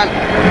live again.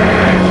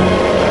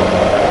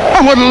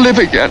 I want to live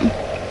again.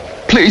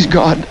 Please,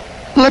 God,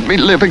 let me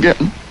live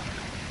again.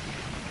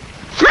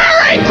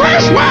 Merry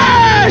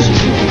Christmas!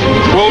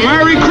 Well,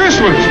 Merry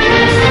Christmas.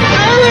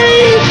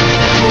 Merry!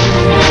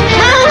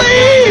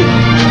 Merry!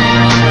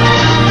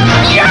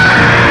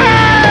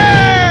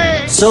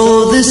 Yay!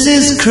 So this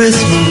is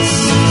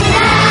Christmas.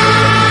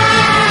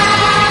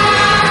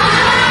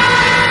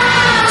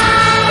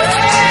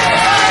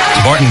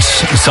 Important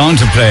song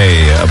to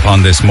play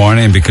upon this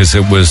morning because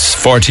it was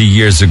 40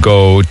 years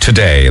ago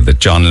today that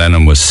John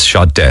Lennon was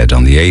shot dead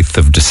on the 8th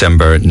of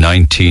December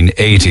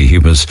 1980. He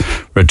was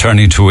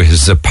returning to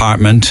his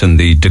apartment in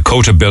the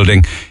Dakota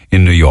building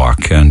in New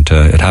York, and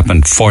it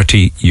happened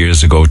 40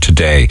 years ago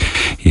today.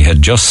 He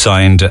had just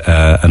signed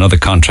another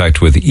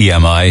contract with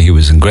EMI. He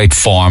was in great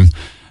form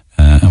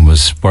and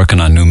was working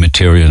on new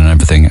material and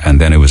everything, and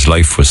then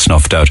life was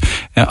snuffed out.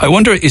 I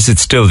wonder, is it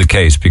still the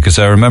case? Because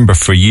I remember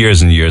for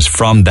years and years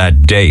from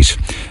that date,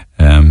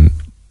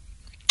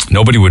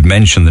 nobody would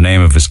mention the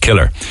name of his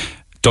killer.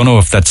 Don't know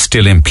if that's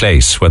still in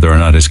place, whether or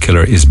not his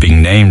killer is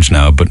being named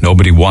now, but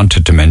nobody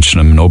wanted to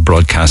mention him. No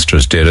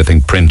broadcasters did. I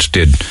think Print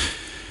did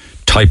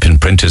type in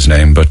print his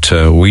name, but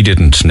we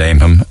didn't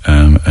name him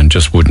and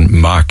just wouldn't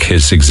mark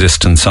his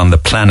existence on the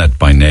planet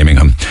by naming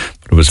him.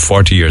 But it was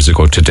 40 years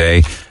ago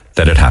today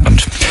that it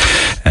happened.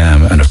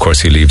 And of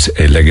course, he leaves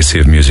a legacy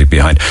of music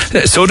behind.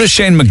 So does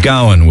Shane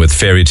MacGowan with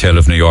Fairy Tale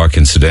of New York,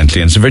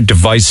 incidentally. And it's a very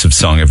divisive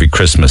song every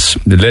Christmas.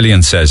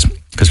 Lillian says,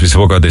 because we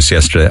spoke about this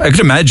yesterday, I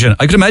could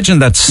imagine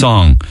that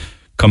song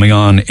coming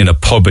on in a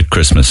pub at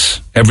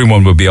Christmas.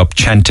 Everyone would be up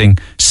chanting,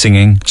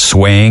 singing,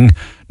 swaying,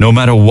 no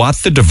matter what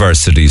the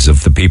diversities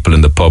of the people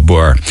in the pub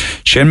were.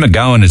 Shane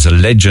MacGowan is a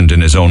legend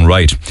in his own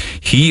right.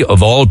 He,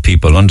 of all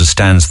people,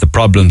 understands the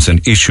problems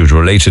and issues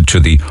related to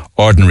the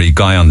ordinary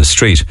guy on the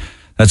street.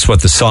 That's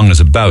what the song is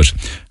about,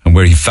 and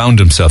where he found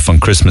himself on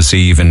Christmas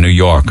Eve in New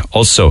York.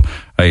 Also,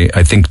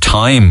 I think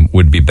time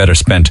would be better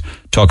spent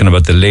talking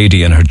about the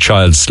lady and her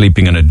child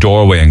sleeping in a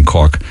doorway in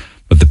Cork.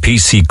 But the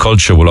PC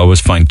culture will always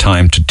find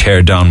time to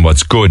tear down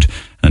what's good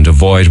and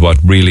avoid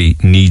what really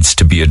needs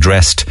to be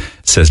addressed,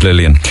 says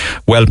Lillian.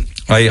 Well,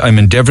 I'm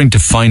endeavouring to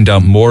find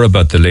out more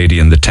about the lady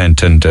in the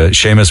tent, and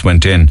Seamus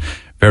went in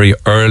very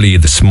early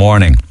this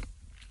morning.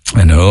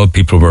 I know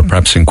people were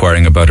perhaps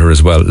inquiring about her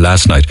as well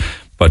last night,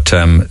 but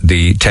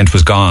the tent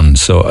was gone,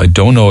 so I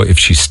don't know if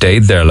she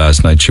stayed there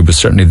last night. She was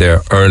certainly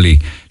there early.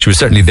 She was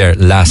certainly there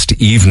last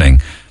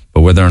evening,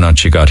 but whether or not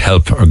she got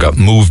help or got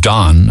moved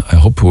on, I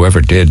hope whoever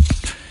did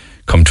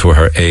come to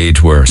her aid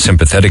were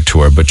sympathetic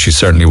to her, but she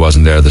certainly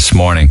wasn't there this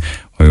morning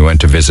when we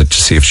went to visit to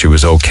see if she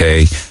was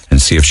okay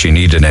and see if she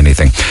needed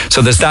anything.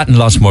 So there's that and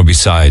lots more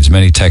besides,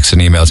 many texts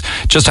and emails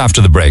just after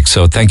the break.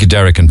 So thank you,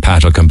 Derek and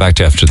Pat. I'll come back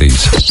to after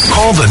these.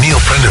 Call the Neil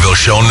Prendeville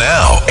Show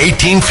now,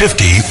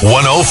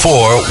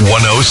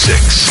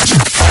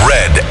 1850-104-106.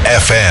 Red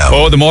FM.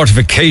 Oh, the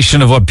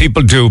mortification of what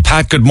people do.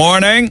 Pat, good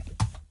morning.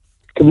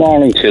 Good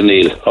morning to you,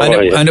 Neil. How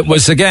are you? And it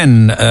was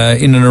again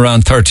in and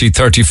around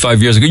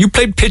 35 years ago. You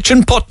played pitch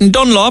and putt in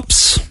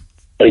Dunlops.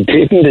 I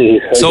did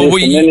indeed.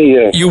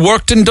 You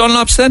worked in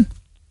Dunlops then?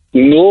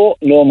 No,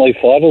 my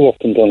father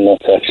worked in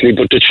Dunlops actually,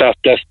 but the chap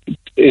that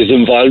is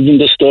involved in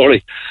the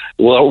story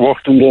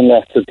worked in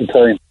Dunlops at the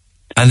time.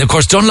 And of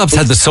course Dunlops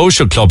had the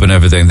social club and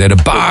everything. They had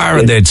a bar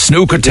and they had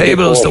snooker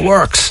tables, the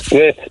works.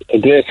 A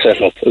great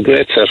setup.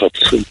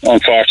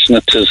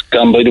 Unfortunate, it's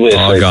gone by the wayside.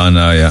 All gone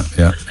now, yeah.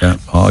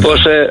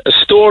 But a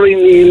story,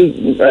 Neil,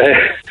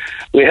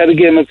 we had a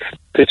game of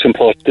pitch and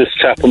putt, this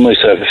chap and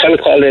myself, a fella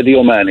called Eddie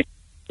O'Mahony.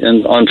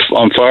 And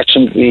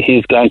unfortunately,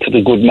 he's gone to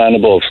the good man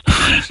above.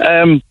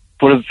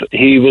 But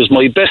he was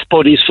my best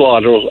buddy's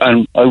father,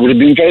 and I would have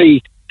been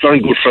very,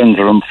 very good friends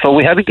with him. So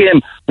we had a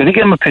game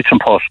of pitch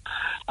and putt,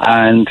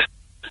 and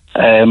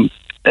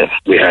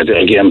we had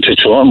a game to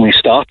show, and we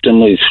stopped,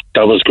 and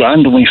that was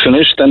grand, and we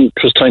finished, and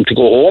it was time to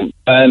go home.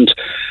 And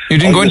you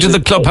didn't go into the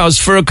clubhouse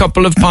for a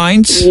couple of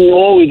pints?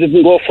 No, we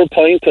didn't go for a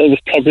pint. I was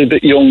probably a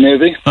bit young,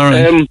 maybe. All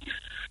right.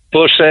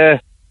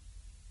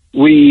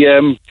 We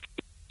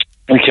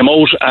came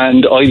out,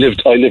 and I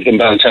lived in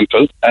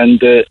Ballintemple, and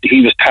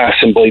he was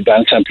passing by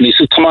Ballintemple. He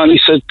said, "Come on," he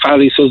said,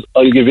 "Pat," he says,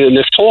 "I'll give you a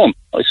lift home."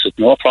 I said,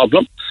 "No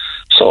problem."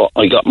 So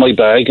I got my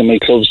bag and my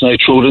clubs, and I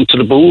threw it into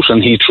the boot,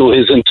 and he threw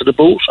his into the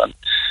boot, and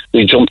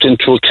we jumped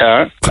into a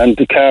car, and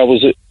the car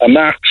was a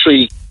Mark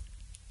III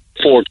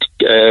Ford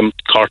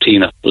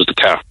Cortina was the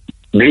car,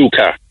 blue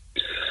car.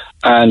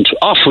 And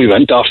off we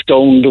went,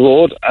 down the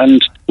road,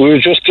 and we were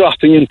just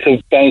dropping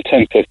into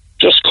Ballintemple,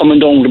 just coming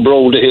down the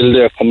brow of the hill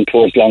there, coming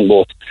towards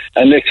Longboat.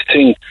 And next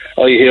thing,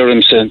 I hear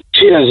him saying,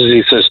 "Jesus,"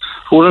 he says,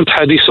 "we're in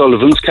Paddy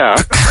Sullivan's car."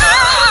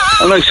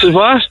 And I said,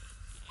 "What?"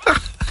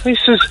 He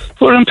says,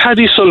 "We're in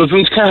Paddy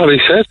Sullivan's car," he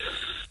said.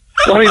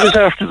 Well, he was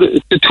after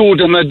the two of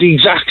them had the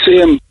exact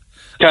same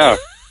car.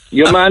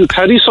 Your man,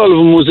 Paddy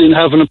Sullivan, was in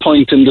having a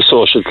pint in the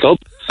social club.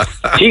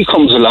 He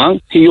comes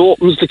along, he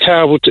opens the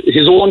car with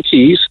his own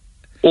keys,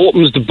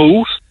 opens the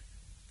boot,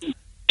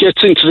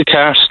 gets into the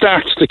car,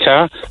 starts the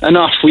car, and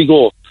off we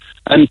go.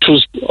 And it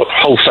was,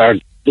 how far?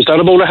 Was that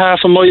about a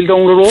half a mile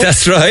down the road?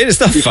 That's right, it's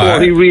not far.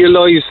 Before he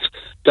realised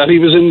that he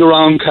was in the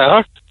wrong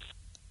car.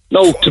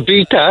 No, to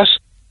beat that,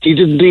 he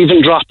didn't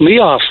even drop me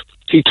off.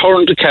 He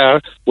turned the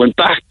car, went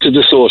back to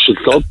the social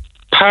club,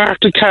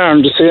 parked the car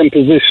in the same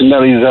position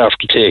that he was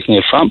after taking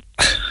it from,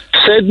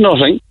 said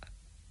nothing,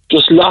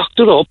 just locked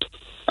it up,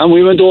 and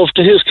we went over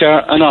to his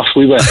car, and off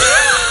we went.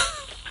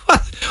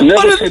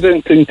 Never said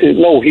anything to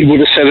him. No, he would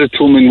have said it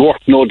to him in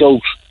work, no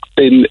doubt,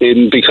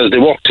 because they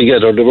worked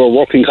together, they were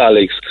working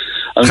colleagues,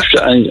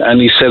 and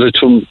he said it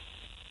to him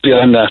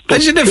beyond that.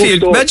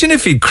 Imagine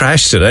if he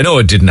crashed it. I know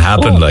it didn't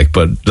happen,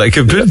 but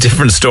a bit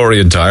different story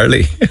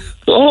entirely.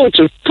 Oh, it's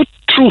a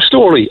true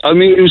story. I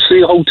mean, you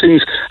see how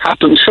things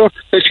happen. Sure,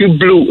 if you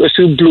blew at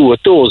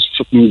those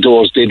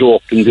doors, they'd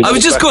open. I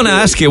was just going to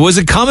ask you, was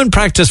it common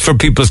practice for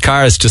people's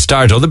cars to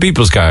start other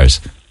people's cars?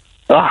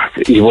 Well,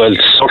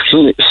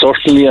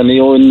 certainly, and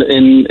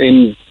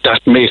in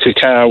that make of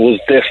car was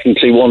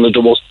definitely one of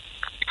the ones,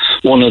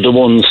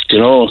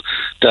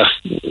 that,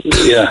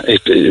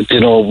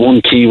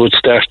 one key would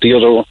start the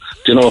other one,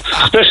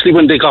 especially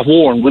when they got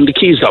worn, when the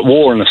keys got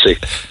worn,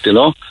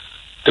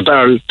 the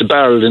barrel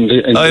in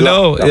the I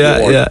know,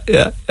 yeah.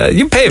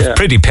 You pay a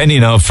pretty penny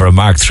now for a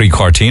Mark III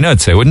Cortina,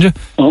 I'd say, wouldn't you?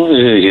 Oh,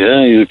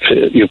 yeah,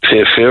 you'd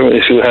pay fair.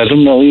 If you had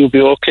them now, you'd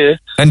be okay.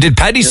 And did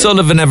Paddy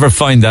Sullivan ever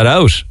find that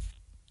out?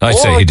 I'd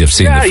say he'd have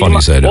seen the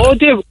funny side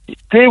of it.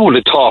 They would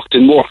have talked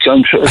in work.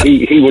 I'm sure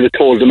he would have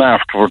told them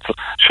afterwards.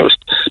 Sure,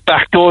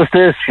 back those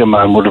days, your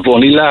man would have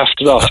only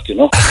laughed it off, you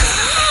know.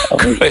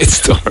 Great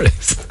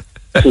stories.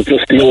 It was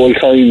just the old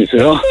times, you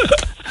know.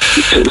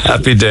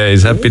 Happy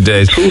days.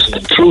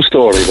 True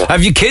story. Though.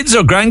 Have you kids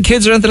or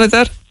grandkids or anything like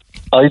that?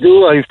 I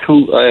do. I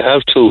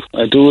have two.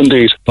 I do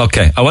indeed.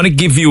 Okay. I want to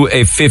give you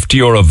a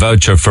 €50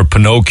 voucher for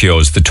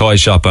Pinocchio's, the toy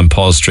shop on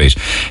Paul Street.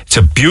 It's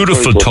a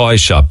beautiful toy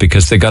shop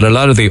because they got a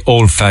lot of the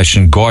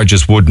old-fashioned,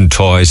 gorgeous wooden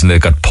toys, and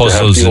they've got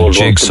puzzles and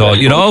jigsaw,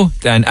 you know?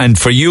 And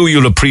for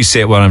you'll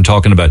appreciate what I'm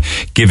talking about,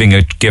 giving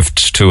a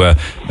gift to a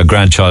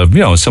grandchild,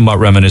 you know, somewhat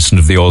reminiscent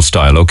of the old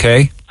style,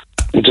 okay?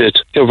 Indeed.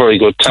 You're very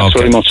good. Thanks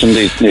very much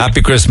indeed, Nick.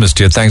 Happy Christmas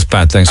to you. Thanks,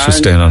 Pat. Thanks for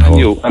staying on hold. And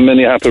you. And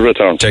many happy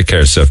returns. Take care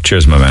of yourself.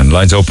 Cheers, my man.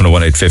 Lines open at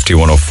 1-850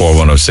 104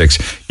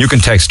 106. You can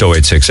text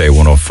 0868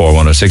 104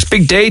 106.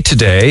 Big day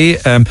today.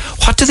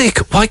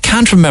 I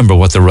can't remember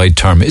what the right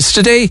term is.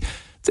 Today,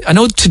 I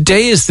know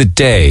today is the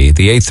day,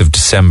 the 8th of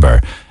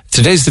December.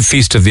 Today's the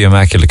Feast of the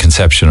Immaculate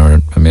Conception,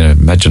 I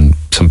imagine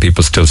some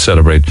people still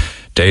celebrate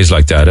days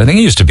like that. I think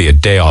it used to be a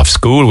day off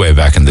school way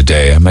back in the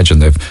day. I imagine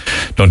they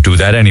don't do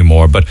that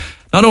anymore, but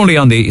not only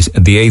on the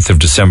 8th of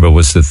December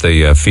was it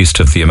the Feast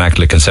of the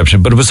Immaculate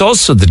Conception, but it was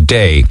also the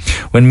day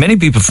when many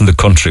people from the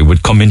country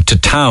would come into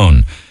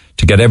town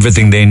to get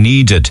everything they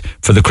needed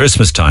for the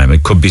Christmas time.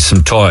 It could be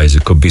some toys,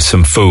 it could be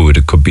some food,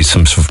 it could be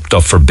some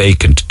stuff for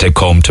baking to take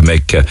home to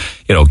make,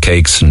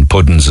 cakes and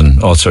puddings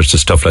and all sorts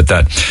of stuff like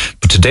that.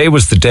 But today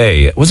was the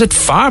day. Was it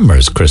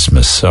Farmers'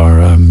 Christmas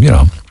or,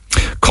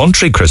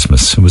 country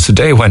Christmas? It was the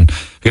day when,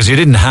 because you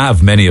didn't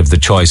have many of the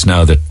choice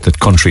now that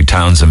country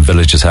towns and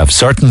villages have.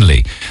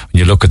 Certainly, when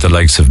you look at the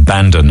likes of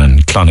Bandon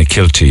and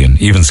Clonakilty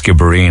and even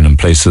Skibbereen and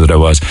places that I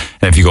was,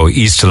 and if you go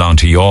east along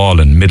to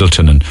Youghal and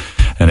Middleton and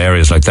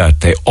areas like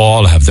that, they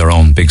all have their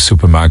own big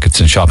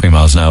supermarkets and shopping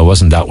malls now. It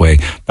wasn't that way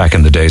back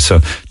in the day. So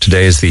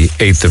today is the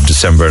 8th of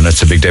December, and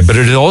that's a big day. But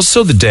it is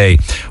also the day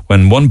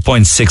when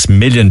 1.6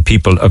 million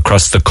people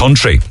across the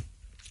country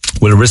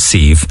will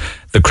receive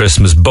the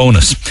Christmas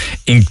bonus,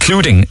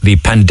 including the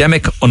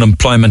pandemic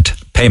unemployment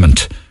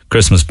payment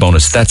Christmas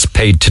bonus. That's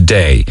paid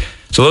today.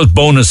 So those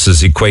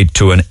bonuses equate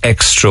to an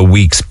extra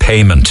week's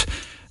payment.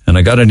 And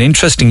I got an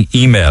interesting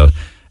email,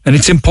 and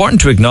it's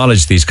important to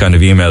acknowledge these kind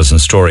of emails and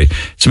story.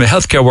 It's from a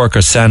healthcare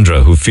worker,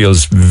 Sandra, who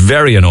feels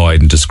very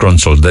annoyed and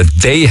disgruntled that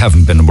they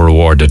haven't been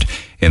rewarded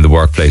in the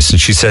workplace.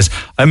 And she says,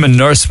 I'm a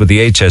nurse with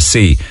the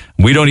HSC.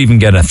 We don't even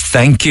get a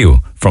thank you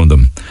from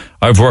them.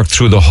 I've worked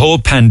through the whole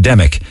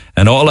pandemic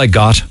and all I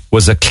got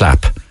was a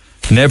clap.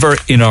 Never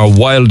in our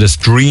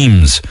wildest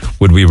dreams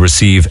would we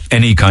receive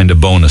any kind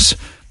of bonus.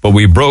 But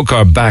we broke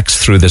our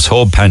backs through this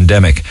whole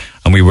pandemic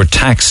and we were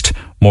taxed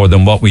more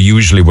than what we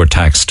usually were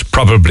taxed,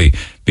 probably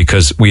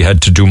because we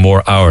had to do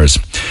more hours.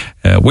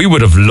 We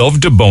would have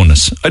loved a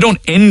bonus. I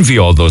don't envy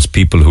all those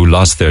people who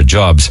lost their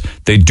jobs.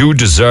 They do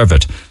deserve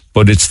it.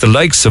 But it's the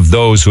likes of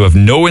those who have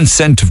no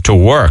incentive to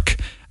work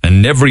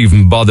and never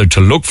even bothered to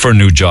look for a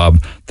new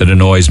job that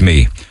annoys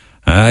me.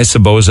 I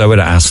suppose I would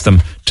ask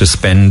them to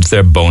spend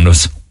their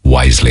bonus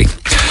wisely.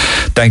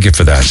 Thank you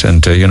for that.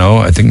 And,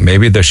 I think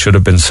maybe there should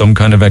have been some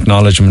kind of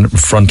acknowledgement of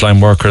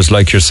frontline workers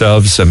like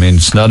yourselves. I mean,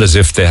 it's not as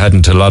if they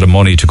hadn't a lot of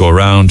money to go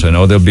around. I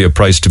know there'll be a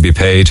price to be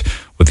paid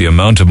with the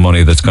amount of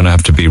money that's going to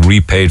have to be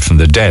repaid from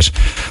the debt.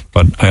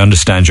 But I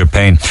understand your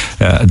pain.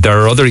 There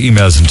are other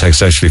emails and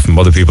texts actually from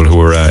other people who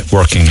are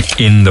working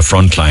in the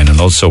front line and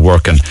also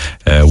working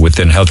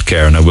within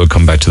healthcare, and I will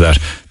come back to that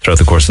throughout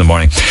the course of the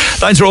morning.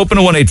 Lines are open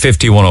at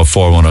 1-850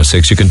 104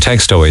 106. You can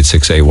text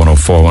 0868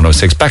 104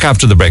 106. Back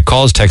after the break.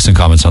 Calls, texts and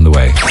comments on the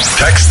way.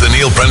 Text the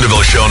Neil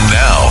Prendeville Show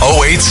now.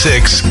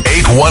 086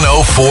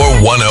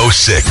 8104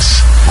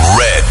 106.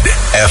 Red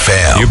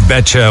FM. You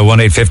betcha.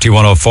 1-850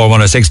 104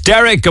 106.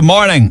 Derek, good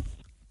morning.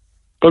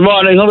 Good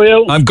morning, how are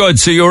you? I'm good.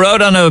 So you were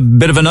out on a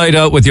bit of a night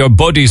out with your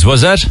buddies,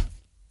 was it?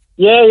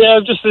 Yeah,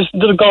 just listened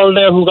to the girl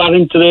there who got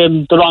into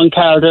the wrong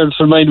car there. It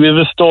reminded me of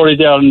a story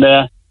there and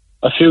a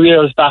few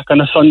years back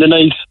on a Sunday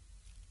night.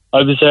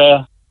 I was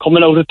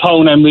coming out of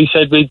town and we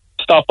said we'd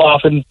stop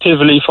off in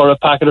Tivoli for a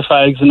packet of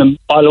fags and a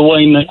bottle of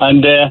wine,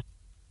 and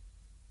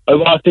I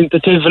walked into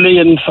Tivoli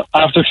and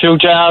after a few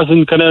jars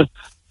and kind of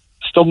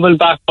stumbled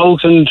back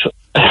out and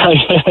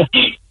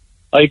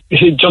I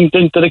jumped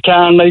into the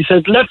car and I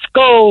said, let's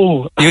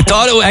go. You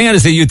thought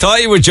you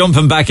thought you were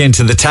jumping back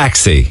into the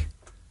taxi.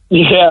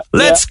 Yeah.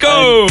 Let's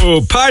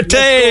go,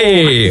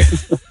 party.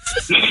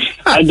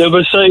 And there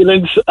was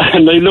silence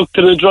and I looked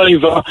at the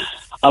driver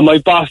and my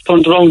boss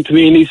turned around to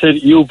me and he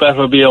said, you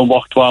better be on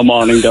work tomorrow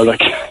morning,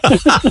 Derek.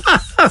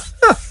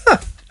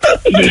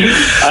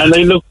 And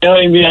I looked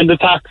behind me and the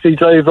taxi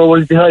driver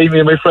was behind me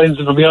and my friends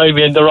were behind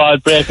me and they're all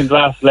breaking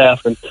glass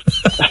laughing.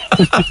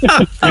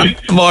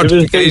 It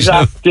was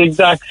the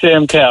exact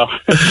same car.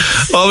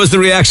 What was the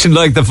reaction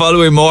like the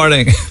following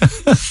morning?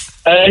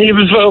 He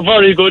was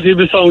very good. He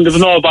was sound of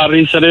nobody.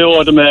 He said I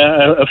owed him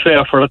a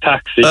fare for a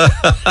taxi. He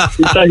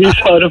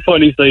saw the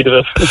funny side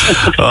of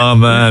it. Oh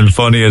man,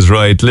 funny is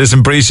right. Listen,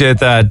 appreciate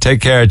that. Take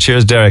care.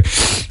 Cheers, Derek.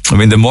 I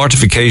mean, the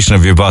mortification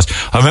of your boss.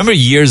 I remember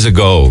years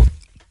ago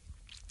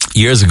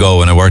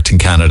when I worked in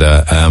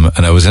Canada,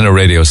 and I was in a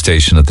radio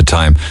station at the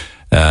time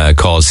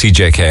called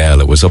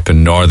CJKL. It was up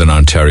in Northern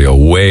Ontario,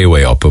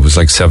 way up. It was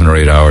like 7 or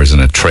 8 hours in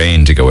a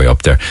train to go way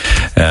up there.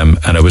 And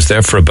I was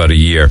there for about a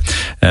year.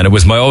 And it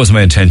was always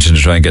my intention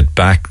to try and get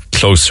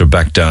closer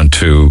back down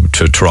to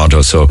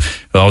Toronto. So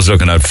I was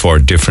looking out for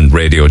different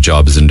radio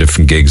jobs and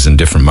different gigs in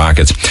different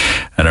markets.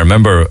 And I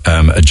remember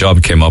a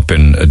job came up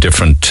in a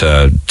different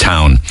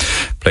town,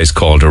 a place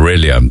called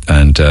Aurelia.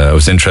 And I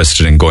was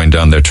interested in going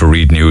down there to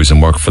read news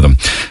and work for them.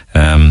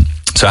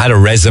 So I had a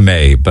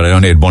resume, but I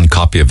only had one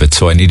copy of it.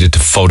 So I needed to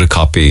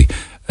photocopy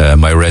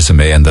my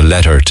resume and the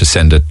letter to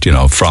send it,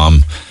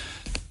 from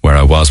where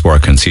I was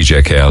working,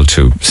 CJKL,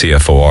 to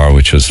CFOR,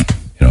 which was,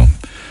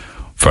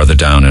 further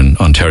down in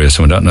Ontario.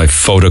 So I went out and I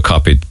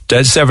photocopied. Did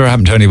this ever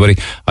happen to anybody?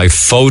 I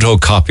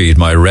photocopied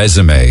my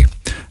resume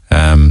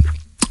and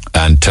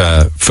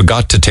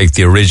forgot to take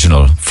the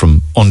original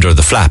from under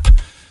the flap.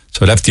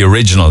 So I left the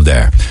original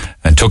there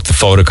and took the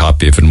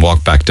photocopy of it and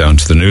walked back down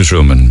to the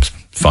newsroom, and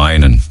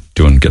fine, and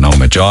getting on with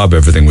my job.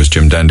 Everything was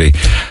Jim Dandy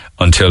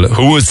until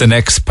who was the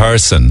next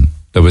person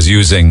that was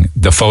using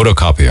the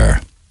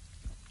photocopier?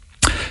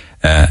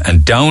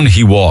 And down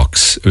he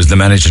walks. It was the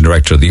managing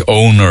director, the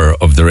owner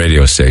of the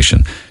radio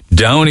station.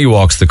 Down he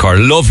walks the car.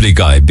 Lovely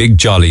guy, big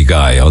jolly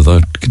guy, although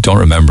I don't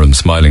remember him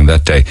smiling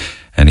that day.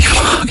 And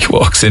he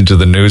walks into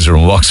the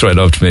newsroom, walks right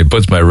up to me,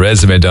 puts my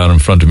resume down in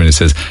front of me and he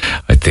says,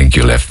 I think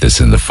you left this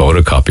in the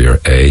photocopier,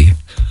 eh?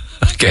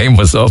 Game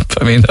was up.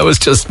 I mean, that was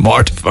just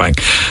mortifying.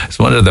 I just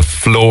wanted the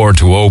floor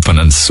to open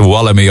and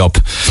swallow me up.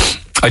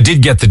 I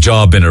did get the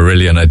job in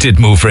Aurelia and I did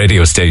move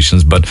radio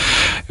stations, but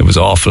it was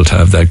awful to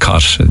have that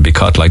be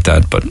caught like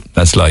that, but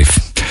that's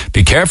life.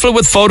 Be careful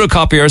with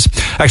photocopiers.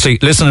 Actually,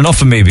 listen,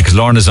 enough of me because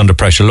Lorna's under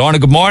pressure. Lorna,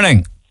 good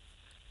morning.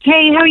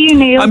 Hey, how are you,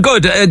 Neil? I'm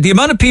good. The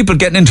amount of people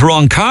getting into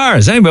wrong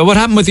cars. Anyway, what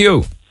happened with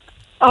you?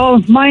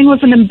 Oh, mine was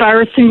an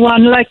embarrassing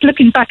one. Like,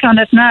 looking back on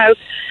it now,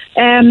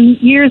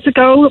 years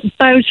ago,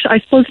 about, I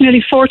suppose,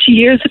 nearly 40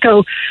 years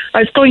ago, I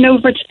was going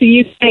over to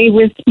the UK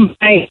with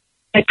my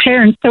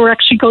parents. They were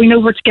actually going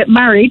over to get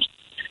married.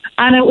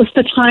 And it was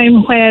the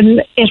time when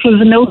it was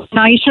an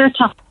overnighter.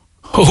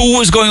 Who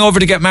was going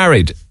over to get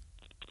married?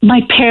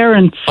 My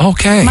parents.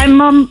 Okay. My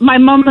mum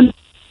and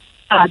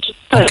dad.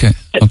 Okay.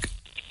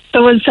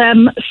 There was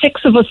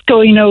 6 of us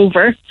going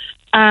over,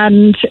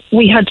 and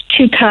we had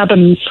 2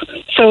 cabins.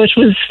 So it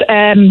was,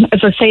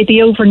 as I say, the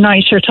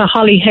overnighter to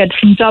Holyhead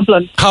from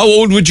Dublin. How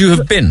old would you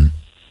have been?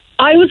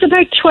 I was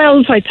about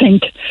 12, I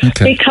think,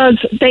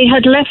 because they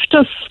had left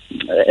us.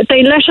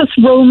 They let us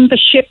roam the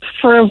ship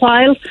for a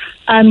while,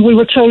 and we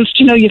were told,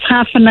 you've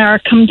half an hour,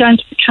 come down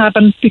to the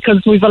cabin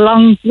because we've a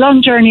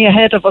long journey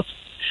ahead of us.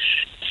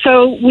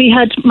 So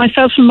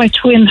myself and my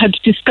twin had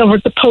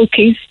discovered the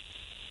pokies,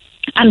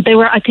 and they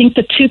were, I think,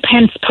 the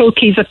 2p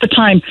pokies at the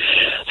time.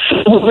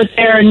 So we were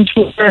there and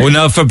well,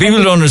 now, for people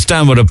who don't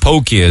understand what a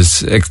pokey is,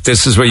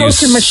 this is where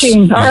poker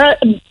machine.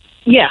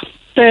 Yeah,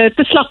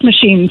 the slot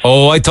machines.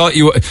 Oh, I thought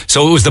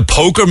so it was the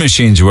poker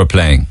machines you were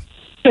playing?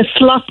 The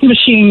slot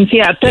machines,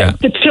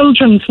 the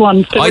children's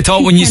ones. I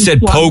thought when you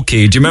said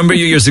pokey, do you remember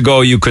years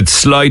ago you could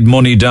slide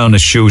money down a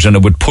chute and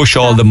it would push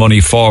all the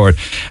money forward?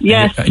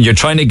 Yes. And you're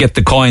trying to get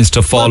the coins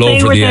to fall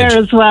over the edge. They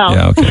were there as well.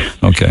 Yeah,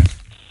 okay.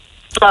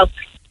 Well,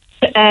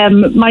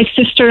 my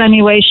sister,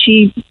 anyway,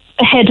 she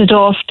headed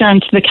off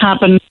down to the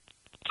cabin,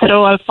 said,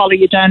 I'll follow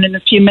you down in a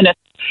few minutes.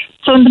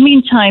 So in the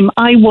meantime,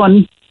 I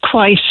won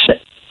quite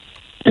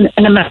an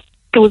amount.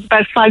 It was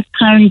about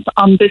 £5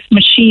 on this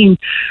machine,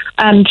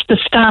 and the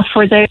staff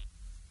were there,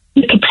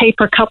 little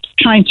paper cups,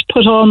 trying to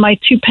put all my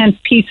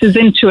 2p pieces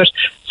into it.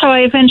 So I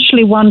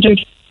eventually wandered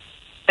to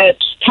the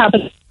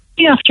cabin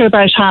after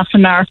about half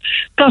an hour,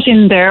 got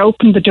in there,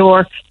 opened the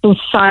door, it was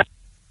silent.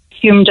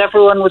 Assumed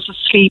everyone was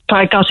asleep.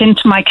 I got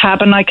into my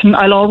cabin.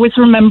 I'll always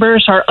remember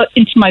it, or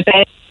into my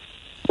bed,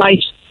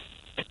 light,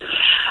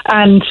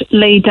 and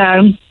lay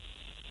down.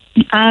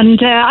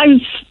 And I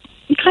was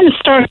kind of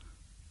started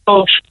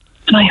off.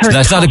 And I heard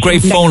that's not a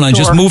great phone line.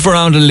 Just move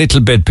around a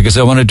little bit because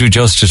I want to do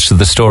justice to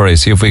the story.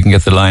 See if we can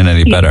get the line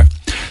any better.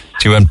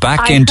 So you went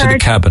back into the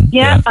cabin.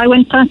 Yeah, I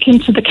went back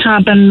into the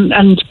cabin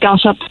and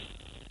got up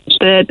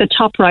the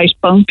top right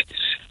bunk,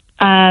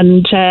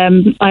 and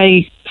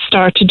I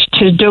started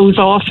to doze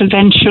off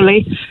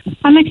eventually.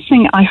 And next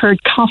thing I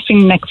heard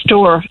coughing next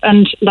door,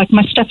 and like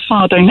my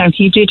stepfather now,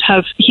 he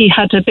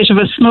had a bit of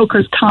a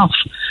smoker's cough.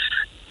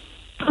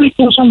 I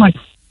thought, oh my,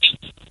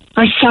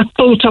 I sat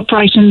bolt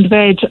upright in the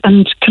bed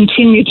and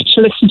continued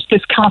to listen to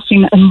this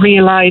coughing and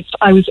realised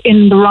I was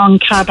in the wrong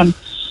cabin.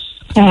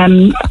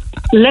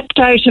 Leapt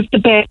out of the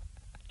bed,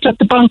 at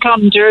the bunk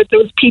under, there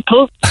was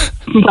people.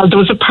 Well, there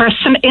was a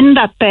person in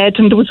that bed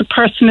and there was a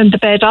person in the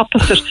bed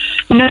opposite.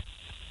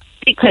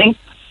 Thing,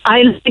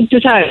 I legged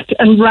it out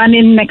and ran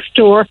in next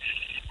door,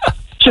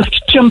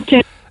 just jumped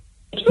in,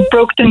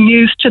 broke the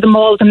news to them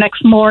all the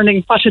next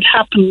morning what had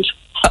happened.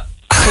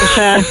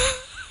 But,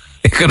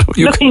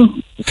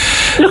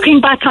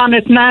 looking back on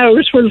it now,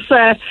 it was,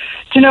 I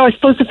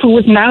suppose if it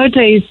was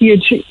nowadays,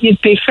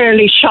 you'd be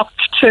fairly shocked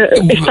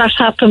if that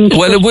happened.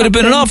 Well, it would have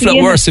been an awful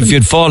lot worse if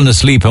you'd fallen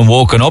asleep and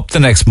woken up the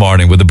next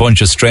morning with a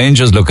bunch of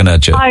strangers looking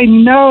at you. I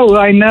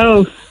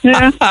know.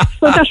 Yeah.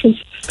 Well, that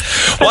was...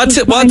 What's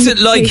it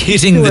like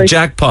hitting the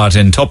jackpot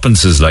in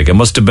tuppences? Like, it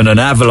must have been an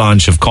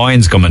avalanche of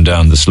coins coming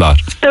down the slot.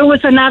 There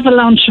was an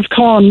avalanche of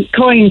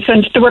coins,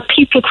 and there were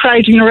people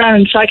crowding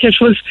around. Like,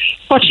 it was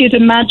what you'd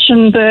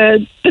imagine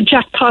the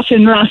jackpot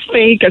in Las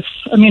Vegas.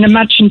 I mean,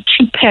 imagine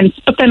 2 pence.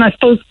 But then I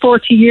suppose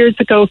 40 years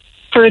ago,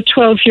 for a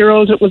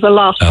 12-year-old, it was a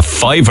lot. A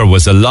fiver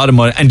was a lot of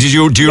money. And do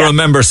you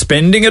remember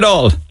spending it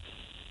all?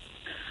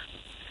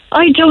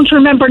 I don't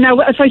remember now.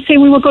 As I say,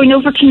 we were going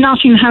over to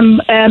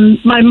Nottingham.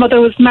 My mother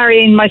was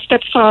marrying my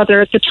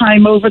stepfather at the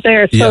time over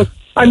there, so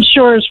I'm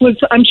sure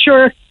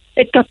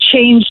it got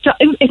changed.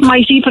 It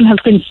might even have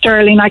been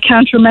sterling. I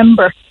can't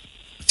remember.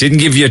 Didn't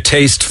give you a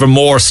taste for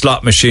more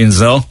slot machines,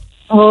 though?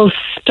 Oh,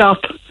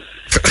 stop!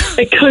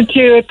 It could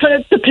do.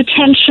 The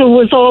potential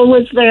was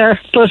always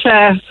there,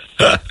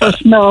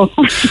 but no.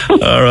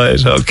 All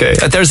right, okay.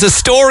 There's a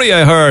story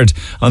I heard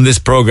on this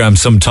program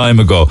some time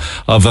ago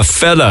of a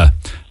fella.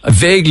 I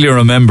vaguely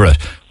remember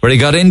it, where he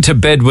got into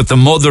bed with the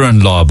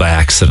mother-in-law by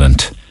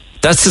accident.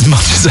 That's as much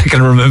as I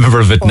can remember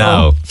of it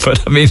now.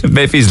 But, I mean,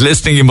 if he's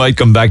listening, he might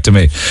come back to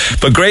me.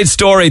 But great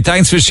story.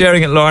 Thanks for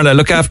sharing it, Lorna.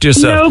 Look after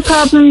yourself. No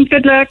problem.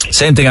 Good luck.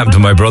 Same thing happened to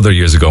my brother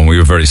years ago when we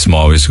were very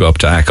small. We used to go up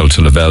to Achill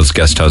to Lavelle's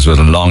guest house with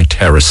a long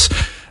terrace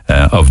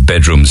of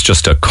bedrooms,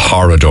 just a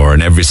corridor,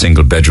 and every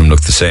single bedroom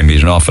looked the same. He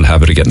had an awful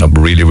habit of getting up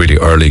really, really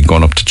early,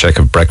 going up to check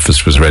if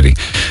breakfast was ready,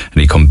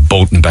 and he'd come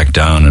bolting back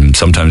down, and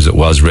sometimes it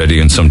was ready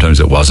and sometimes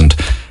it wasn't.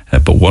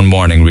 But one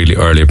morning really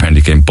early,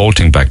 apparently came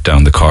bolting back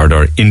down the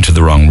corridor into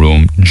the wrong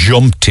room,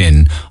 jumped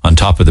in on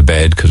top of the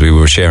bed, because we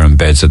were sharing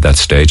beds at that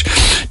stage,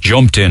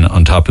 jumped in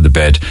on top of the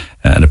bed,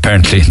 and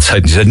apparently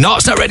inside, he said, no,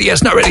 it's not ready yet,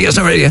 it's not ready yet, it's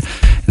not ready yet.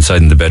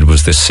 Inside in the bed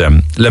was this,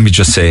 let me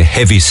just say,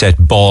 heavy-set,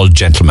 bald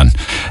gentleman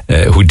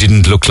who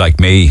didn't look like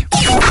me.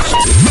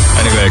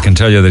 Anyway, I can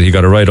tell you that he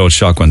got a right old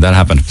shock when that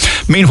happened.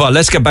 Meanwhile,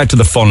 let's get back to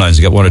the phone lines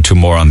and get one or two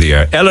more on the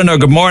air. Eleanor,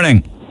 good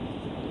morning.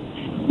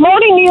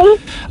 Morning, Neil.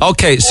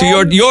 Okay, so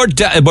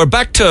we're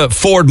back to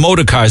Ford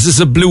Motor Cars. This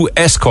is a blue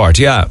Escort,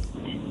 yeah.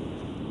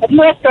 A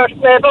blue Escort.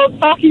 About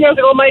 40 years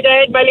ago, my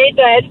late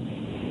dad,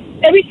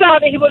 every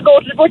Saturday he would go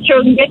to the butcher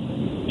and get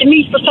the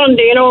meat for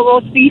Sunday,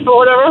 roast beef or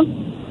whatever.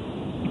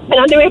 And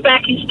on the way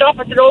back, he'd stop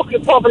at the local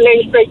pub and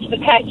lay straight to the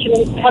patch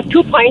and have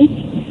 2 pints.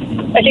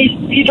 At least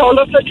he told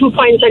us for 2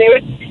 pints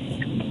anyway.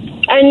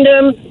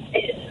 And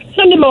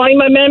Sunday morning,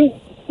 my mum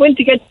went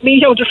to get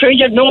meat out of the fridge,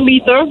 had no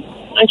meat there.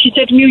 And she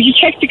said to me, you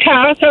check the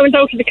car. So I went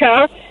out to the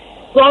car.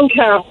 Wrong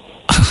car.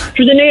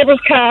 To the neighbour's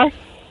car.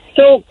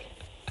 So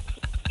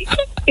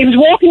it was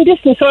walking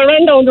distance. So I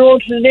ran down the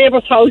road to the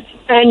neighbour's house,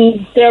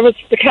 and there was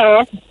the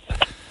car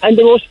and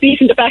the roast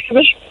beef in the back of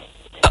it.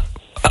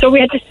 So we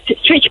had to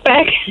switch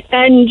back,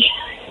 and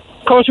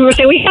of course we were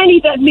saying, we can't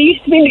eat that meat.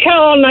 It's been in the car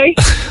all night.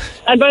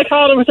 And my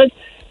father said,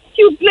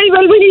 you bloody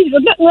well, we need it.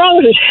 There's nothing wrong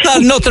with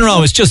it. Nothing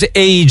wrong. It's just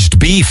aged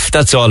beef.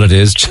 That's all it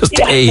is. Just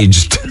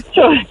aged.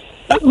 So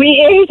we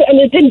ate, and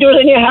it didn't do us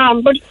any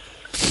harm. But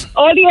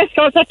all the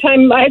Escorts that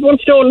time, I had one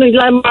stolen in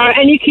Glanmire.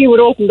 Any key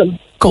would open them.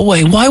 Go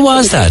away. Why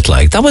was that?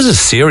 That was a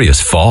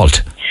serious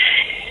fault.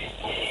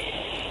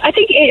 I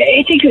think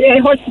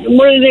what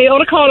one of the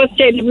other callers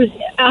said, it was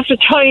after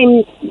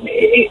time,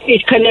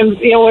 it kind of,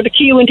 the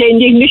key went in,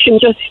 the ignition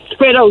just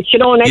spread out,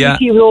 and any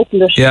key would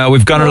open it. Yeah,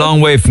 we've gone a long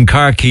way from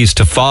car keys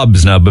to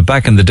fobs now, but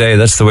back in the day,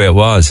 that's the way it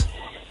was.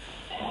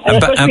 And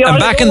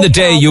back in the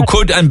day,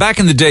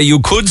 you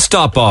could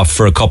stop off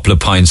for a couple of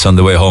pints on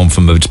the way home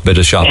from a bit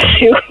of shopping.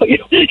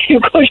 You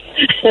could.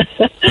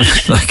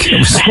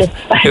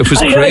 it was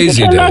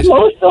crazy days.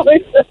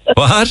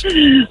 What?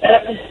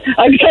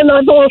 I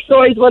cannot more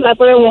stories about that,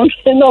 but I won't.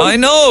 No. I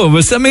know.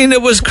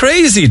 It was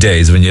crazy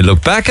days when you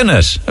look back on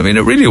it. I mean,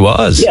 it really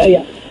was.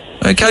 Yeah.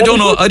 I don't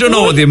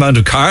know what the amount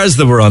of cars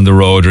that were on the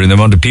road or the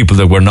amount of people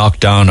that were knocked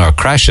down or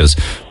crashes,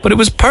 but it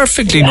was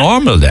perfectly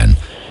normal then.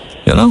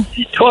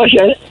 It was,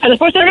 yeah. And of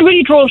course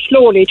everybody drove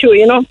slowly too,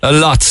 A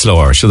lot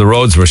slower. So the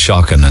roads were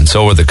shocking, and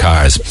so were the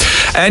cars.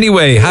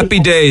 Anyway, happy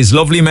days,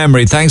 lovely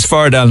memory. Thanks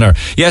for it, Eleanor.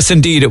 Yes,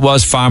 indeed, it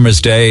was Farmers'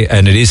 Day,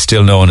 and it is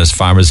still known as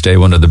Farmers' Day,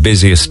 one of the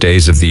busiest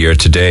days of the year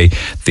today,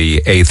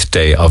 the 8th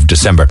day of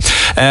December.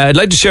 I'd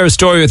like to share a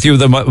story with you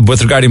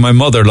with regarding my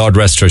mother, Lord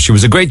rest her. She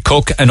was a great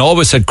cook and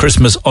always had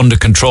Christmas under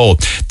control.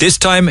 This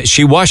time,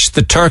 she washed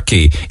the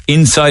turkey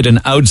inside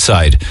and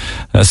outside.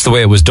 That's the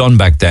way it was done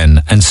back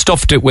then, and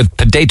stuffed it with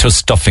potato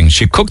stuffing.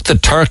 She cooked the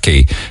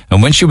turkey,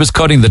 and when she was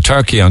cutting the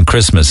turkey on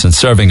Christmas and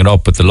serving it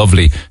up with the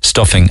lovely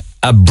stuffing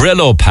a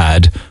Brillo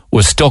pad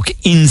was stuck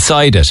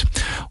inside it.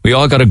 We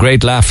all got a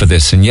great laugh at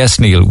this, and yes,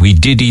 Neil, we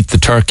did eat the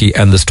turkey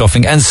and the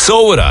stuffing, and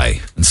so would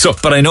I.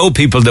 But I know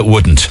people that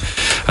wouldn't.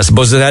 I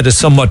suppose it had a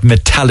somewhat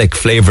metallic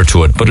flavour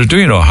to it, but it'd do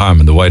you no harm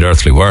in the wide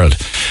earthly world.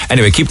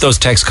 Anyway, keep those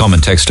texts coming.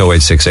 Text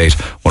 0868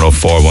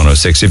 104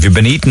 106. If you've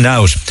been eating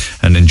out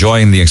and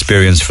enjoying the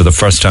experience for the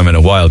first time in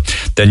a while,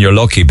 then you're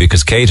lucky,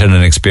 because Kate had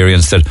an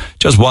experience that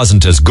just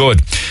wasn't as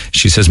good.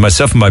 She says,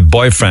 myself and my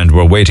boyfriend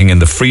were waiting in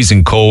the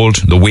freezing cold,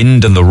 the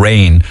wind and the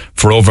rain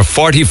for over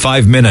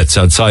 45 minutes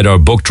outside our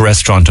booked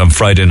restaurant on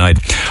Friday night.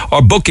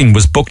 Our booking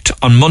was booked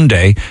on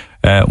Monday.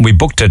 We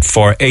booked it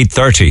for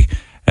 8:30,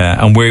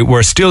 and we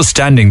were still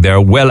standing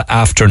there well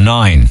after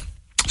 9.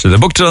 So they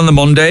booked it on the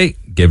Monday,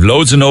 gave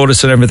loads of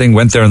notice and everything,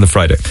 went there on the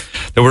Friday.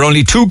 There were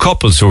only 2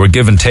 couples who were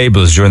given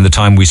tables during the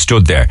time we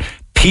stood there.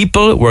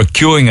 People were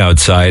queuing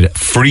outside,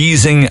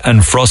 freezing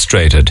and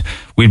frustrated.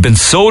 We'd been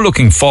so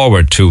looking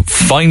forward to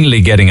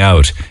finally getting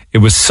out. It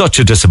was such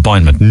a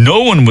disappointment.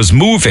 No one was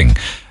moving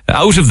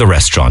out of the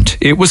restaurant.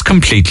 It was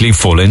completely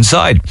full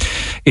inside.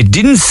 It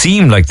didn't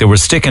seem like they were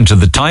sticking to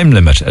the time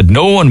limit, and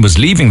no one was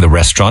leaving the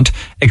restaurant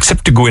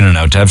except to go in and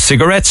out to have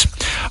cigarettes.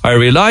 I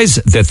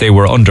realised that they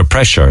were under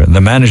pressure and the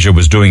manager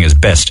was doing his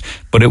best,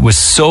 but it was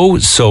so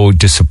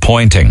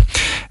disappointing.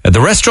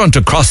 The restaurant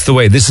across the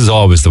way, this is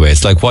always the way.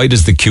 It's like, why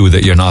does the queue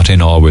that you're not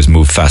in always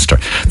move faster?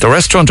 The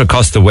restaurant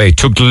across the way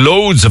took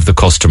loads of the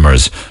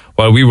customers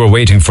while we were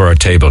waiting for our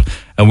table,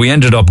 and we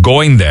ended up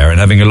going there and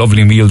having a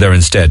lovely meal there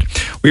instead.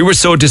 We were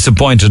so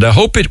disappointed. I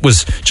hope it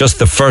was just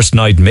the first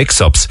night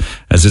mix-ups,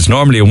 as it's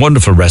normally a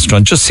wonderful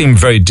restaurant. Just seemed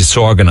very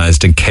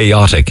disorganised and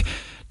chaotic.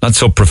 Not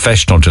so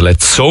professional to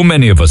let so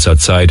many of us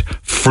outside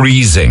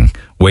freezing,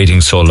 waiting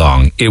so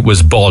long. It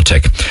was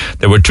Baltic.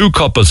 There were 2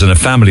 couples and a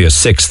family of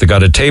 6. They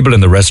got a table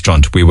in the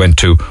restaurant we went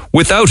to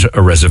without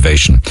a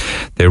reservation.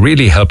 They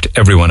really helped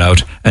everyone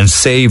out and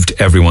saved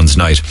everyone's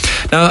night.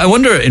 Now, I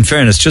wonder, in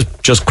fairness,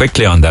 just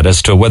quickly on that,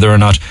 as to whether or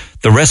not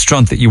the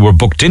restaurant that you were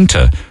booked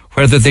into,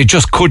 whether they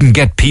just couldn't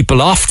get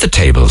people off the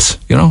tables,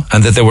 you know,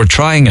 and that they were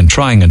trying, and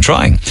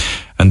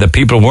that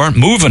people weren't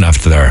moving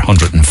after their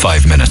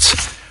 105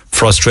 minutes.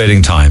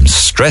 Frustrating times,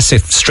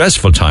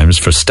 stressful times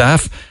for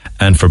staff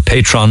and for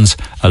patrons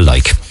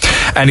alike.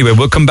 Anyway,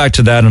 we'll come back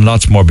to that and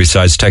lots more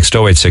besides. Text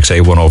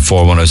 0868 104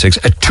 106.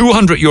 A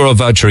 €200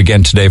 voucher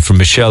again today from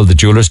Michelle the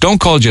Jewellers. Don't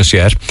call just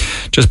yet.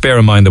 Just bear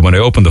in mind that when I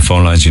open the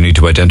phone lines, you need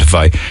to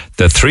identify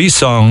the 3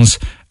 songs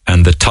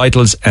and the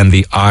titles and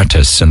the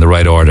artists in the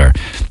right order.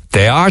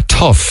 They are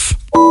tough.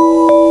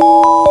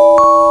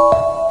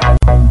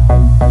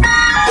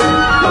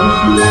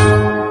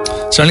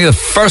 Certainly the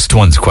first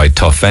one's quite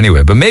tough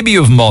anyway, but maybe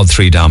you've mauled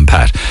 3 down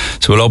pat.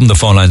 So we'll open the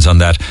phone lines on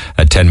that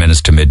at 10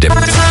 minutes to midday.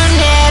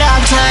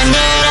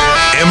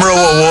 Emerald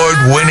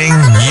Award-winning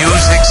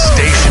Music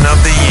Station of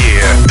the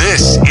Year.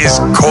 This is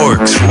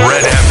Cork's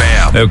Red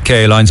FM.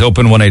 Okay, lines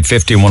open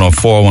 1850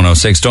 104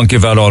 106. Don't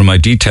give out all my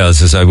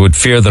details, as I would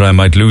fear that I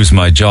might lose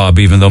my job,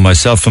 even though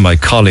myself and my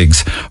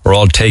colleagues are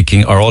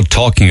all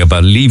talking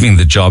about leaving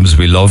the jobs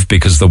we love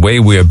because the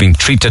way we are being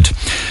treated.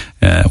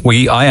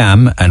 We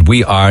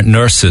are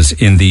nurses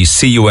in the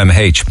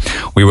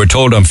CUMH. We were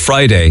told on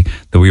Friday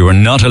that we were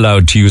not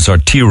allowed to use our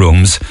tea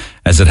rooms,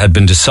 as it had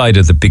been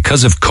decided that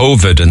because of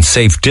COVID and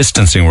safe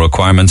distancing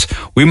requirements,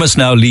 we must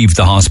now leave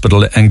the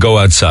hospital and go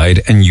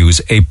outside and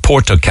use a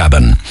porta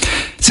cabin.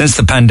 Since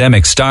the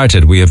pandemic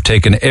started, we have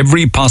taken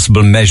every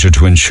possible measure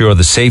to ensure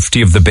the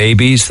safety of the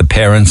babies, the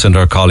parents and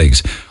our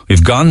colleagues.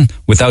 We've gone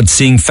without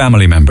seeing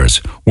family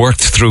members,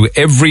 worked through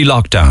every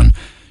lockdown,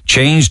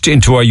 changed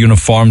into our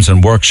uniforms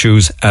and work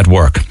shoes at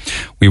work.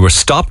 We were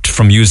stopped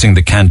from using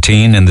the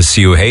canteen in the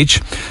CUH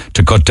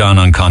to cut down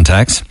on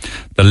contacts.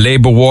 The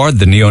labour ward,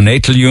 the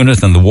neonatal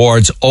unit and the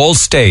wards all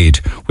stayed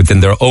within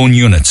their own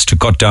units to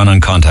cut down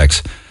on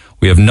contacts.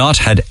 We have not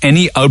had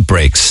any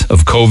outbreaks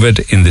of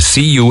COVID in the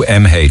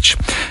CUMH.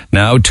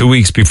 Now, 2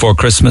 weeks before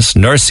Christmas,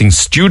 nursing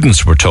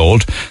students were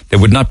told they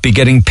would not be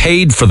getting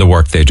paid for the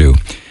work they do.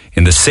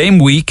 In the same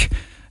week,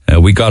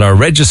 we got our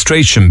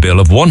registration bill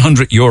of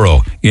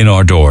 €100 in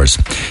our doors.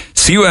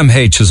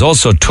 CUMH has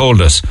also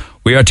told us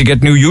we are to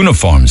get new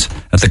uniforms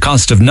at the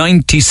cost of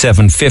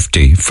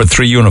 $97.50 for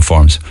 3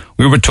 uniforms.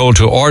 We were told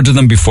to order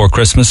them before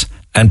Christmas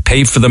and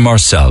pay for them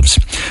ourselves,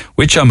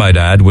 which I might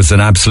add was an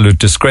absolute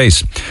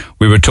disgrace.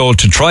 We were told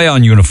to try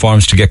on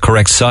uniforms to get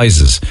correct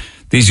sizes.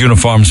 These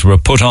uniforms were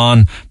put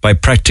on by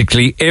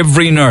practically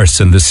every nurse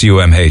in the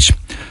CUMH.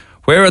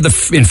 Where are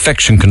the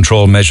infection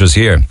control measures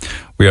here?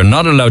 We are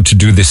not allowed to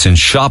do this in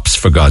shops,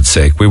 for God's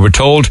sake. We were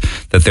told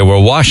that they were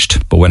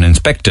washed, but when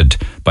inspected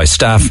by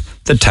staff,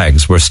 the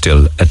tags were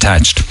still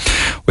attached.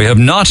 We have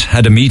not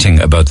had a meeting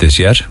about this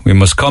yet. We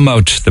must come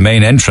out the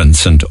main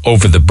entrance and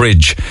over the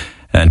bridge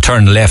and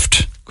turn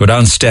left, go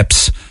down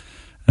steps.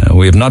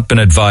 We have not been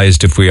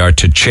advised if we are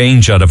to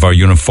change out of our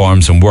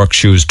uniforms and work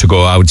shoes to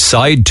go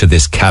outside to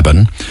this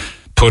cabin,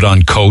 put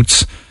on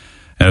coats,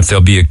 and if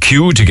there'll be a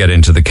queue to get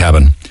into the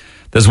cabin.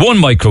 There's 1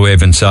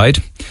 microwave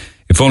inside.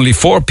 If only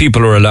 4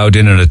 people are allowed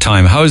in at a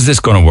time, how is this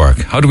going to work?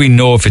 How do we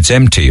know if it's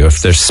empty or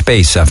if there's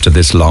space after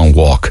this long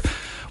walk?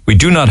 We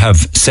do not have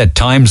set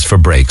times for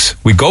breaks.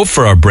 We go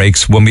for our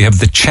breaks when we have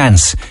the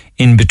chance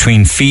in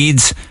between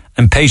feeds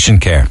and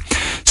patient care.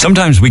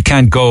 Sometimes we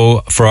can't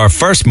go for our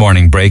first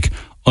morning break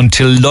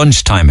until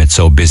lunchtime, it's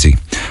so busy.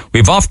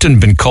 We've often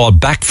been called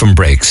back from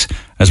breaks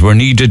as we're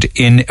needed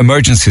in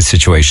emergency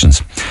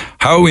situations.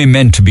 How are we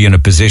meant to be in a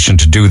position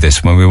to do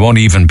this when we won't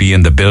even be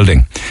in the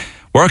building?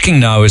 Working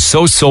now is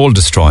so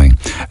soul-destroying.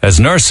 As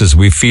nurses,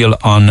 we feel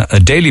on a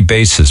daily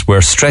basis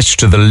we're stretched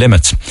to the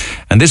limits,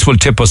 and this will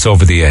tip us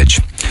over the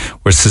edge.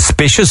 We're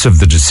suspicious of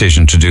the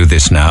decision to do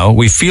this now.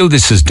 We feel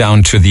this is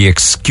down to the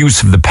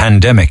excuse of the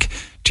pandemic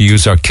to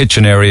use our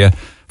kitchen area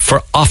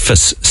for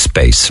office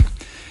space.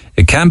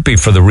 It can't be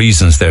for the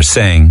reasons they're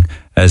saying,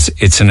 as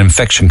it's an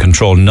infection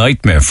control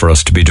nightmare for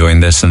us to be doing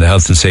this and the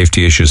health and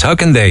safety issues. How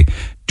can they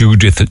do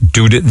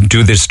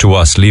this to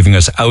us, leaving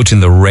us out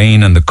in the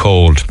rain and the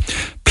cold?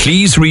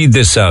 Please read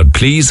this out.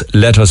 Please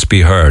let us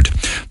be heard.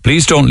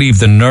 Please don't leave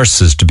the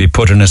nurses to be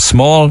put in a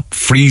small,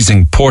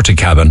 freezing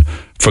porta-cabin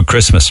for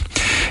Christmas.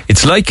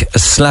 It's like a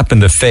slap in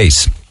the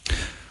face.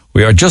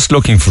 We are just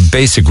looking for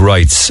basic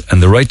rights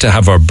and the right to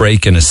have our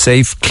break in a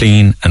safe,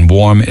 clean and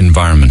warm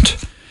environment.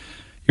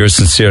 Yours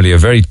sincerely, a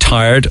very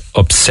tired,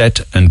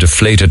 upset and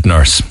deflated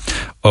nurse.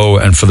 Oh,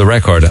 and for the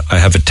record, I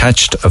have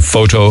attached a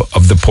photo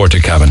of the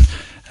porta-cabin.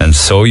 And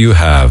so you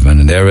have,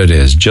 and there it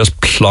is, just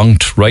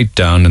plonked right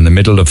down in the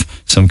middle of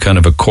some kind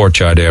of a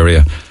courtyard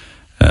area.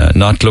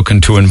 Not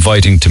looking too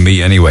inviting to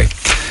me anyway.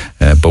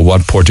 But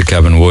what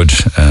porta-cabin would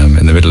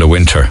in the middle of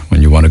winter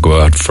when you want to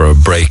go out for a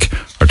break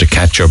or to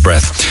catch your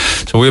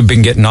breath. So we've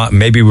been getting on,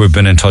 maybe we've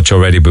been in touch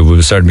already, but we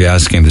will certainly be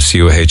asking the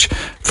CUH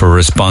for a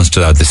response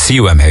to that, the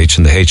CUMH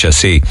and the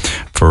HSE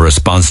for a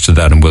response to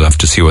that, and we'll have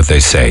to see what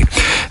they say.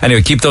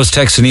 Anyway, keep those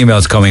texts and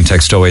emails coming.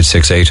 Text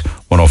 0868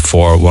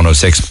 104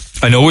 106.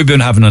 I know we've been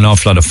having an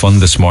awful lot of fun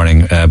this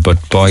morning, but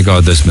by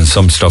God, there's been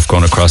some stuff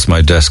going across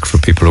my desk for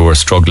people who are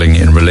struggling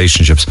in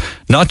relationships.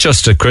 Not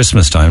just at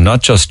Christmas time,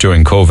 not just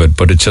during COVID,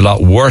 but it's a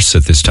lot worse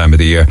at this time of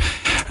the year.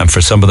 And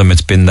for some of them,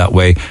 it's been that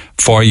way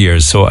for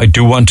years. So I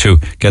do want to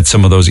get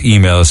some of those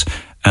emails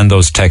and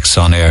those texts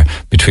on air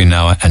between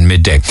now and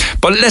midday.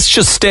 But let's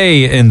just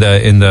stay in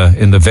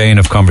the vein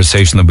of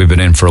conversation that we've been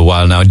in for a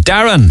while now.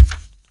 Darren.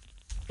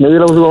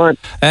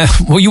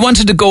 Well, you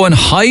wanted to go and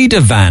hide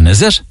a van,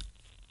 is it?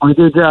 I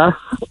did, yeah.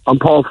 I'm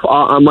Paul.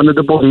 I'm one of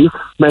the buddies.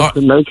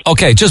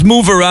 Okay, just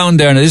move around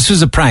there. Now, this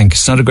was a prank.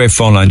 It's not a great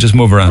phone line. Just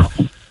move around.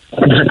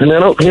 Can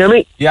you hear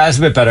me? Yeah, it's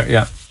a bit better.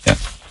 Yeah.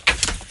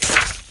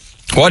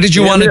 What did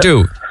you want to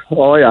do?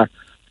 Oh, yeah.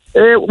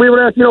 We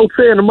were at,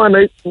 training one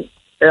night.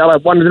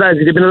 One of the lads,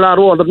 he'd been a lot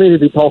older than me.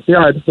 He'd talked the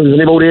yard. He was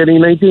only about 18,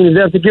 19. He's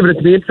after giving it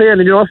to me in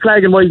training,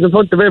 slagging wise in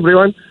front of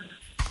everyone.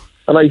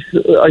 And I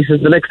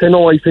said, the next time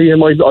I see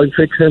him, I'll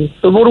fix him.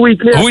 So about a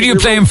week later... Who were you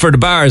playing for, the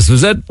Bars,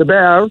 was it? The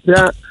Bars,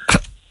 yeah.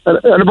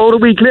 and about a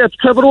week later,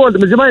 Trevor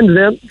Oldham, is your man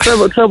then?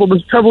 Trevor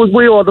was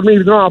way older than me, he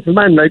was an awful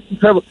man. I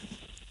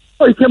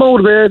came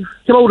out of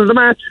the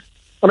match,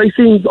 and I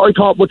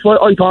thought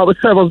was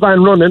Trevor's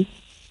van running.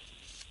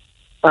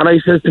 And I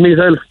says to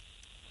myself,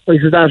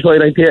 that's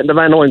right, I'm taking the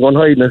van, now I'm going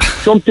hiding it.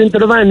 Jumped into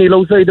the van, Neil,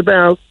 outside the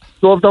Bars,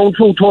 drove down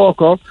through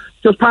Torco,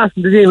 just past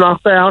the Dean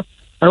Rock Bar.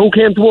 And who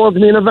came towards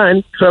me in a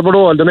van? Trevor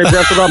Oldham, and I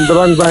just robbed the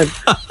wrong van.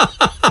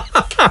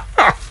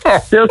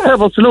 There's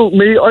Trevor saluting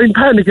me. I'm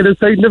panicking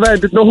inside in the van,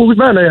 didn't know whose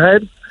van I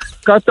had.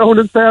 Got down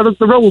as far as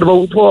the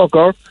roundabout in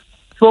Walker,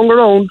 swung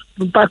around,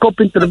 back up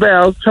into the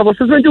bar. Trevor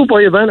says, when do you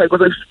buy a van? I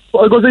goes,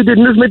 I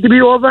didn't, it's meant to be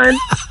your van.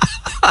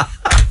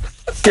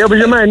 There was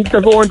your man,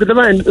 Trevor into the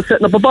van,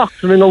 setting up a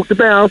box, running out the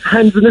bars,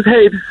 hands in his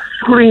head,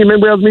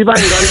 screaming, where's me van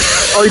gone?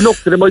 I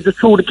looked at him, I just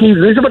threw the keys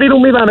in. He said, what are you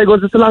doing, me van? I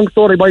goes, it's a long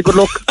story, boy, good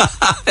luck.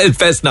 It's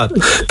best not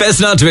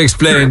to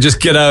explain,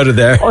 just get out of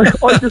there.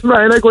 I just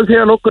ran, I goes,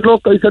 here, look, good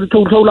luck. I said, it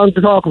took so long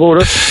to talk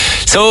about it.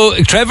 So,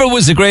 Trevor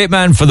was a great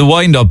man for the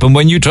wind-up, and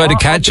when you tried to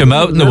catch him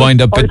out in the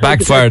wind-up, it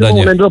backfired on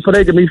you. Ended up with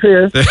egg in me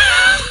face.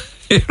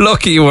 You're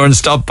lucky you weren't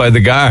stopped by the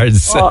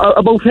guards.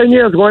 About 10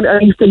 years ago,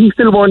 and he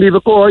still won't leave a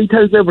go. He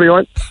tells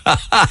everyone.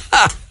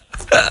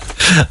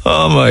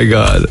 Oh my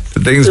God, the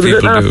things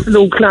people do. It was an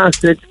absolute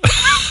classic.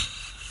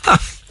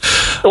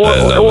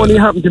 It only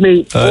happened to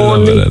me. I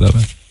love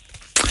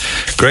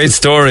it. Great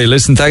story.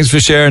 Listen, thanks for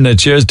sharing it.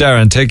 Cheers,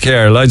 Darren. Take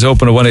care. Lines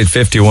open at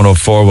 1850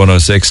 104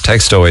 106.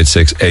 Text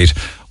 0868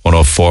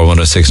 104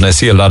 106. And I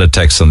see a lot of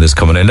texts on this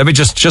coming in. Let me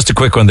just a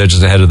quick one there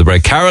just ahead of the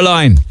break.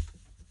 Caroline.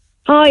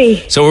 Hi.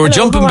 So we were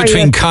jumping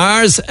between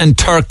cars and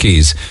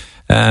turkeys.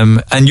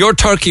 And your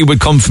turkey would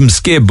come from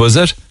Skib, was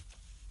it?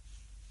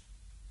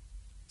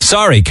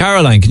 Sorry,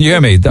 Caroline, can you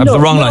hear me? I have the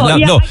wrong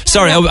line. No,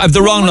 sorry, I have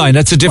the wrong line.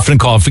 That's a different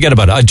call. Forget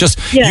about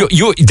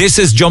it. This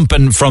is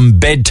jumping from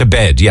bed to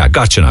bed. Yeah,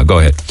 gotcha now. Go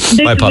ahead.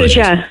 My apologies.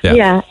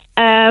 Yeah.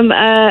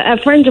 A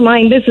friend of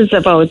mine, this is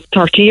about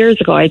 30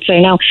 years ago, I'd say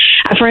now.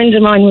 A friend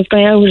of mine was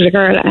going out with a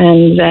girl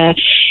and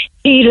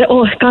he'd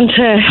gone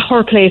to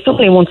her place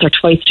only once or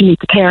twice to meet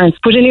the parents.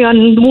 But anyway,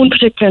 on one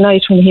particular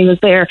night when he was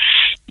there,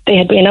 they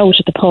had been out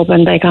at the pub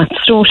and they got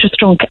strocious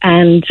drunk.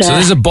 And so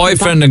this is a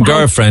boyfriend and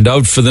girlfriend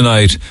out for the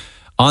night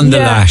On the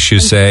lash, you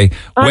say.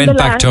 Went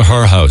back to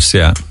her house,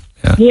 yeah.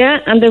 Yeah,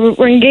 and they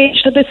were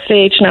engaged at this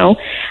stage now,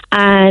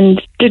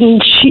 and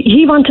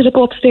he wanted to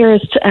go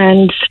upstairs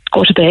and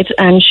go to bed,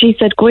 and she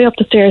said, go up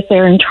the stairs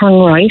there and turn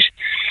right.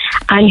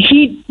 And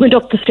he went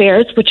up the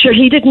stairs, but sure,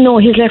 he didn't know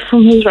his left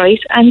from his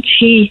right, and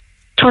he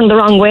turned the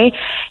wrong way,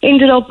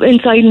 ended up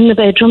inside in the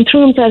bedroom,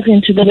 threw himself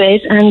into the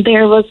bed, and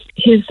there was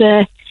his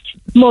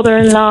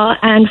mother-in-law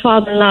and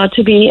father-in-law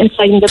to be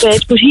inside in the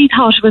bed, but he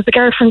thought it was the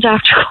girlfriend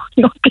after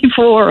going up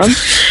before him,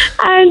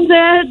 and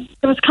there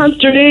was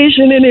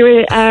consternation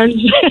anyway, and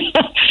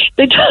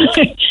the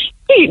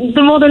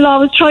mother-in-law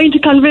was trying to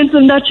convince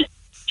him that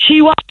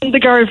she wasn't the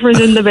girlfriend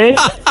in the bed.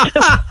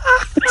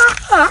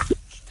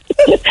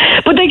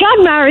 But they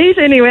got married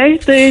anyway.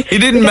 He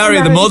didn't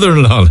marry the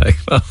mother-in-law, like.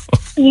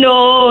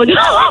 No.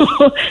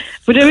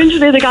 But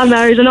eventually they got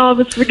married and all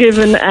was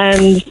forgiven,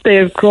 and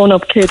they've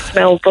grown-up kids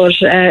now. But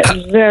it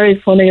was very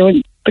funny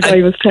when the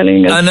guy was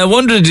telling us. And I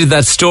wonder, did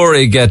that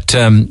story get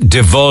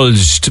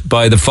divulged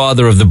by the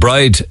father of the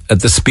bride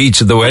at the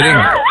speech at the wedding?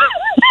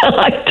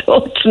 I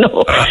don't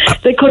know.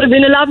 There could have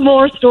been a lot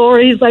more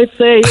stories, I'd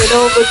say,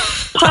 but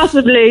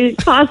possibly,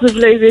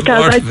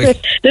 because I'd say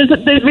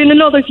there's been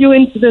another few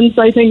incidents,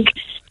 I think.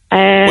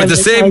 With the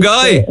same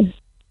guy?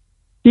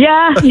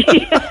 Yeah.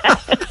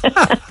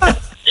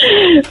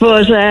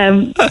 But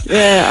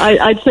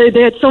I'd say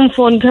they had some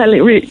fun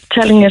telling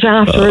it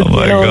afterwards. Oh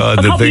my God!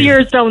 A couple of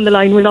years down the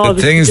line, we'll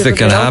the things that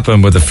can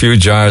happen with a few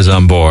jars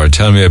on board.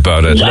 Tell me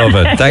about it. Love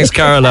it. Thanks,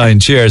 Caroline.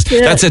 Cheers.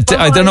 Yeah, that's it.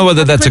 I don't know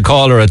whether that's a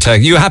call or a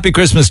text. You happy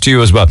Christmas to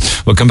you as well.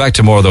 We'll come back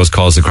to more of those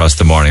calls across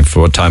the morning for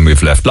what time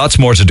we've left. Lots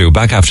more to do.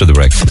 Back after the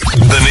break.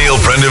 The Neil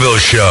Prendeville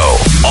Show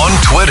on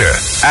Twitter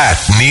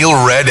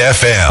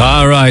 @NeilRedFM.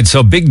 All right.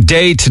 So big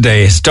day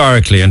today,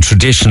 historically and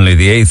traditionally.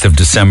 The 8th of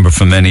December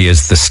for many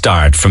is the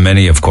start. For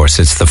many, of course,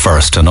 it's the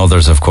 1st, and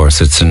others, of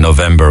course, it's in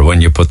November when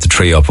you put the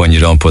tree up, when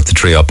you don't put the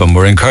tree up. And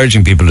we're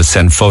encouraging people to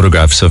send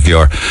photographs of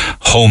your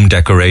home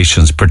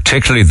decorations,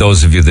 particularly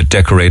those of you that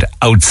decorate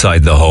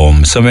outside the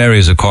home. Some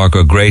areas of Cork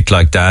are great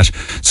like that.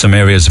 Some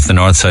areas of the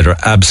north side are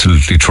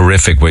absolutely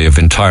terrific, where you have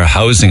entire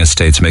housing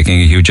estates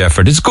making a huge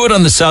effort. It's good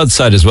on the south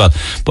side as well.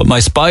 But my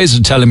spies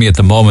are telling me at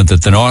the moment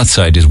that the north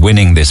side is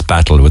winning this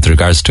battle with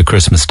regards to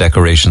Christmas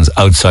decorations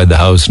outside the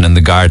house and in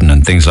the garden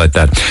and things like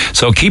that.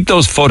 So keep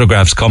those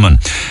photographs coming.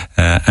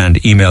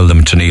 And email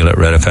them to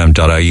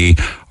neil@redfm.ie,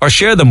 or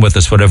share them with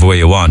us whatever way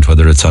you want,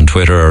 whether it's on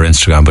Twitter or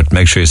Instagram, but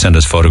make sure you send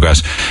us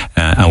photographs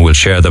and we'll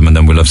share them, and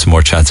then we'll have some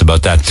more chats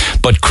about that.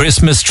 But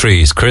Christmas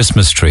trees,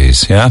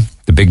 yeah?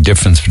 The big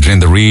difference between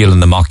the real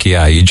and the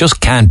maquillage. You just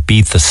can't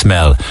beat the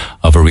smell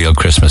of a real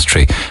Christmas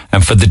tree.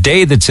 And for the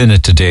day that's in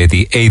it today,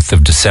 the 8th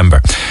of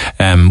December,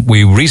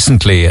 we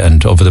recently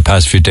and over the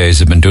past few days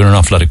have been doing an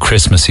awful lot of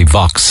Christmassy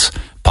vox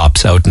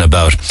pops out and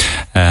about.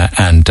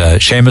 And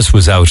Seamus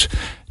was out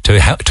to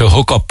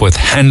hook up with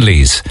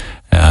Henleys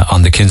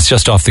on the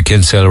just off the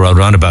Kinsale Road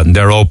roundabout, and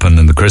they're open,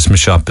 and the Christmas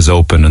shop is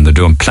open, and they're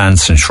doing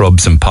plants and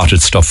shrubs and potted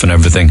stuff and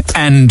everything,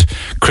 and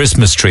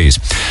Christmas trees.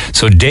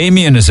 So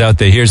Damien is out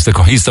there. He's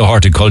the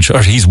horticulture,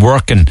 or he's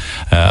working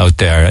out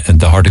there, and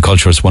the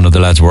horticulturist, one of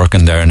the lads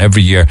working there, and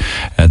every year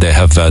they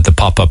have the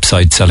pop-up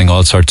site selling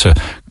all sorts of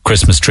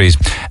Christmas trees.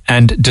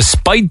 And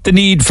despite the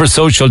need for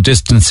social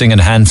distancing and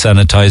hand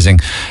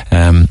sanitizing,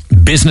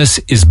 business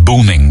is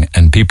booming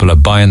and people are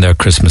buying their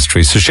Christmas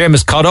trees. So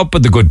Seamus caught up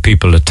with the good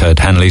people at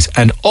Hanley's,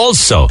 and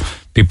also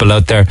people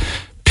out there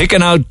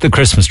picking out the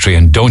Christmas tree.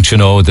 And don't you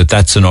know that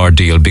that's an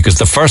ordeal, because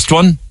the first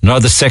one, nor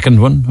the second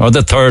one, or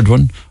the third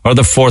one, or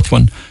the fourth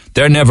one,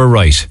 they're never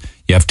right.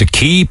 You have to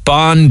keep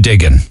on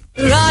digging.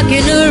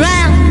 Rocking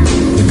around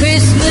the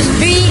Christmas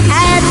tree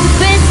at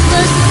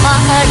Christmas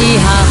party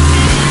hop.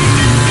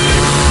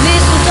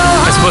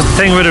 I suppose the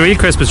thing with a real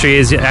Christmas tree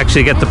is you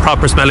actually get the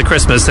proper smell of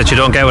Christmas that you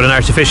don't get with an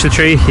artificial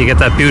tree. You get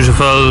that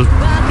beautiful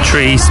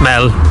tree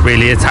smell.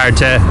 Really, it's hard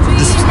to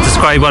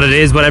describe what it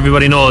is, but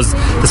everybody knows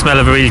the smell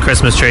of a real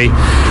Christmas tree.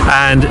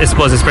 And I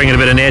suppose it's bringing a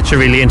bit of nature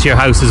really into your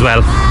house as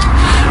well.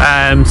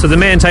 So the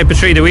main type of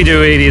tree that we do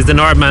really is the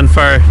Nordman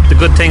fir. The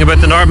good thing about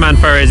the Nordman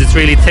fir is it's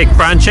really thick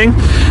branching,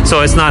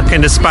 so it's not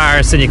kind of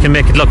sparse, and you can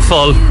make it look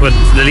full with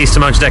the least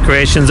amount of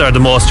decorations, or the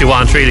most you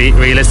want really,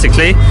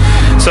 realistically.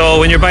 So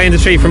when you're buying the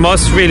tree from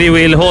us, really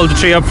we'll hold the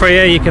tree up for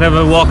you. You can have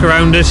a walk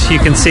around it. You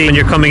can see when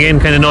you're coming in,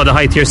 kind of know the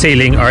height of your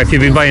ceiling, or if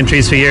you've been buying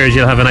trees for years,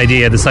 you'll have an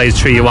idea of the size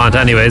tree you want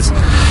anyways.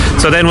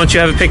 So then once you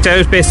have it picked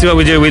out, basically what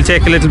we do, we'll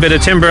take a little bit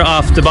of timber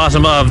off the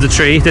bottom of the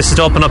tree. This is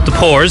to open up the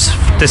pores.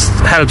 This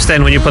helps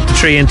then when you put the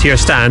tree into your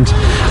stand.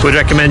 We'd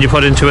recommend you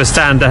put it into a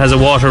stand that has a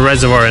water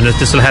reservoir in it.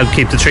 This will help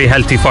keep the tree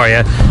healthy for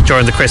you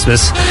during the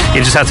Christmas.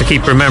 You just have to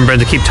keep remembering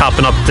to keep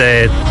topping up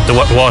the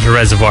water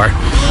reservoir.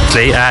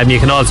 You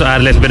can also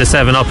add a little bit of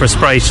 7-Up or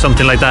Sprite,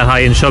 something like that,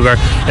 high in sugar.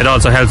 It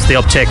also helps the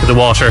uptake of the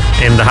water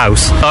in the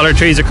house. All our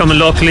trees are coming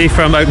locally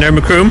from out near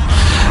Macroom,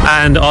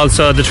 and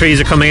also the trees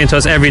are coming into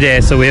us every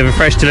day, so we have a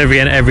fresh delivery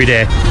in every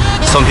day.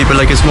 Some people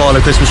like a smaller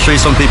Christmas tree,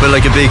 some people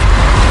like a big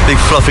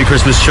fluffy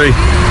Christmas tree,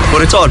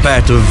 but it's all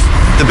part of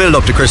the build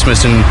up to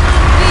Christmas and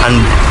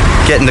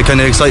getting the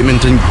kind of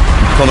excitement and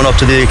coming up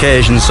to the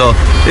occasion. So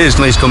it is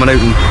nice coming out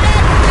and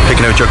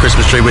picking out your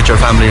Christmas tree with your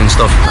family and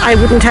stuff. I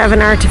wouldn't have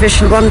an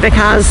artificial one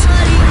because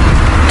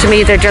to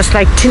me they're just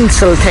like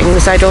tinsel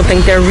things. I don't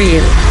think they're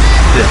real.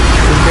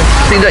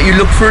 Thing that you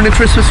look for in a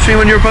Christmas tree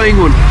when you're buying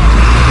one?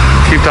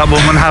 Keep that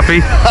woman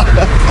happy.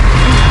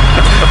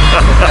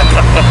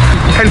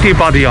 Healthy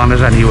body on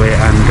it anyway,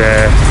 and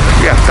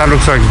that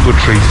looks like a good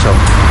tree, so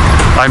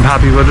I'm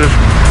happy with it.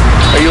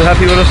 Are you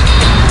happy with it?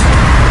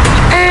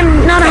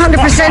 Not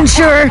 100%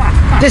 sure.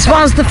 This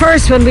was the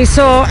first one we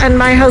saw, and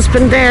my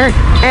husband there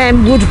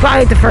would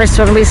buy the first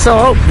one we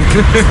saw.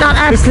 Not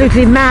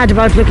absolutely mad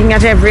about looking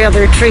at every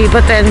other tree,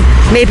 but then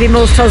maybe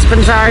most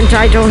husbands aren't,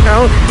 I don't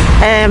know.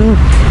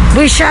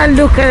 We shall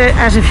look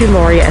at a few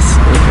more, yes.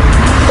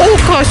 Oh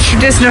gosh,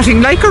 there's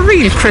nothing like a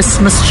real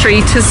Christmas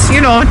tree.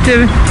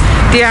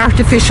 The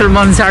artificial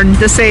ones aren't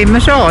the same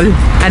at all,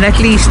 and at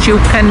least you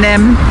can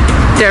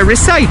they're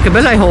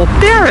recyclable. I hope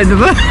they are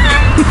anyway.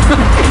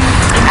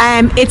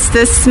 It's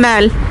the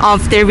smell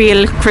of the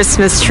real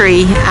Christmas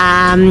tree,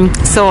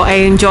 so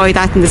I enjoy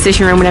that in the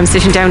sitting room when I'm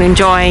sitting down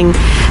enjoying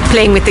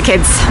playing with the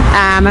kids,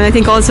 and I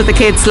think also the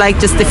kids like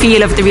just the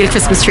feel of the real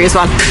Christmas tree as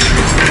well.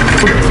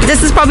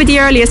 This is probably the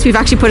earliest we've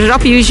actually put it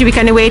up. Usually we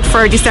kind of wait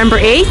for December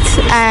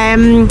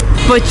 8th,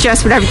 but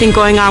just with everything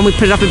going on we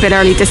put it up a bit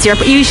early this year,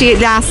 but usually it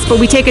lasts, but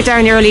we take it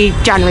down early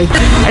January.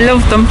 I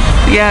love them.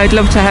 Yeah, I'd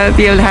love to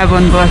be able to have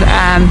one, but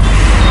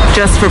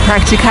just for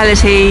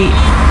practicality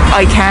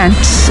I can't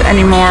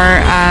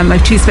anymore. I have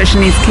two special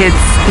needs kids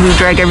who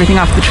drag everything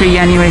off the tree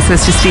anyway, so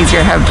it's just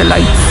easier to have the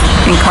lights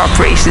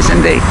incorporated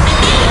in the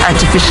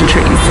artificial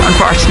trees,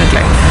 unfortunately.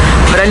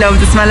 But I love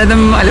the smell of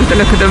them, I love the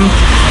look of them.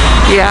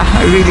 Yeah,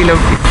 I really love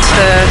it.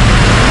 The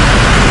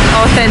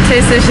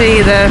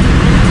authenticity, the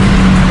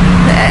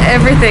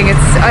everything.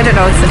 It's, I don't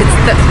know,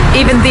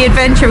 even the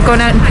adventure of going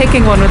out and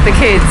picking one with the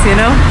kids, you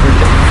know?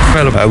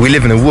 Well, we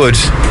live in a wood,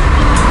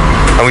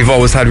 and we've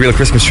always had real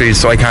Christmas trees,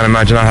 so I can't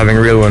imagine not having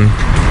a real one.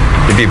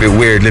 It'd be a bit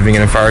weird living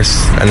in a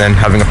forest and then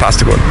having a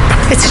plastic one.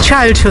 It's a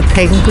childhood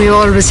thing. We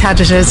always had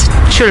it as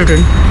children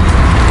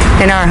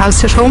in our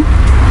house at home.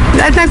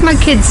 Like my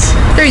kids,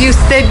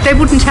 they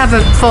wouldn't have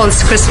a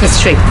false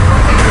Christmas tree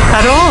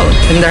at all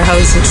in their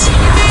houses.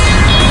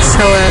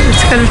 So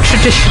it's kind of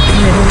tradition,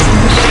 you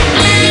know.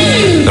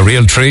 The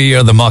real tree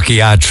or the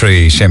Macchia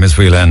tree? Seamus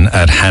Whelan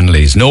at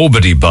Hanley's.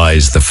 Nobody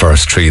buys the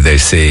first tree they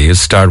see. You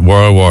start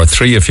World War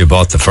III if you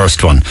bought the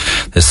first one.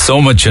 There's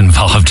so much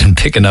involved in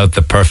picking out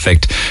the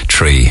perfect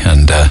tree.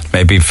 And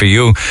maybe for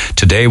you,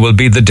 today will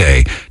be the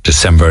day,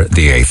 December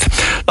the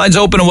 8th. Lines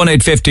open at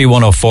 1850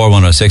 104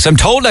 106. I'm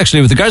told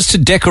actually with regards to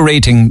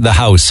decorating the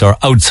house or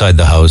outside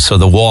the house or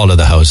the wall of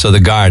the house or the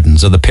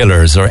gardens or the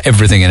pillars or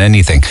everything and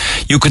anything,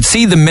 you could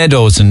see the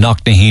meadows in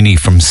Knocknaheeny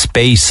from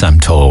space, I'm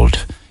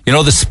told. You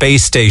know the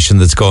space station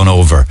that's going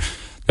over?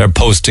 They're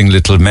posting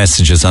little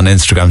messages on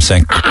Instagram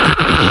saying,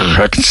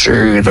 I can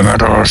see the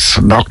meadows,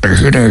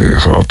 Knocknaheeny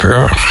up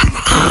here.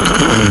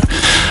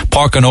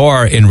 Park and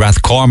Or in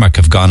Rathcormac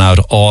have gone out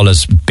all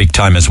as big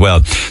time as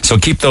well. So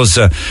keep those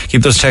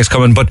texts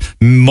coming. But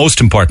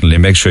most importantly,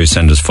 make sure you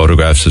send us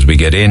photographs as we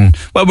get in.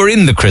 Well, we're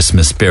in the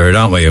Christmas spirit,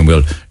 aren't we? And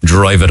we'll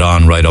drive it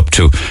on right up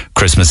to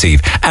Christmas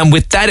Eve. And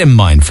with that in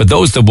mind, for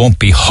those that won't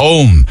be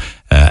home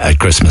at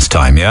Christmas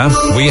time, yeah?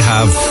 We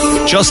have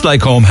Just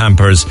Like Home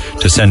hampers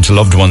to send to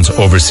loved ones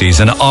overseas.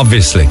 And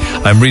obviously,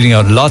 I'm reading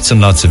out lots and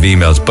lots of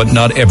emails, but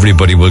not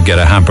everybody will get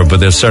a hamper,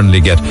 but they'll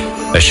certainly get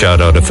a shout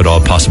out if at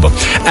all possible.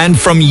 And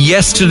from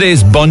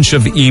yesterday's bunch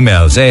of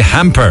emails, a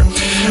hamper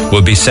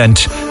will be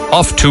sent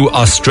off to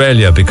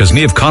Australia because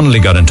Niamh Connolly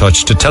got in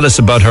touch to tell us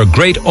about her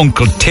great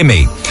uncle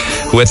Timmy,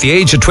 who at the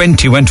age of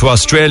 20 went to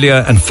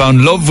Australia and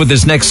found love with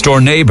his next door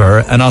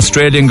neighbour, an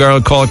Australian girl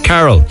called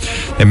Carol.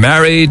 They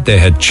married, they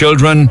had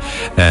children.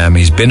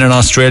 He's been in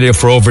Australia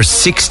for over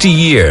 60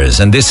 years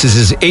and this is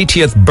his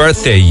 80th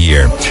birthday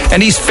year.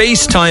 And he's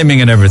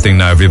FaceTiming and everything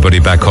now, everybody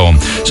back home.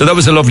 So that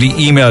was a lovely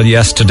email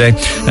yesterday,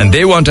 and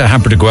they want a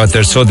hamper to go out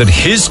there so that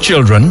his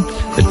children,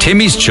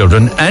 Timmy's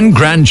children and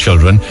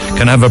grandchildren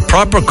can have a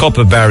proper cup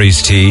of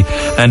Barry's tea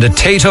and a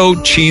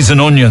tato, cheese and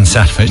onion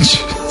sandwich.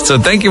 So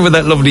thank you for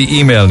that lovely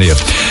email, Neil.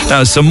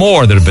 Now, some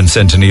more that have been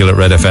sent to Neil at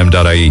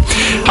redfm.ie.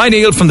 Hi,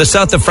 Neil, from the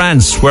south of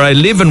France, where I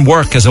live and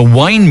work as a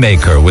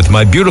winemaker with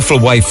my beautiful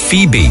wife,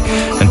 Phoebe,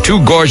 and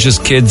two gorgeous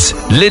kids,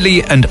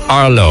 Lily and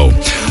Arlo.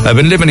 I've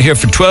been living here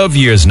for 12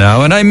 years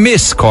now, and I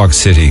miss Cork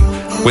City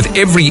with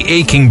every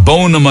aching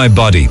bone in my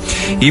body.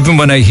 Even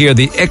when I hear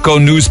the Echo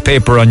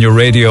newspaper on your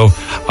radio,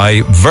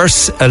 I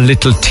verse a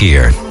little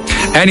tear.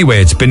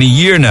 Anyway, it's been a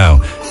year now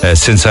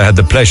since I had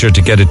the pleasure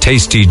to get a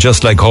tasty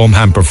Just Like Home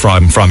hamper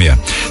from you.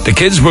 The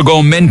kids were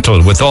going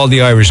mental with all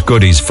the Irish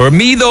goodies. For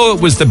me, though,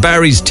 it was the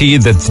Barry's tea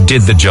that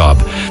did the job.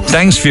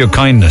 Thanks for your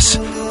kindness.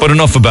 But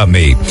enough about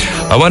me.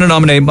 I want to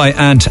nominate my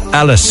Aunt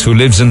Alice, who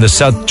lives in the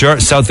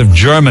south of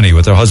Germany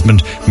with her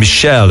husband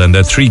Michelle and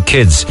their 3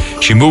 kids.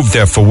 She moved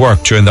there for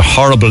work during the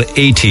horrible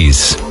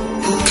 80s.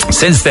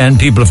 Since then,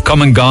 people have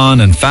come and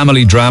gone, and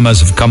family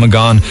dramas have come and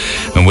gone.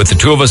 And with the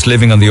two of us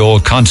living on the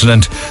old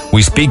continent,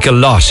 we speak a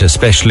lot,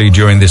 especially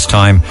during this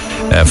time,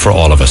 for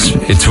all of us.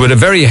 It's with a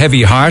very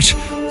heavy heart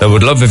that I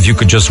would love if you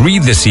could just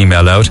read this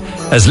email out,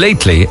 as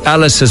lately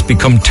Alice has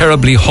become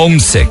terribly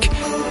homesick,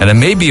 and it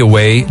may be a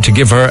way to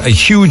give her a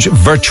huge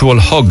virtual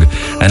hug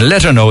and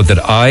let her know that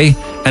I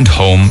and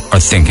home are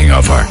thinking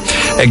of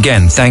her.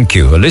 Again, thank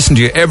you. I listen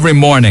to you every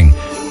morning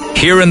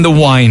here in the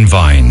wine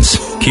vines.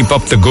 Keep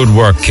up the good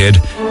work, kid,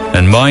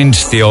 and mind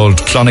the old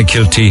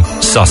Clonakilty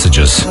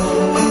sausages.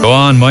 Go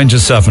on, mind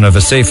yourself, and have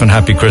a safe and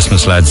happy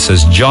Christmas, lads,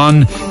 says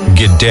John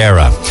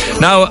Guidera.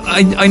 Now,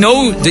 I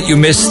know that you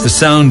miss the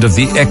sound of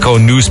the Echo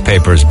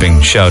newspapers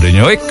being shouted.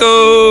 You know,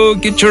 Echo,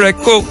 get your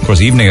Echo. Of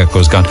course, Evening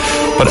Echo's gone.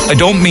 But I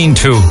don't mean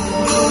to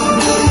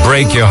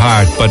break your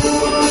heart, but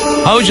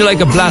how would you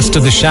like a blast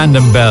of the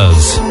Shandon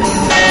Bells?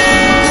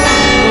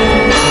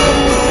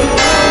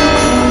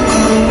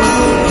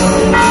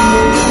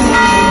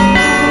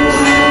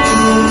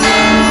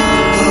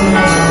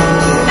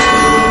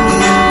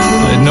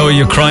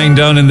 You're crying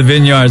down in the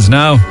vineyards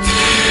now.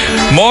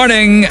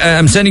 Morning.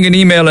 I'm sending an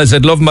email as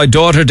I'd love my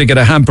daughter to get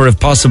a hamper if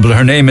possible.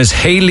 Her name is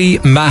Hayley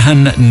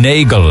Mahan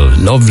Nagel.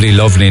 Lovely,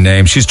 lovely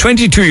name. She's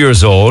 22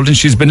 years old and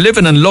she's been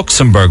living in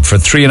Luxembourg for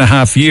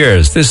 3.5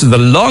 years. This is the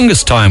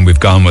longest time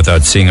we've gone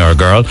without seeing our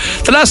girl.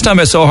 The last time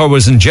I saw her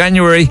was in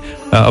January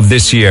of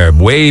this year,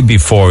 way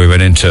before we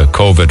went into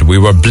COVID. We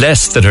were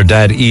blessed that her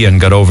dad Ian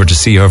got over to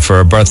see her for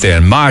her birthday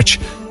in March,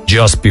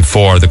 just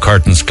before the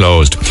curtains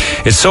closed.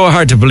 It's so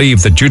hard to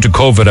believe that due to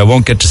COVID I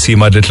won't get to see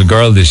my little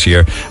girl this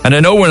year, and I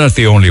know we're not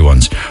the only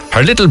ones.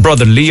 Her little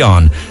brother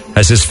Leon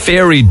has his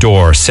fairy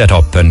door set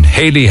up, and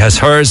Hayley has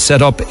hers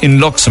set up in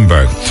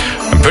Luxembourg.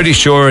 I'm pretty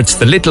sure it's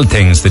the little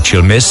things that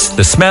she'll miss.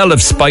 The smell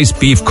of spiced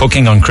beef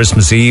cooking on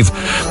Christmas Eve,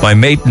 my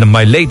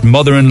late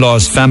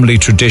mother-in-law's family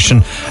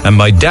tradition, and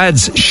my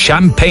dad's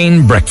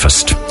champagne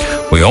breakfast.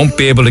 We won't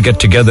be able to get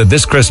together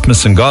this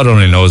Christmas, and God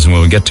only knows when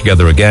we'll get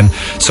together again,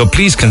 so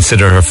please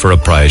consider her for a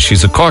prize.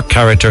 She's a Cork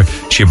character.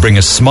 She'll bring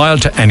a smile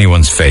to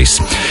anyone's face.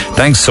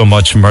 Thanks so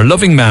much from her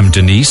loving ma'am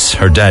Denise,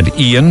 her dad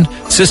Ian,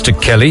 sister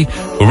Kelly,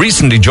 who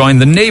recently joined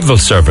the naval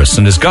service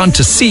and has gone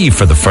to sea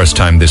for the first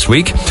time this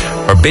week,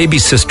 her baby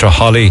sister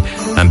Holly,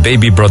 and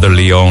baby brother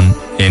Leon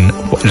in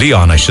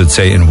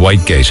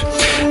Whitegate.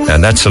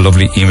 And that's a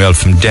lovely email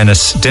from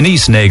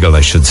Denise Nagel,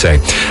 I should say.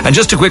 And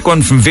just a quick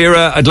one from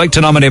Vera. I'd like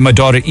to nominate my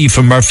daughter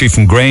Aoife Murphy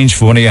from Grange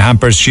for one of your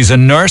hampers. She's a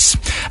nurse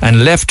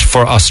and left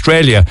for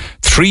Australia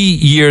 3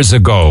 years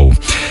ago.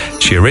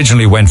 She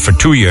originally went for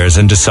 2 years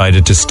and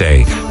decided to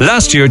stay.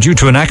 Last year, due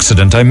to an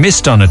accident, I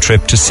missed on a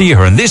trip to see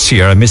her, and this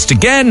year I missed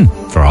again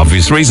for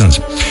obvious reasons.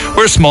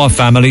 We're a small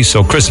family,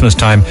 so Christmas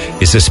time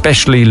is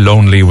especially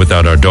lonely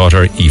without our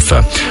daughter Aoife.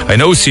 I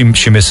know she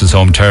misses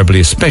home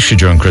terribly, especially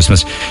during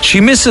Christmas. She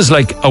misses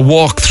like a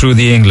walk through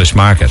the English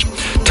market,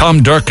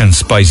 Tom Durkin's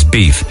spiced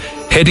beef,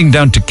 heading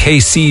down to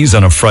KC's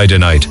on a Friday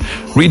night,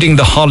 reading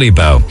The Holly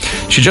Bough.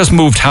 She just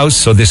moved house,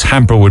 so this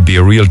hamper would be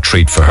a real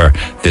treat for her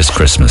this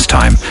Christmas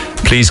time.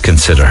 Please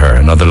consider her.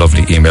 Another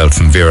lovely email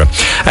from Vera.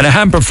 And a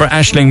hamper for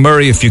Aisling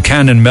Murray, if you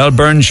can, in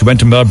Melbourne. She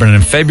went to Melbourne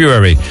in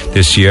February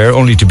this year,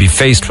 only to be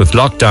faced with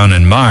lockdown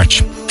in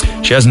March.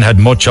 She hasn't had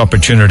much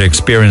opportunity to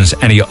experience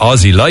any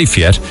Aussie life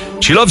yet.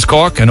 She loves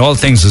Cork and all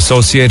things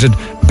associated,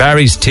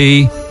 Barry's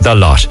tea, the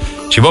lot.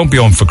 She won't be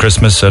home for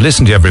Christmas. I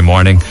listen to you every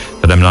morning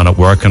that I'm not at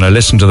work, and I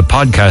listen to the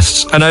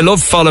podcasts, and I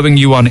love following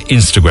you on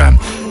Instagram.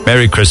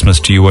 Merry Christmas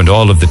to you and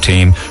all of the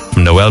team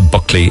from Noelle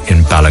Buckley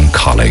in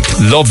Ballincollig.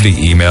 Lovely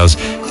emails.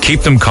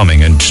 Keep them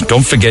coming, and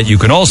don't forget you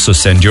can also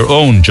send your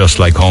own Just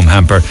Like Home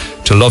hamper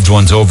to loved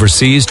ones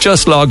overseas.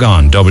 Just log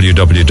on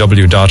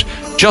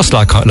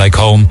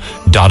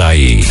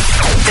www.justlikehome.ie.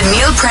 The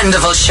Neil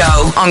Prendeville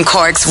Show on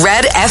Cork's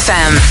Red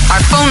FM.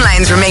 Our phone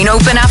lines remain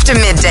open after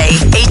midday.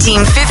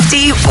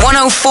 1850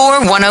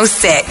 104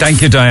 106.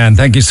 Thank you, Diane.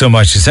 Thank you so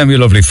much. She sent me a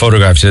lovely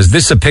photograph. She says,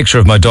 this is a picture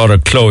of my daughter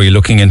Chloe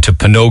looking into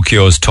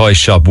Pinocchio's toy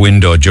shop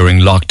window during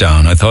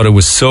lockdown. I thought it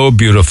was so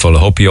beautiful. I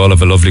hope you all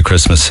have a lovely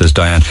Christmas, says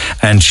Diane.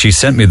 And she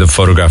sent me the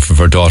photograph of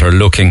her daughter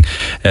looking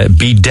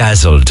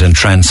bedazzled and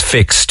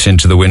transfixed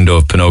into the window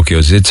of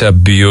Pinocchio's. It's a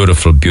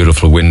beautiful,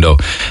 beautiful window,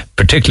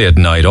 particularly at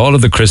night. All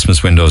of the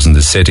Christmas windows in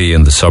the city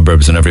and the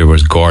suburbs and everywhere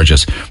is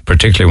gorgeous,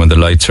 particularly when the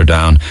lights are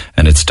down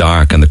and it's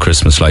dark and the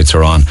Christmas lights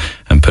are on.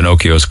 And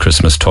Pinocchio's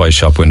Christmas toy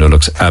shop window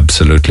looks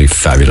absolutely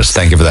fabulous.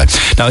 Thank you for that.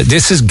 Now,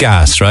 this is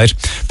gas, right?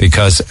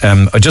 Because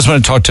I just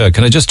want to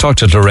can I just talk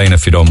to Lorraine,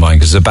 if you don't mind,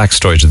 because there's a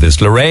backstory to this.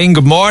 Lorraine,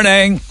 good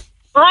morning.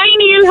 Hi,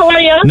 Neil. How are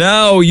you?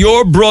 Now,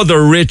 your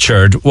brother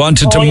Richard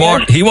wanted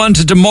he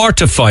wanted to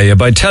mortify you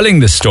by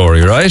telling this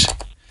story, right?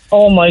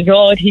 Oh my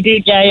God, he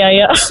did.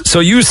 Yeah. So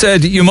you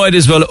said you might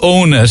as well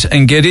own it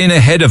and get in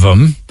ahead of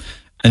him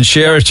and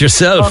share it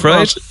yourself,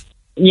 right?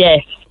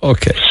 Yes.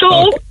 Okay.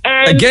 So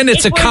again,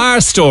 it's a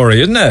car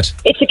story, isn't it?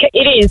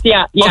 It is.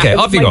 Yeah. Okay,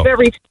 off you go.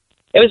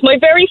 It was my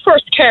very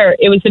first car.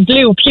 It was a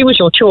blue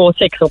Peugeot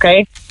 206.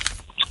 Okay.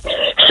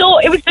 So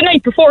it was the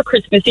night before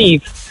Christmas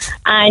Eve,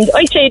 and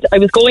I said I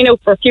was going out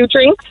for a few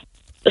drinks,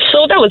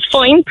 So that was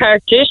fine,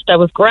 parked it, that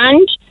was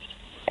grand.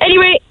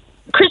 Anyway,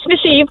 Christmas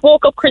Eve,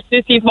 woke up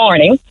Christmas Eve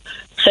morning,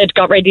 said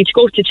got ready to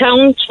go to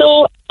town,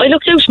 so I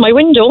looked out my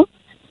window,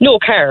 no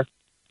car.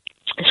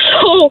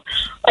 So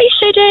I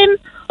said,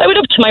 I went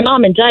up to my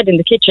mum and dad in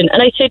the kitchen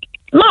and I said,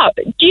 Ma,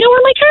 do you know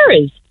where my car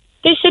is?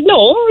 They said,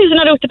 no, isn't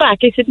it out the back?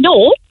 I said,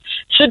 no.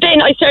 So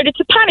then I started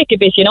to panic a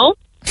bit,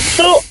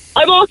 So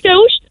I walked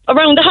out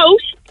around the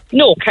house,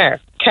 no car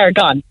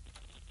gone.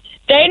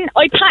 Then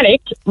I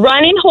panicked,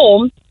 ran in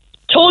home,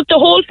 told the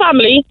whole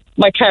family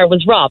my car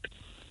was robbed.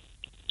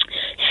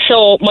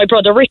 So my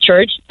brother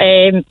Richard,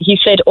 he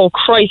said, oh,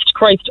 Christ,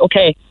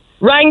 okay.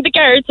 Rang the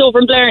guards over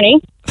in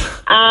Blarney,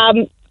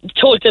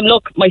 told them,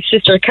 look, my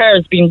sister's car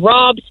has been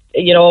robbed,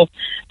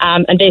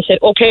 and they said,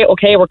 okay,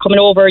 we're coming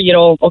over,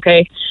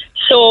 okay.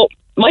 So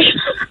my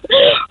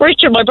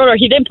Richard, my brother,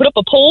 he then put up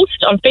a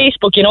post on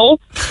Facebook,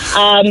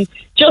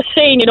 just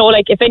saying,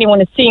 if anyone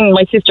has seen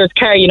my sister's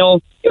car,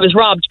 it was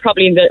robbed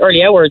probably in the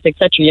early hours,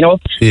 etc.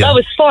 Yeah. That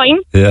was fine.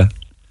 Yeah.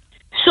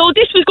 So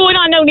this was going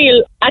on now,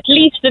 Neil, at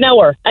least an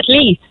hour, at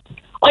least.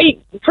 I,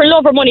 for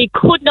love or money,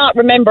 could not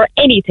remember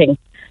anything.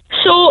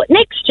 So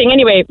next thing,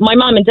 anyway, my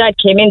mum and dad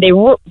came in.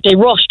 They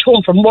rushed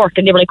home from work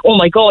and they were like, oh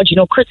my God,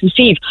 Christmas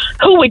Eve,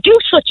 who would do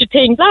such a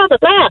thing, blah, blah,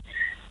 blah.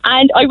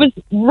 And I was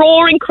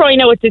roaring, crying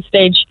out at this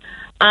stage.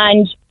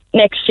 And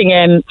next thing,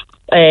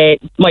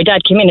 my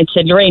dad came in and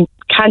said, Lorraine,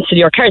 cancel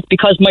your cards,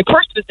 because my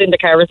purse was in the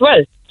car as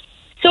well.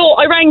 So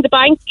I rang the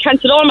bank,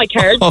 cancelled all my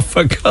cards. Oh,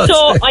 for God's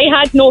So sake. I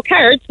had no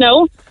cards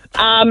now.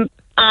 And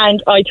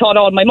I thought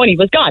all my money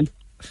was gone.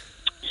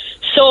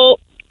 So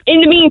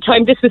in the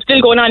meantime, this was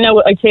still going on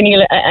now, I'd say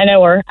Neil, an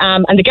hour.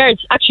 And the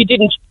guards actually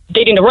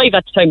didn't arrive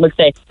at the time, I'd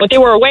say. But they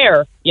were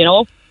aware,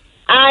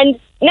 And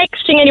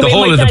next thing anyway... The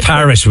whole of the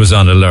parish was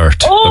on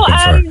alert.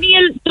 Oh,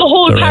 Neil, the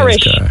whole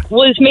parish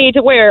was made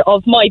aware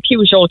of my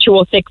Peugeot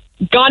 206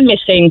 gone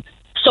missing.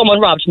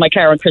 Someone robbed my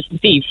car on Christmas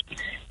Eve.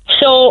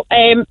 So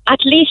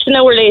at least an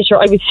hour later,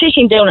 I was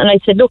sitting down and I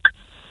said, look,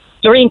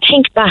 Lorraine,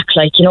 think back,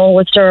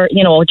 was there,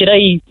 did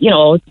I,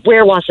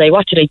 where was I?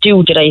 What did I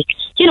do? Did I,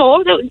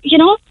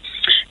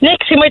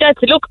 Next thing my dad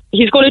said, look,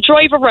 he's going to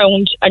drive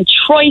around and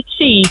try to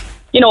see,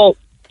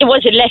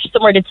 was it left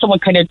somewhere? Did someone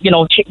kind of,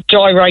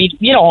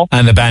 joyride,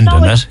 And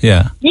abandon it,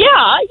 yeah.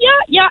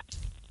 Yeah.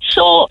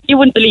 So you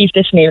wouldn't believe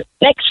this, Neil.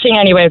 Next thing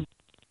anyway,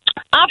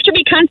 after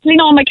me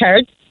cancelling all my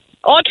cards,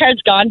 all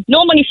cards gone,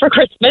 no money for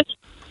Christmas,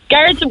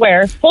 guards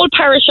aware, whole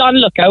parish on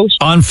lookout.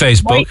 On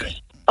Facebook.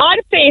 On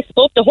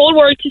Facebook, the whole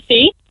world to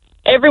see.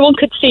 Everyone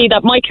could see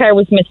that my car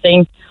was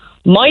missing.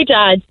 My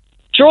dad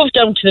drove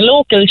down to the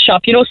local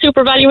shop,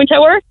 Super Value in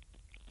Tower?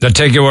 They'll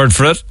take your word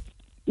for it?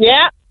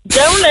 Yeah,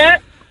 down there.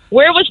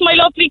 Where was my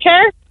lovely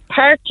car?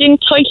 Parked in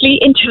tightly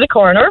into the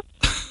corner.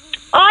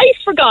 I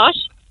forgot.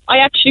 I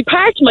actually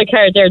parked my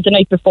car there the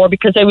night before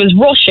because I was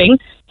rushing.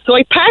 So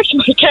I parked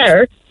my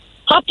car,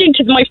 hopped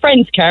into my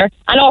friend's car,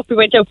 and off we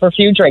went out for a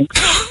few drinks.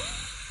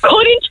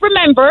 Couldn't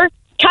remember.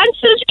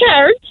 Cancelled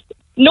cards.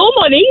 No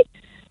money.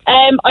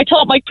 I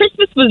thought my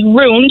Christmas was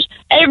ruined.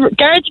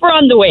 Guards were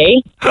on the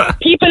way.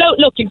 People out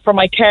looking for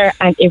my car,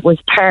 and it was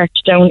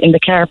parked down in the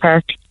car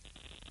park.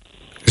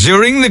 So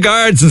you ring the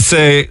guards and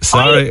say,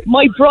 sorry.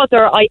 My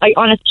brother, I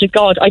honest to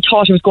God, I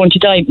thought he was going to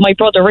die. My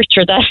brother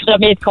Richard, that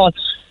made the call.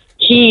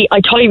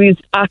 I thought he was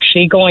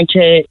actually going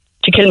to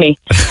kill me.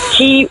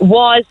 He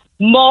was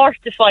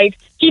mortified.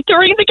 He had to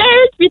ring the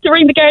guards. We had to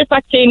ring the guards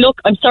back saying, look,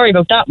 I'm sorry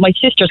about that. My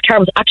sister's car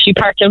was actually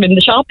parked out in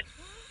the shop.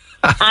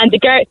 And the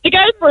guards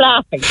were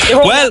laughing.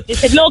 They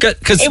said, look,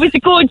 it was a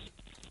good...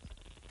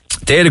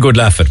 They had a good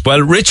laugh at.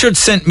 Well, Richard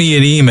sent me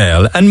an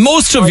email, and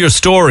most of your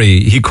story,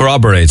 he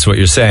corroborates what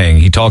you're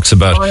saying. He talks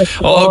about,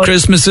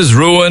 Christmas is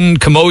ruined,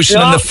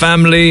 commotion in the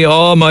family,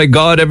 oh my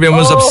God, everyone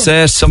was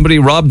upset, somebody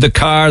robbed the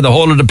car, the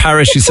whole of the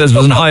parish, he says,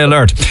 was on high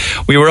alert.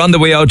 We were on the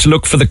way out to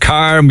look for the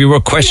car, and we were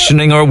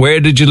questioning her,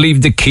 where did you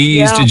leave the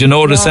keys? Did you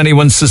notice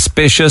anyone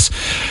suspicious?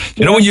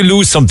 You know when you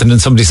lose something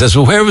and somebody says,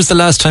 well, where was the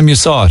last time you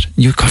saw it?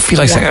 You feel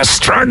like saying, I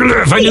strangled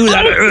her if I knew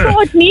that.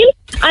 God, Neil.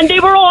 And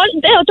they were all,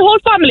 the whole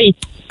family.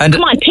 And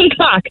come on, think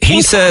back.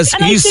 He says,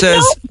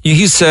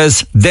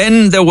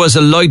 then there was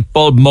a light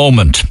bulb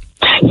moment.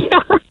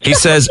 He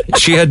says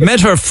she had met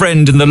her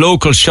friend in the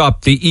local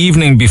shop the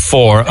evening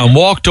before and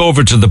walked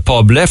over to the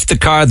pub, left the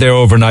car there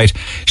overnight.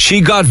 She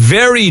got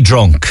very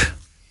drunk.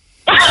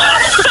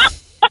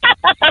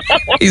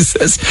 He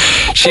says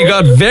she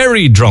got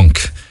very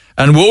drunk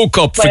and woke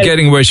up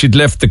forgetting where she'd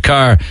left the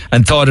car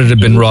and thought it had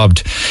been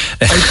robbed.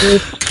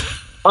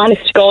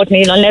 Honest to God,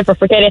 Neil, I'll never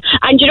forget it.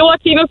 And you know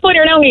what's even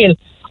funnier now, Neil?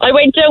 I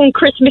went down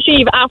Christmas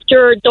Eve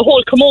after the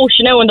whole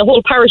commotion now in the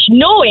whole parish,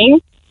 knowing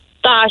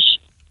that,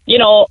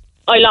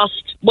 I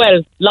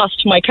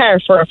lost my car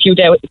for a few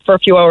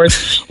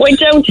hours. Went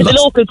down to the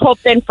local pub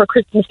then for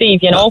Christmas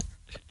Eve,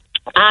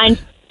 and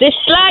the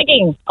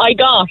slagging I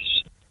got.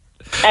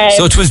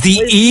 So it was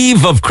the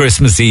eve of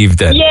Christmas Eve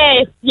then?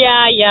 Yes,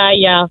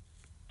 yeah.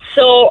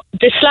 So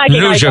the slagging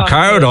You lose I your got.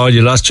 car at all,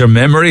 you lost your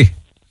memory?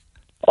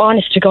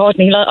 Honest to God,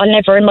 Neil, I'll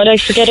never in my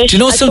life forget it. Do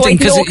you know something?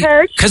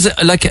 Because,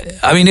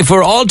 I mean, if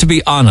we're all to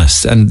be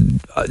honest,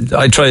 and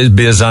I try to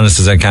be as honest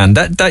as I can,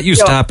 that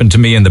used to happen to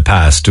me in the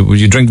past.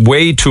 You drink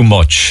way too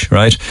much,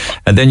 right?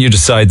 And then you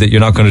decide that you're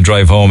not going to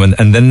drive home,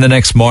 and then the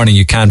next morning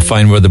you can't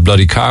find where the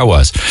bloody car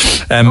was.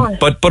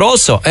 But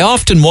also, I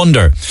often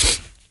wonder,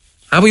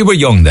 we were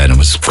young then, it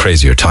was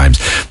crazier times,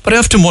 but I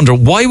often wonder,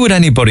 why would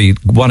anybody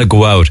want to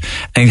go out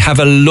and have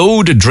a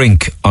load of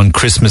drink on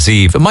Christmas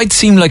Eve? It might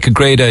seem like a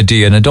great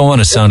idea, and I don't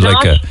want to sound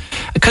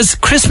because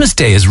Christmas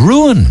Day is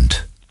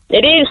ruined.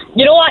 It is.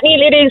 You know what,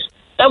 Neil, it is.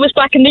 That was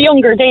back in the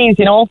younger days,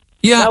 you know.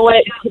 Yeah. Now,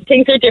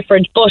 things are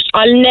different, but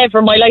I'll never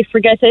in my life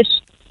forget it,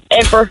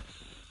 ever.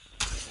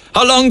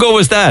 How long ago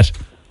was that?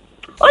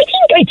 I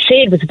think I'd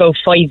say it was about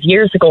 5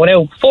 years ago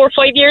now. 4 or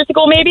 5 years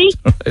ago, maybe.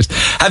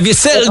 Have you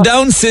settled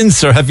down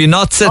since, or have you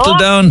not settled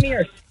down?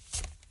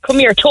 Come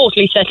here,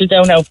 totally settled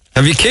down now.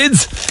 Have you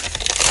kids?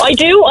 I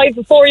do. I have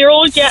a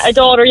 4-year-old, a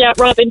daughter,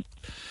 Robin.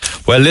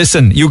 Well,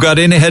 listen, you got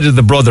in ahead of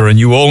the brother and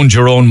you owned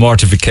your own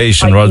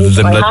mortification rather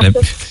than letting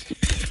him.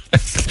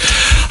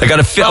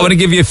 I want to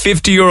give you a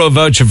 €50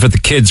 voucher for the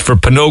kids for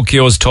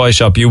Pinocchio's toy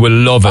shop. You will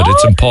love it.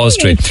 It's in Paul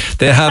Street.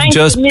 They have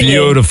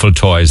beautiful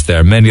toys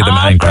there, many of them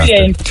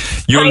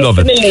handcrafted. You'll love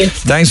it.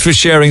 Thanks for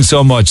sharing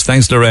so much.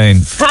 Thanks, Lorraine.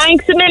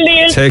 Thanks a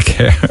million. Take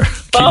care.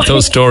 Keep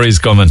those stories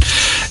coming.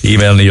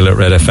 Email Neil at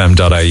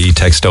redfm.ie,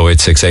 text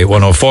 0868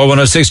 104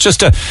 106.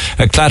 Just a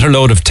clatter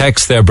load of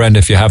texts there, Brenda,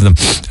 if you have them.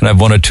 And I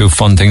have one or two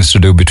fun things to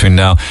do between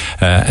now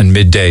and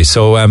midday.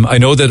 So I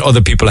know that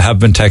other people have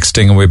been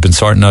texting, and we've been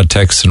sorting out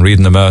texts and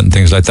reading them out and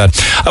things like that.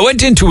 I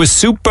went into a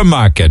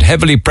supermarket,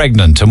 heavily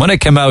pregnant, and when I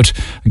came out,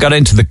 I got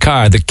into the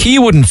car. The key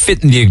wouldn't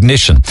fit in the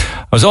ignition.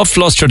 I was all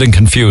flustered and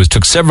confused.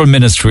 Took several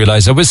minutes to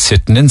realise I was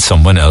sitting in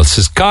someone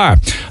else's car.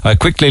 I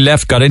quickly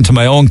left, got into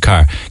my own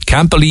car.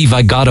 Can't believe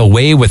I got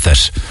away with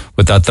it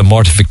without the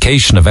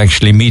mortification of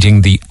actually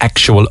meeting the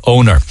actual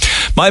owner.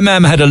 My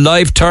mum had a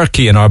live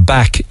turkey in our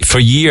back for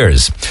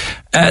years.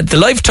 The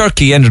live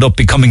turkey ended up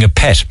becoming a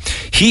pet.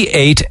 He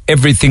ate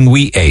everything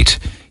we ate.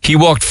 He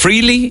walked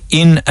freely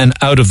in and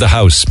out of the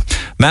house.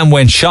 Mum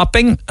went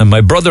shopping, and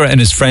my brother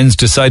and his friends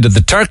decided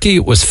the turkey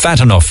was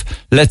fat enough.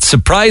 Let's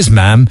surprise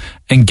Mum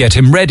and get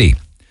him ready.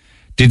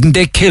 Didn't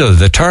they kill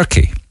the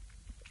turkey?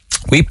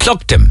 We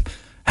plucked him,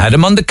 had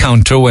him on the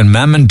counter when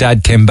Mum and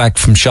Dad came back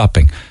from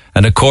shopping.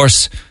 And of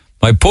course,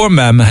 my poor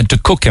Mum had to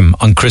cook him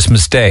on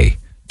Christmas Day.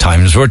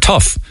 Times were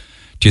tough.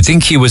 Do you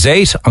think he was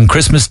 8 on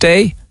Christmas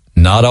Day?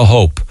 Not a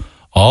hope.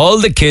 All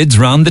the kids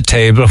round the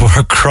table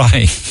were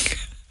crying.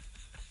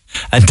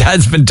 And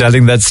Dad's been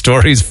telling that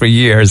stories for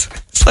years.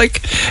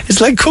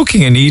 It's like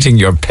cooking and eating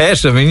your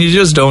pet. I mean, you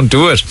just don't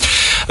do it.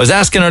 I was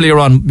asking earlier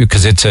on,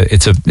 because it's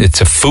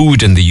a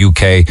food in the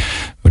UK.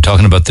 We're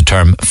talking about the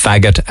term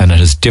faggot, and it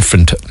has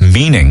different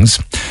meanings.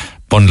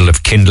 Bundle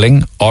of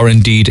kindling, or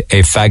indeed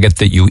a faggot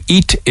that you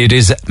eat. It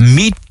is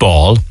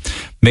meatball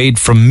made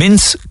from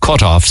mince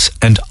cut-offs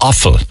and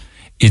offal.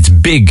 It's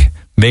big,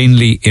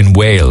 mainly in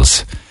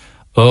Wales.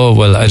 Oh,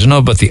 well, I don't know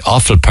about the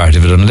offal part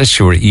of it, unless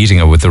you were eating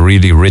it with a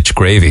really rich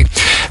gravy.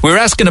 We were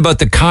asking about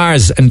the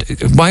cars, and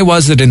why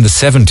was it in the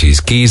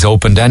 70s keys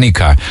opened any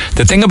car?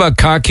 The thing about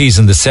car keys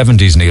in the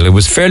 70s, Neil, it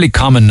was fairly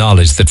common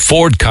knowledge that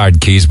Ford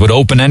card keys would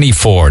open any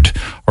Ford,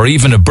 or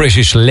even a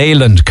British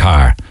Leyland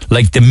car,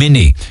 like the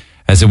Mini,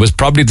 as it was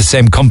probably the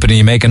same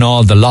company making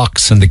all the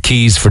locks and the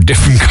keys for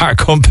different car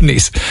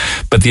companies.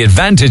 But the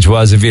advantage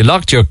was, if you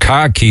locked your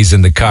car keys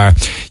in the car,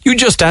 you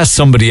just asked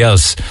somebody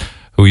else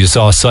who you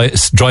saw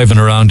driving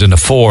around in a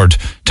Ford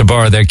to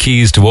borrow their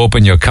keys to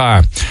open your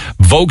car.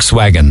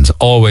 Volkswagens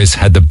always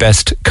had the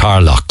best car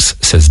locks,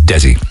 says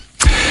Desi.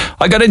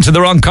 I got into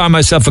the wrong car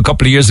myself a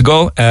couple of years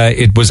ago.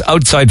 It was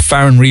outside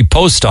Farranree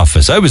Post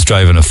Office. I was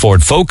driving a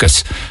Ford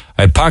Focus.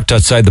 I parked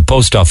outside the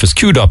post office,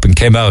 queued up and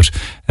came out,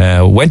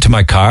 went to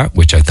my car,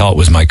 which I thought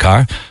was my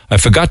car. I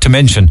forgot to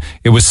mention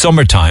it was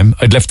summertime.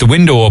 I'd left the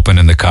window open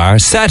in the car,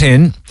 sat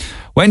in,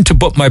 went to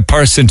put my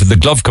purse into the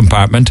glove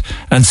compartment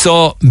and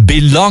saw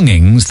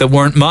belongings that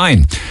weren't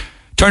mine.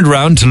 Turned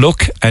around to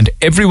look, and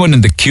everyone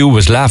in the queue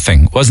was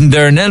laughing. Wasn't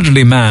there an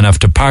elderly man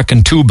after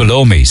parking 2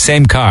 below me,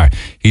 same car?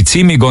 He'd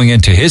seen me going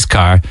into his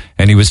car,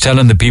 and he was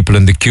telling the people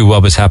in the queue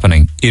what was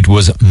happening. It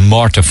was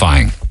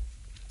mortifying.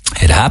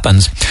 It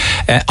happens.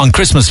 On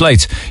Christmas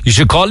lights, you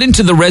should call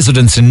into the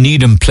residents in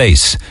Needham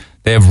Place.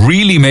 They have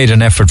really made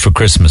an effort for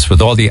Christmas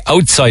with all the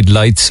outside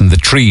lights and the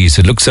trees.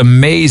 It looks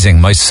amazing.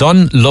 My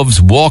son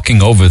loves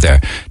walking over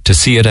there to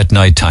see it at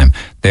night time.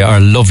 They are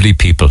lovely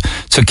people.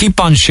 So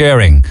keep on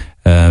sharing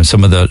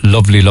some of the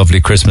lovely, lovely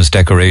Christmas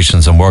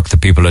decorations and work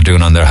that people are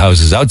doing on their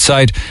houses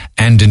outside,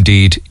 and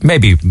indeed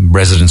maybe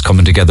residents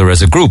coming together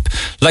as a group.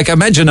 Like,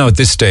 imagine now at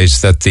this stage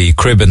that the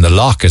crib in the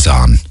lock is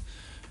on.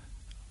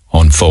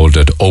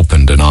 unfolded,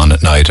 opened and on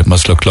at night. It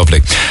must look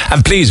lovely.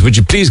 And please, would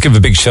you please give a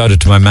big shout out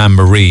to my man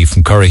Marie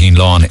from Curraheen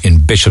Lawn in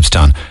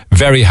Bishopstown.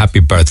 Very happy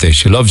birthday.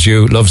 She loves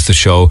you, loves the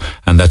show,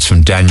 and that's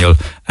from Daniel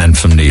and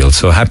from Neil.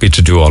 So happy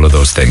to do all of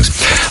those things.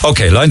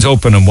 Okay, lines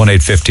open on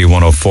 1850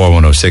 104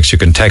 106. You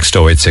can text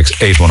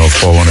 086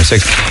 8104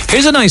 106.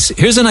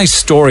 Here's a nice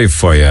story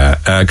for you,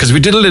 because we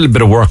did a little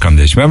bit of work on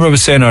this. Remember I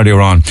was saying earlier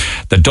on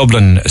that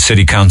Dublin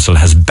City Council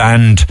has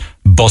banned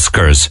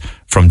buskers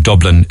from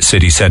Dublin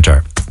city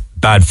centre.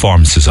 Bad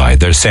form, says I.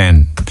 They're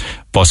saying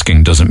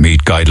busking doesn't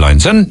meet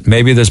guidelines, and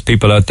maybe there's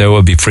people out there who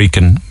will be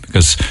freaking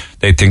because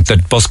they think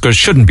that buskers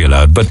shouldn't be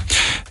allowed, but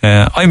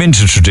I'm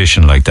into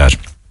tradition like that.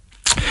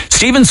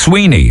 Stephen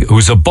Sweeney,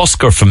 who's a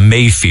busker from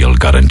Mayfield,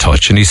 got in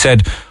touch and he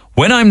said,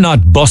 when I'm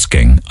not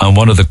busking on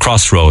one of the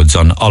crossroads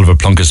on Oliver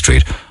Plunkett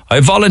Street, I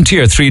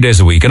volunteer 3 days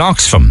a week in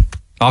Oxfam.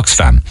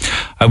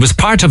 I was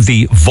part of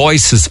the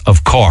Voices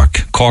of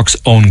Cork, Cork's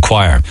own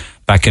choir,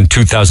 back in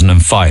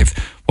 2005,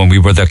 when we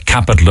were the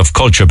capital of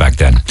culture back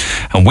then.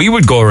 And we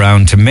would go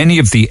around to many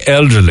of the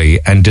elderly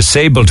and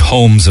disabled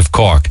homes of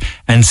Cork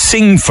and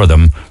sing for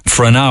them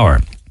for an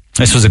hour.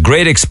 This was a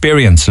great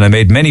experience and I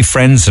made many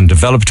friends and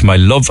developed my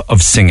love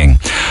of singing.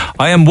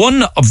 I am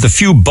one of the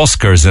few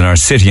buskers in our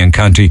city and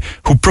county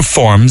who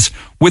performs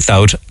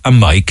without a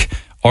mic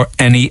or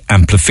any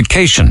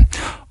amplification.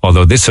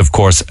 Although this, of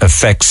course,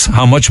 affects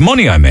how much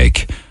money I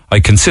make. I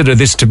consider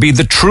this to be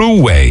the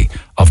true way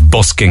of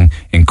busking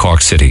in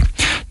Cork City.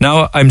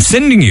 Now, I'm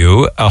sending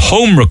you a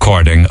home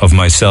recording of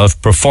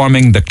myself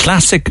performing the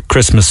classic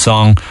Christmas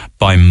song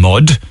by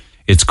Mud.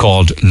 It's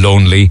called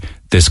Lonely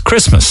This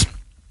Christmas.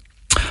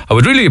 I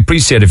would really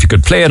appreciate if you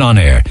could play it on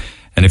air.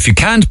 And if you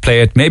can't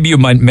play it, maybe you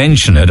might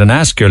mention it and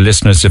ask your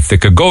listeners if they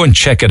could go and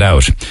check it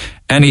out.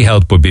 Any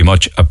help would be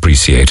much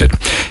appreciated.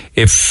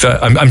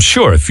 I'm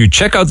sure if you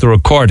check out the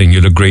recording,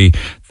 you'll agree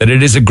that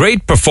it is a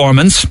great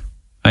performance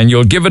and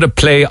you'll give it a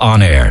play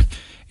on air.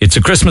 It's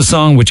a Christmas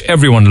song which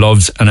everyone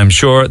loves, and I'm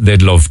sure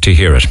they'd love to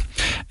hear it.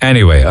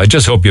 Anyway, I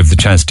just hope you have the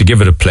chance to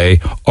give it a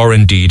play or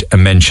indeed a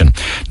mention.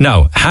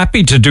 Now,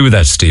 happy to do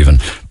that, Stephen,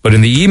 but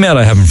in the email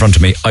I have in front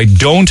of me, I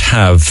don't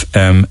have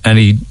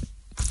any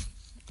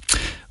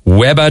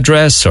web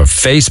address or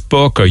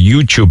Facebook or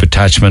YouTube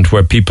attachment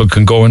where people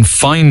can go and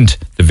find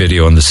the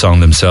video and the song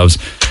themselves.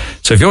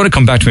 So if you want to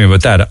come back to me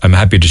about that, I'm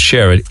happy to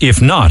share it.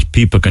 If not,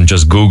 people can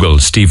just Google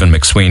Stephen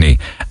McSweeney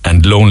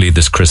and Lonely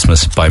This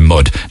Christmas by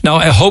Mud. Now,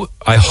 I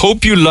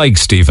hope you like,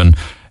 Stephen,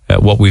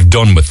 what we've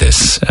done with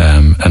this,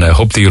 and I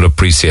hope that you'll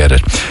appreciate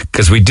it,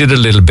 because we did a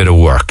little bit of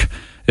work.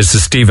 This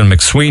is Stephen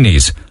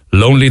McSweeney's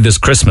Lonely This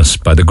Christmas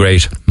by the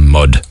great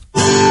Mud.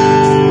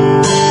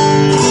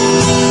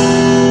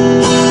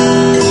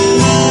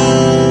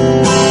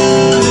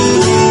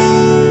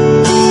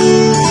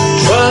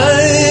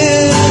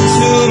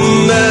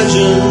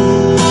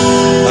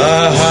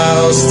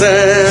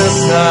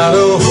 That's not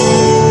a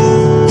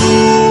home.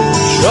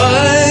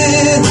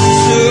 Try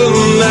to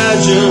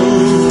imagine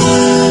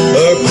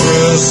a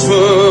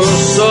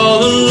Christmas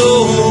all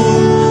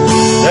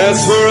alone.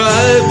 That's where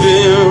I've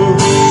been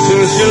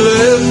since you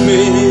left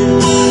me.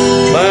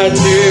 My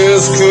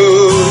tears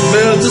could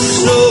melt the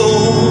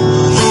snow.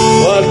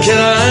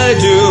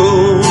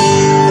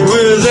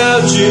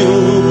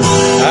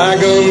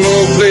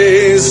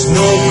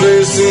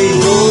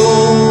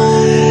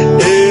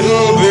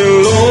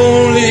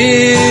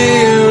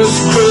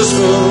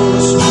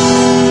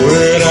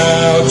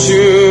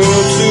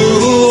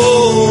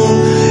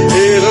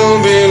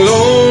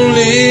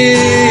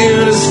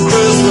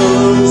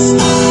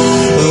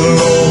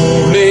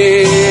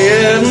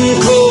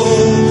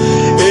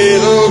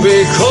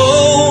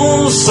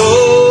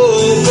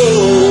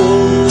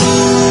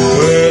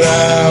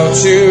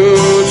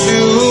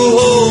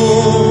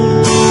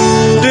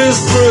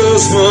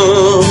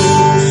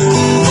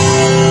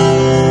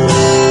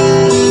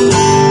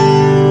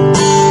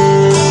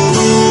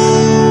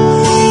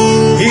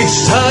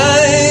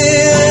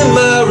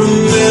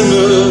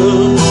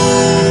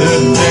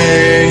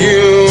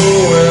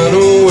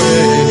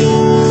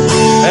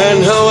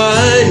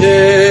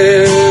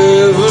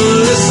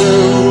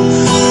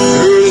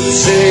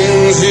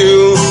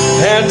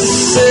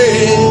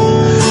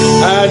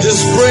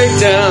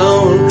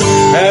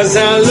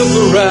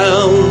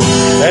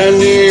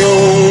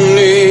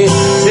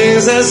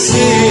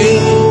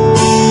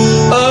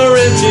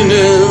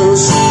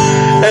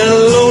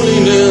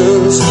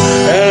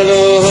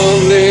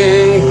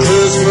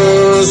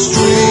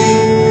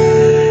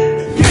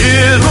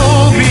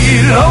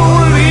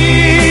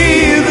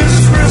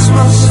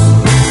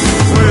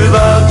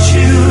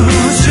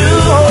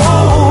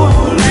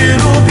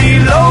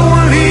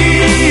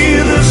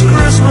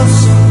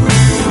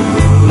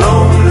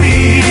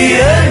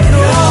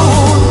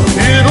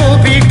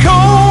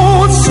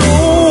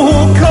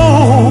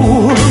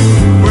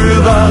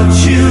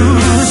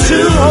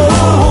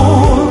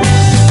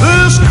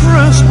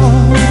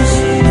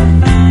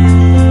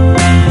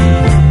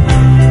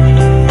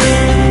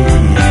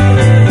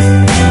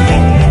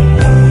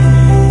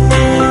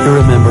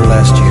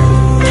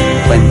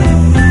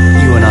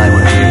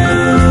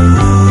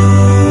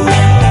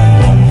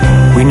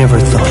 never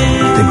thought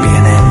there'd be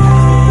an end.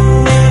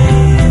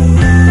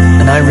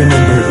 And I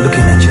remember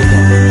looking at you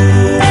then,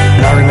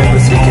 and I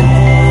remember thinking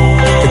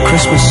that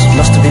Christmas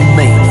must have been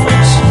made for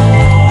us.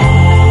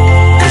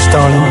 Because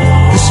darling,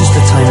 this is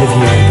the time of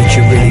year that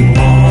you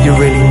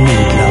really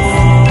need love.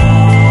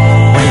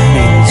 When it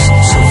means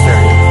so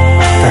very,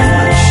 very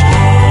much.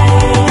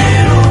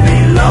 It'll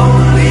be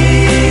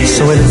lonely.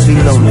 So it'll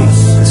be lonely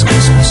this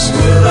Christmas.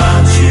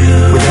 Without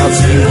you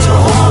to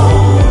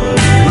hold.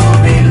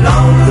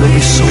 It'll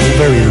be so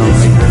very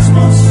lonely.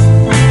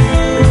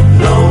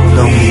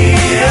 Lonely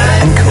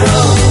and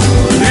cold.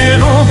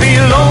 It'll be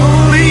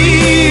lonely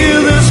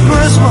this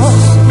Christmas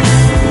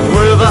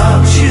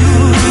without you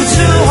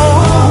to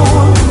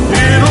hold.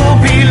 It'll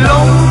be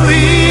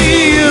lonely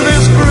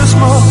this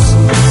Christmas.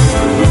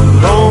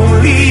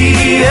 Lonely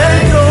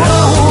and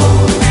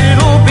cold.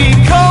 It'll be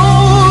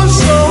cold,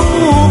 so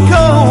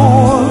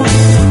cold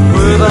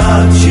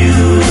without you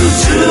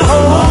to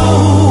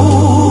hold.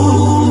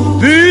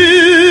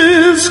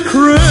 This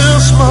Christmas.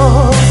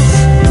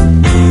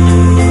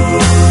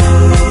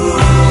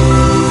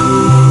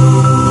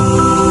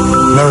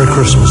 Merry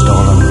Christmas,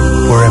 darling,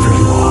 wherever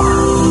you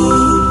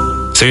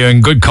are. So you're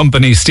in good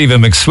company,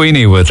 Stephen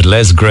McSweeney with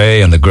Les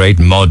Gray and the Great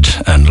Mud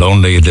and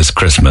Lonely This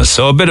Christmas.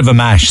 So a bit of a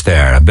mash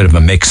there, a bit of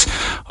a mix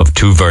of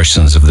two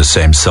versions of the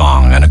same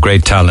song, and a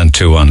great talent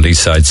too on Lee's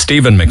side.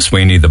 Stephen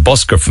McSweeney, the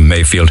busker from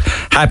Mayfield,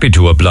 happy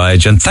to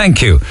oblige, and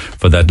thank you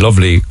for that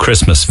lovely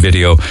Christmas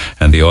video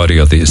and the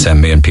audio that you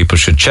sent me, and people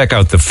should check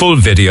out the full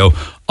video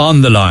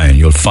on the line.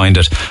 You'll find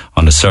it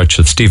on a search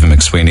of Stephen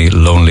McSweeney,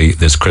 Lonely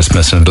This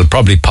Christmas, and it'll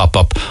probably pop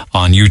up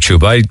on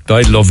YouTube. I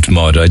loved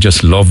Mud. I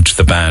just loved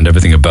the band,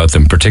 everything about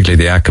them,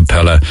 particularly the a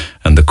cappella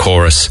and the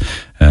chorus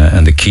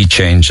and the key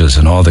changes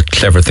and all the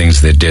clever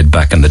things they did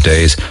back in the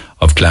days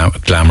of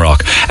glam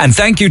rock. And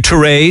thank you,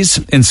 Therese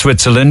in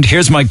Switzerland.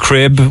 Here's my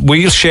crib.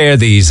 We'll share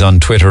these on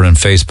Twitter and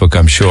Facebook,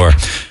 I'm sure.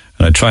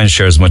 And I try and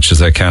share as much as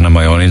I can on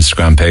my own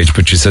Instagram page.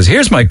 But she says,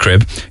 here's my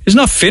crib. It's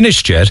not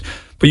finished yet,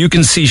 but you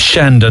can see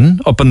Shandon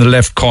up in the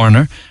left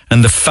corner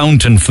and the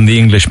fountain from the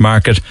English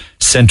Market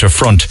centre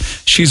front.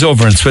 She's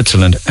over in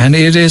Switzerland, and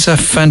it is a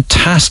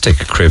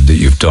fantastic crib that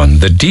you've done.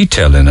 The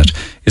detail in it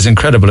is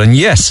incredible. And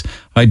yes,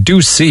 I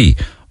do see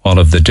all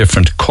of the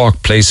different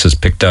Cork places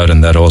picked out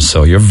in that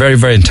also. You're very,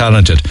 very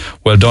talented.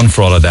 Well done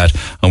for all of that.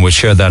 And we'll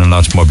share that and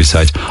lots more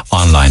besides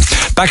online.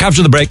 Back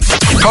after the break.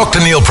 Talk to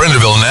Neil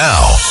Prendeville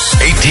now.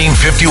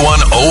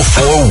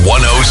 1851-04-106.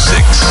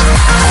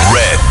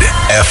 Red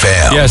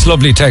FM. Yes,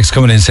 lovely text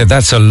coming in. Said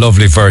that's a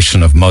lovely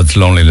version of Mud's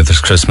Lonely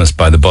This Christmas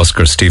by the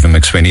busker Stephen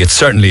McSweeney. It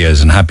certainly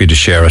is, and happy to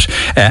share it.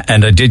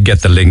 And I did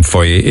get the link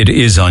for you. It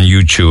is on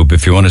YouTube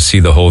if you want to see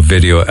the whole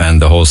video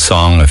and the whole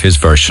song of his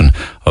version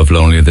of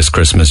Lonely This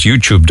Christmas.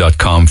 YouTube.com/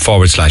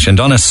 and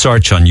on a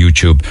search on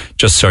YouTube,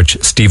 just search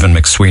Stephen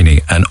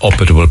McSweeney and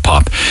up it will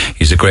pop.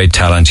 He's a great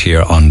talent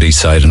here on Lee's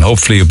side, and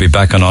hopefully you'll be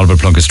back on Oliver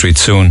Plunkett Street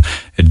soon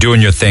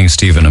doing your thing,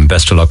 Stephen, and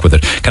best of luck with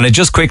it. Can I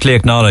just quickly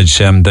acknowledge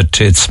that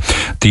it's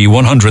the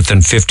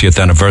 150th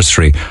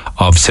anniversary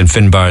of St.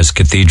 Finbarr's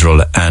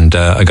Cathedral, and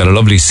I got a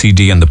lovely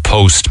CD in the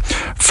post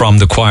from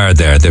the choir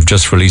there. They've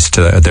just released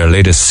their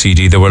latest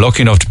CD. They were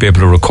lucky enough to be able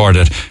to record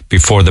it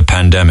before the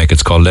pandemic.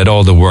 It's called Let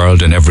All the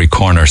World in Every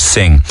Corner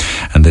Sing,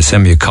 and they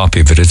sent me a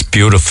copy of it. It's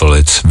beautiful.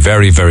 It's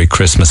very, very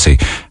Christmassy,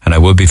 and I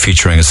will be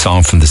featuring a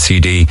song from the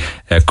CD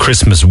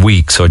Christmas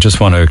week. So I just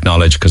want to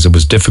acknowledge, because it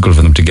was difficult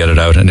for them to get it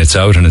out, and it's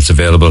out and it's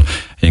available.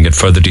 You can get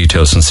further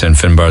details on St.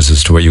 Finbarr's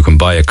as to where you can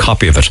buy a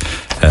copy of it.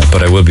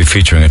 But I will be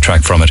featuring a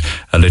track from it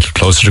a little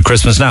closer to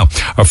Christmas. Now,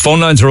 our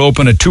phone lines are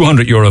open. A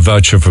 €200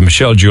 voucher for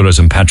Michelle Jewellers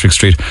in Patrick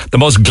Street, the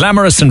most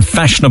glamorous and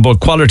fashionable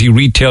quality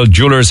retail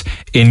jewellers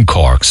in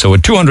Cork. So a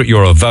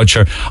 €200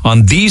 voucher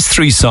on these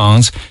three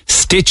songs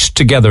stitched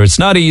together. It's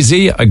not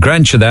easy, I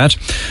grant you that,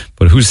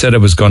 but who said it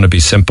was going to be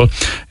simple?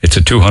 It's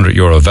a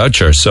 €200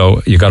 voucher,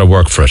 so you got to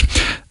work for it.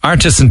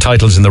 Artists and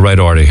titles in the right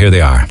order. Here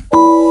they are.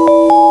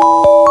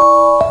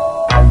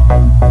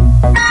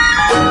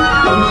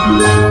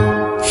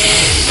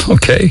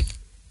 Okay,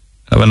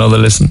 have another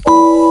listen.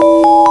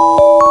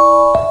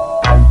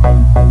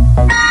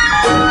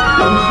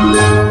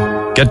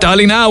 Get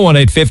dialing now,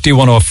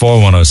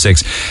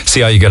 1-850-104-106. See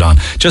how you get on.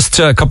 Just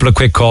a couple of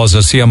quick calls.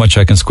 I'll see how much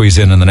I can squeeze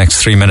in the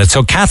next 3 minutes.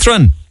 So,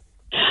 Catherine.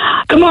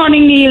 Good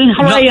morning, Neil.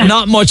 How are you?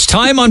 Not much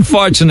time,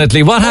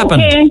 unfortunately. What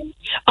happened? Okay.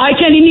 I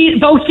tell you, Neil,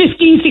 about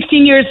 15,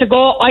 16 years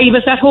ago, I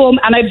was at home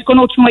and I was going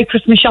out for my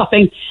Christmas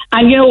shopping.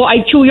 And, you know, I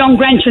had two young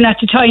grandchildren at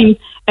the time.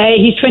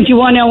 He's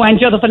 21 now and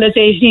the other fella's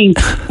 18.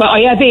 But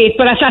I have 8.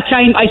 But at that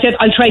time, I said,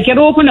 I'll try to get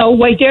over now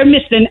while they're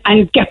missing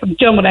and get them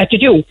done what I have to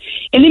do.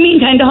 In the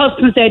meantime, the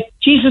husband said,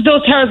 Jesus,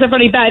 those cars are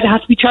very bad. It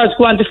has to be charged to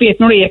go on the Faith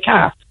Maria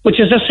car, which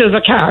is a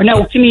silver car.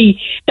 Now, to me,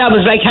 that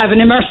was like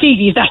having a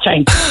Mercedes that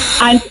time.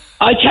 And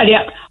I tell you,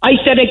 I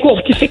said I'd go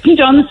up to Sick and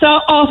John's. So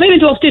off I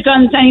went up to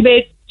John's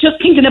anyway, just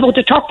thinking about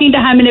the turkey and the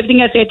ham and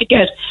everything else I had to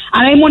get.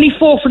 And I'm only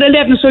 4 foot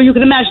 11, so you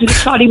can imagine the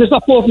trolley was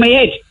up over my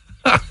head.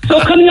 So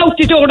coming out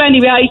the door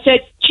anyway, I said,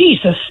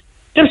 Jesus,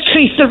 there's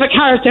 3 silver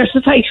cars there. So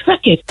I said,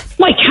 frick it.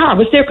 My car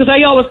was there because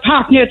I always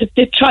park near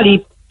the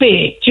trolley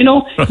big, you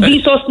know,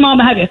 be so small,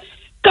 have you?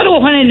 Got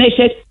over and they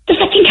said, the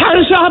second car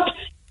is robbed.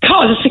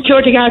 Call the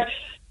security guard.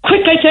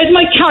 Quick, I said,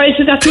 my car, I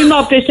said, that's been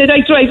robbed. I said,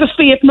 I drive a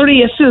Fiat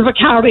Maria silver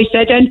car, I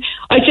said, and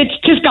I said,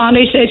 'tis gone,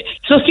 I said.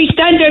 So see,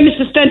 stand there,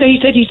 Mr. Stand there,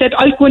 he said,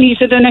 I'll go in, he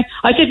said, and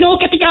I said, no,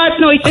 get the guards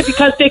now, I said,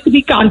 because they could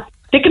be gone.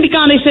 They can be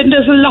gone, I said, and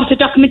there's a lot of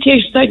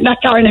documentation inside in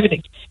that car and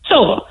everything.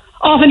 So,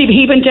 off and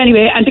he went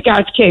anyway, and the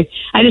guards came.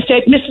 And he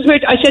said, Mrs.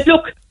 Weird, I said,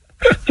 look,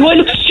 do I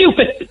look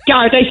stupid,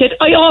 guard? I said,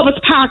 I always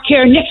park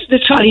here next to the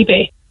trolley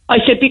bay. I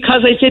said,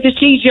 because I said,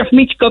 it's easier for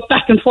me to go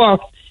back and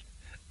forth.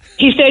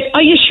 He said,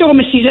 are you sure,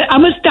 Miss? He said,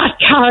 and was that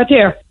car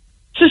there?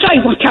 Says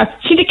I, what car?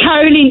 See the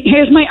car,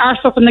 here's my arse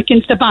up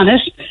against the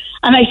bonnet.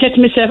 And I said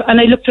to myself,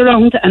 and I looked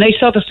around and I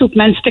saw the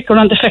Superman sticker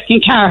on the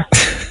fucking car.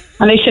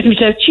 And I said to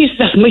myself, Jesus,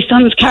 that's my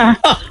son's car.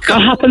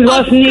 What happened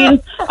was, Neil,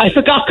 I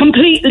forgot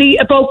completely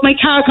about my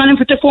car going in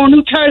for the 4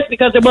 new tires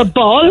because they were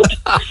bald.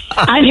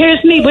 And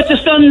here's me with the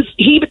son's,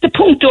 he with the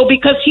Punto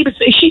because he was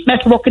a sheet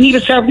metal work and he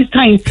was serving his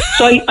time.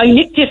 So I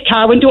nicked this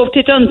car, went over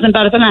to Duns and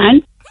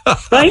Ballyvalan.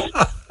 Right?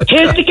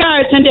 Here's the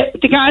guards, and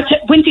the guards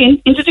went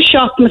into the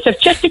shop and must have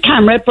checked the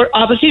camera, but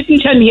obviously he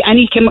didn't tell me. And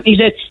he came up and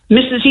he said,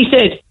 Mrs. he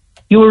said,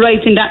 you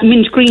arrived in that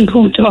mint green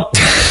Punto.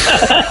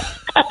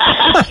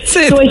 So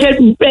I said,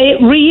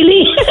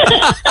 really?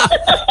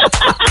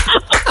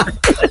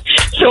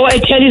 So I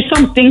tell you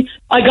something,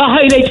 I got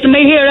highlights in my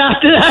hair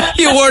after that.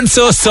 You weren't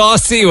so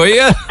saucy, were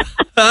you?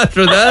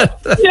 After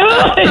that? No,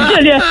 I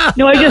tell you,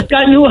 no, I just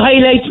got new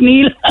highlights,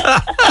 Neil.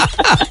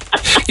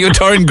 You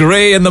turned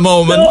grey in the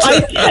moment. No, I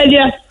tell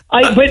you,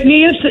 but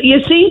Neil,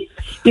 you see,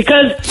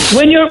 because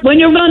when you're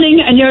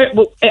running and you're,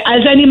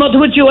 as any mother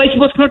would do, I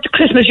suppose, for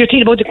Christmas, you're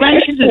thinking about the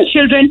grandchildren, the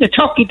children, the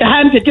turkey, the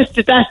ham, the this,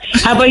 the that.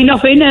 Have I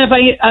enough in? Have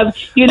I,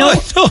 you know? I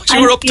thought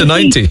you were up to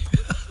 90.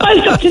 I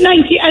was up to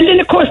 90, and then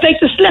of course, like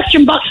the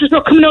selection boxes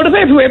were coming out of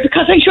everywhere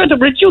because I'm sure they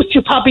reduced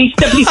to probably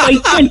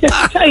 75 cents at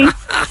the time.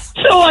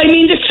 So I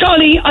mean, the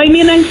trolley,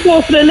 I'm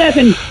 4 for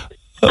 11, and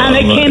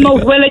I came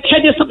out. Well, I tell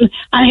you something,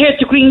 and here's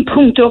the green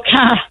Punto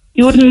car.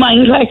 You wouldn't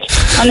mind, like,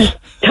 and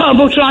talk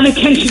about drawing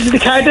attention to the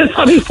car. There's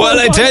probably well,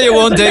 I tell you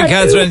one thing,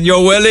 Catherine,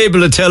 you're well able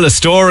to tell a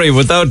story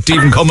without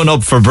even coming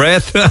up for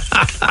breath.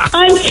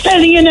 I'm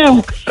telling you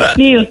now,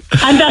 Neil,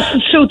 and that's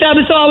the truth. That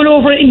was all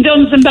over in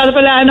Duns and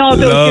Ballyvalan. All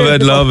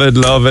those love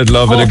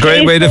it. A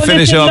great way to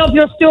finish up. Love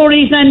your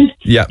stories and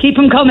keep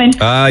them coming.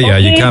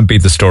 You can't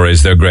beat the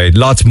stories. They're great.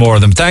 Lots more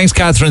of them. Thanks,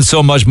 Catherine,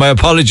 so much. My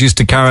apologies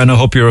to Karen. I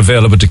hope you're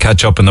available to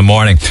catch up in the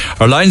morning.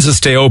 Our lines will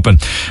stay open,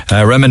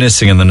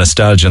 reminiscing on the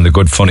nostalgia and the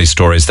good, funny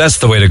stories. That's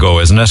the way to go,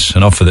 isn't it?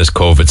 Enough of this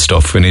COVID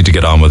stuff. We need to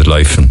get on with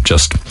life and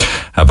just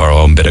have our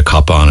own bit of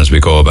cop on as we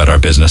go about our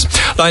business.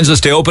 Lines will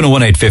stay open at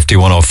 1850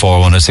 104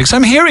 106.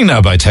 I'm hearing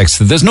now by text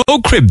that there's no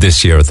crib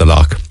this year at the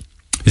lock.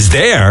 It's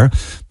there,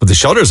 but the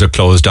shutters are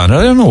closed on.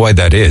 I don't know why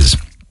that is.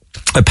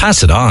 I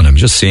pass it on. I'm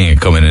just seeing it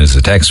coming in as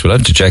a text. We'll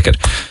have to check it.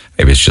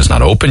 Maybe it's just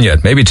not open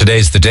yet. Maybe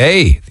today's the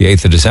day, the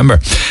 8th of December.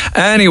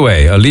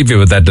 Anyway, I'll leave you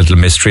with that little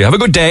mystery. Have a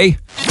good day.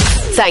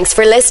 Thanks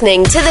for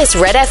listening to this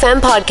Red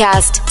FM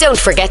podcast. Don't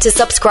forget to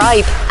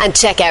subscribe and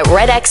check out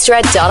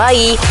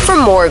redextra.ie for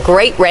more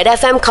great Red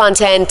FM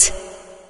content.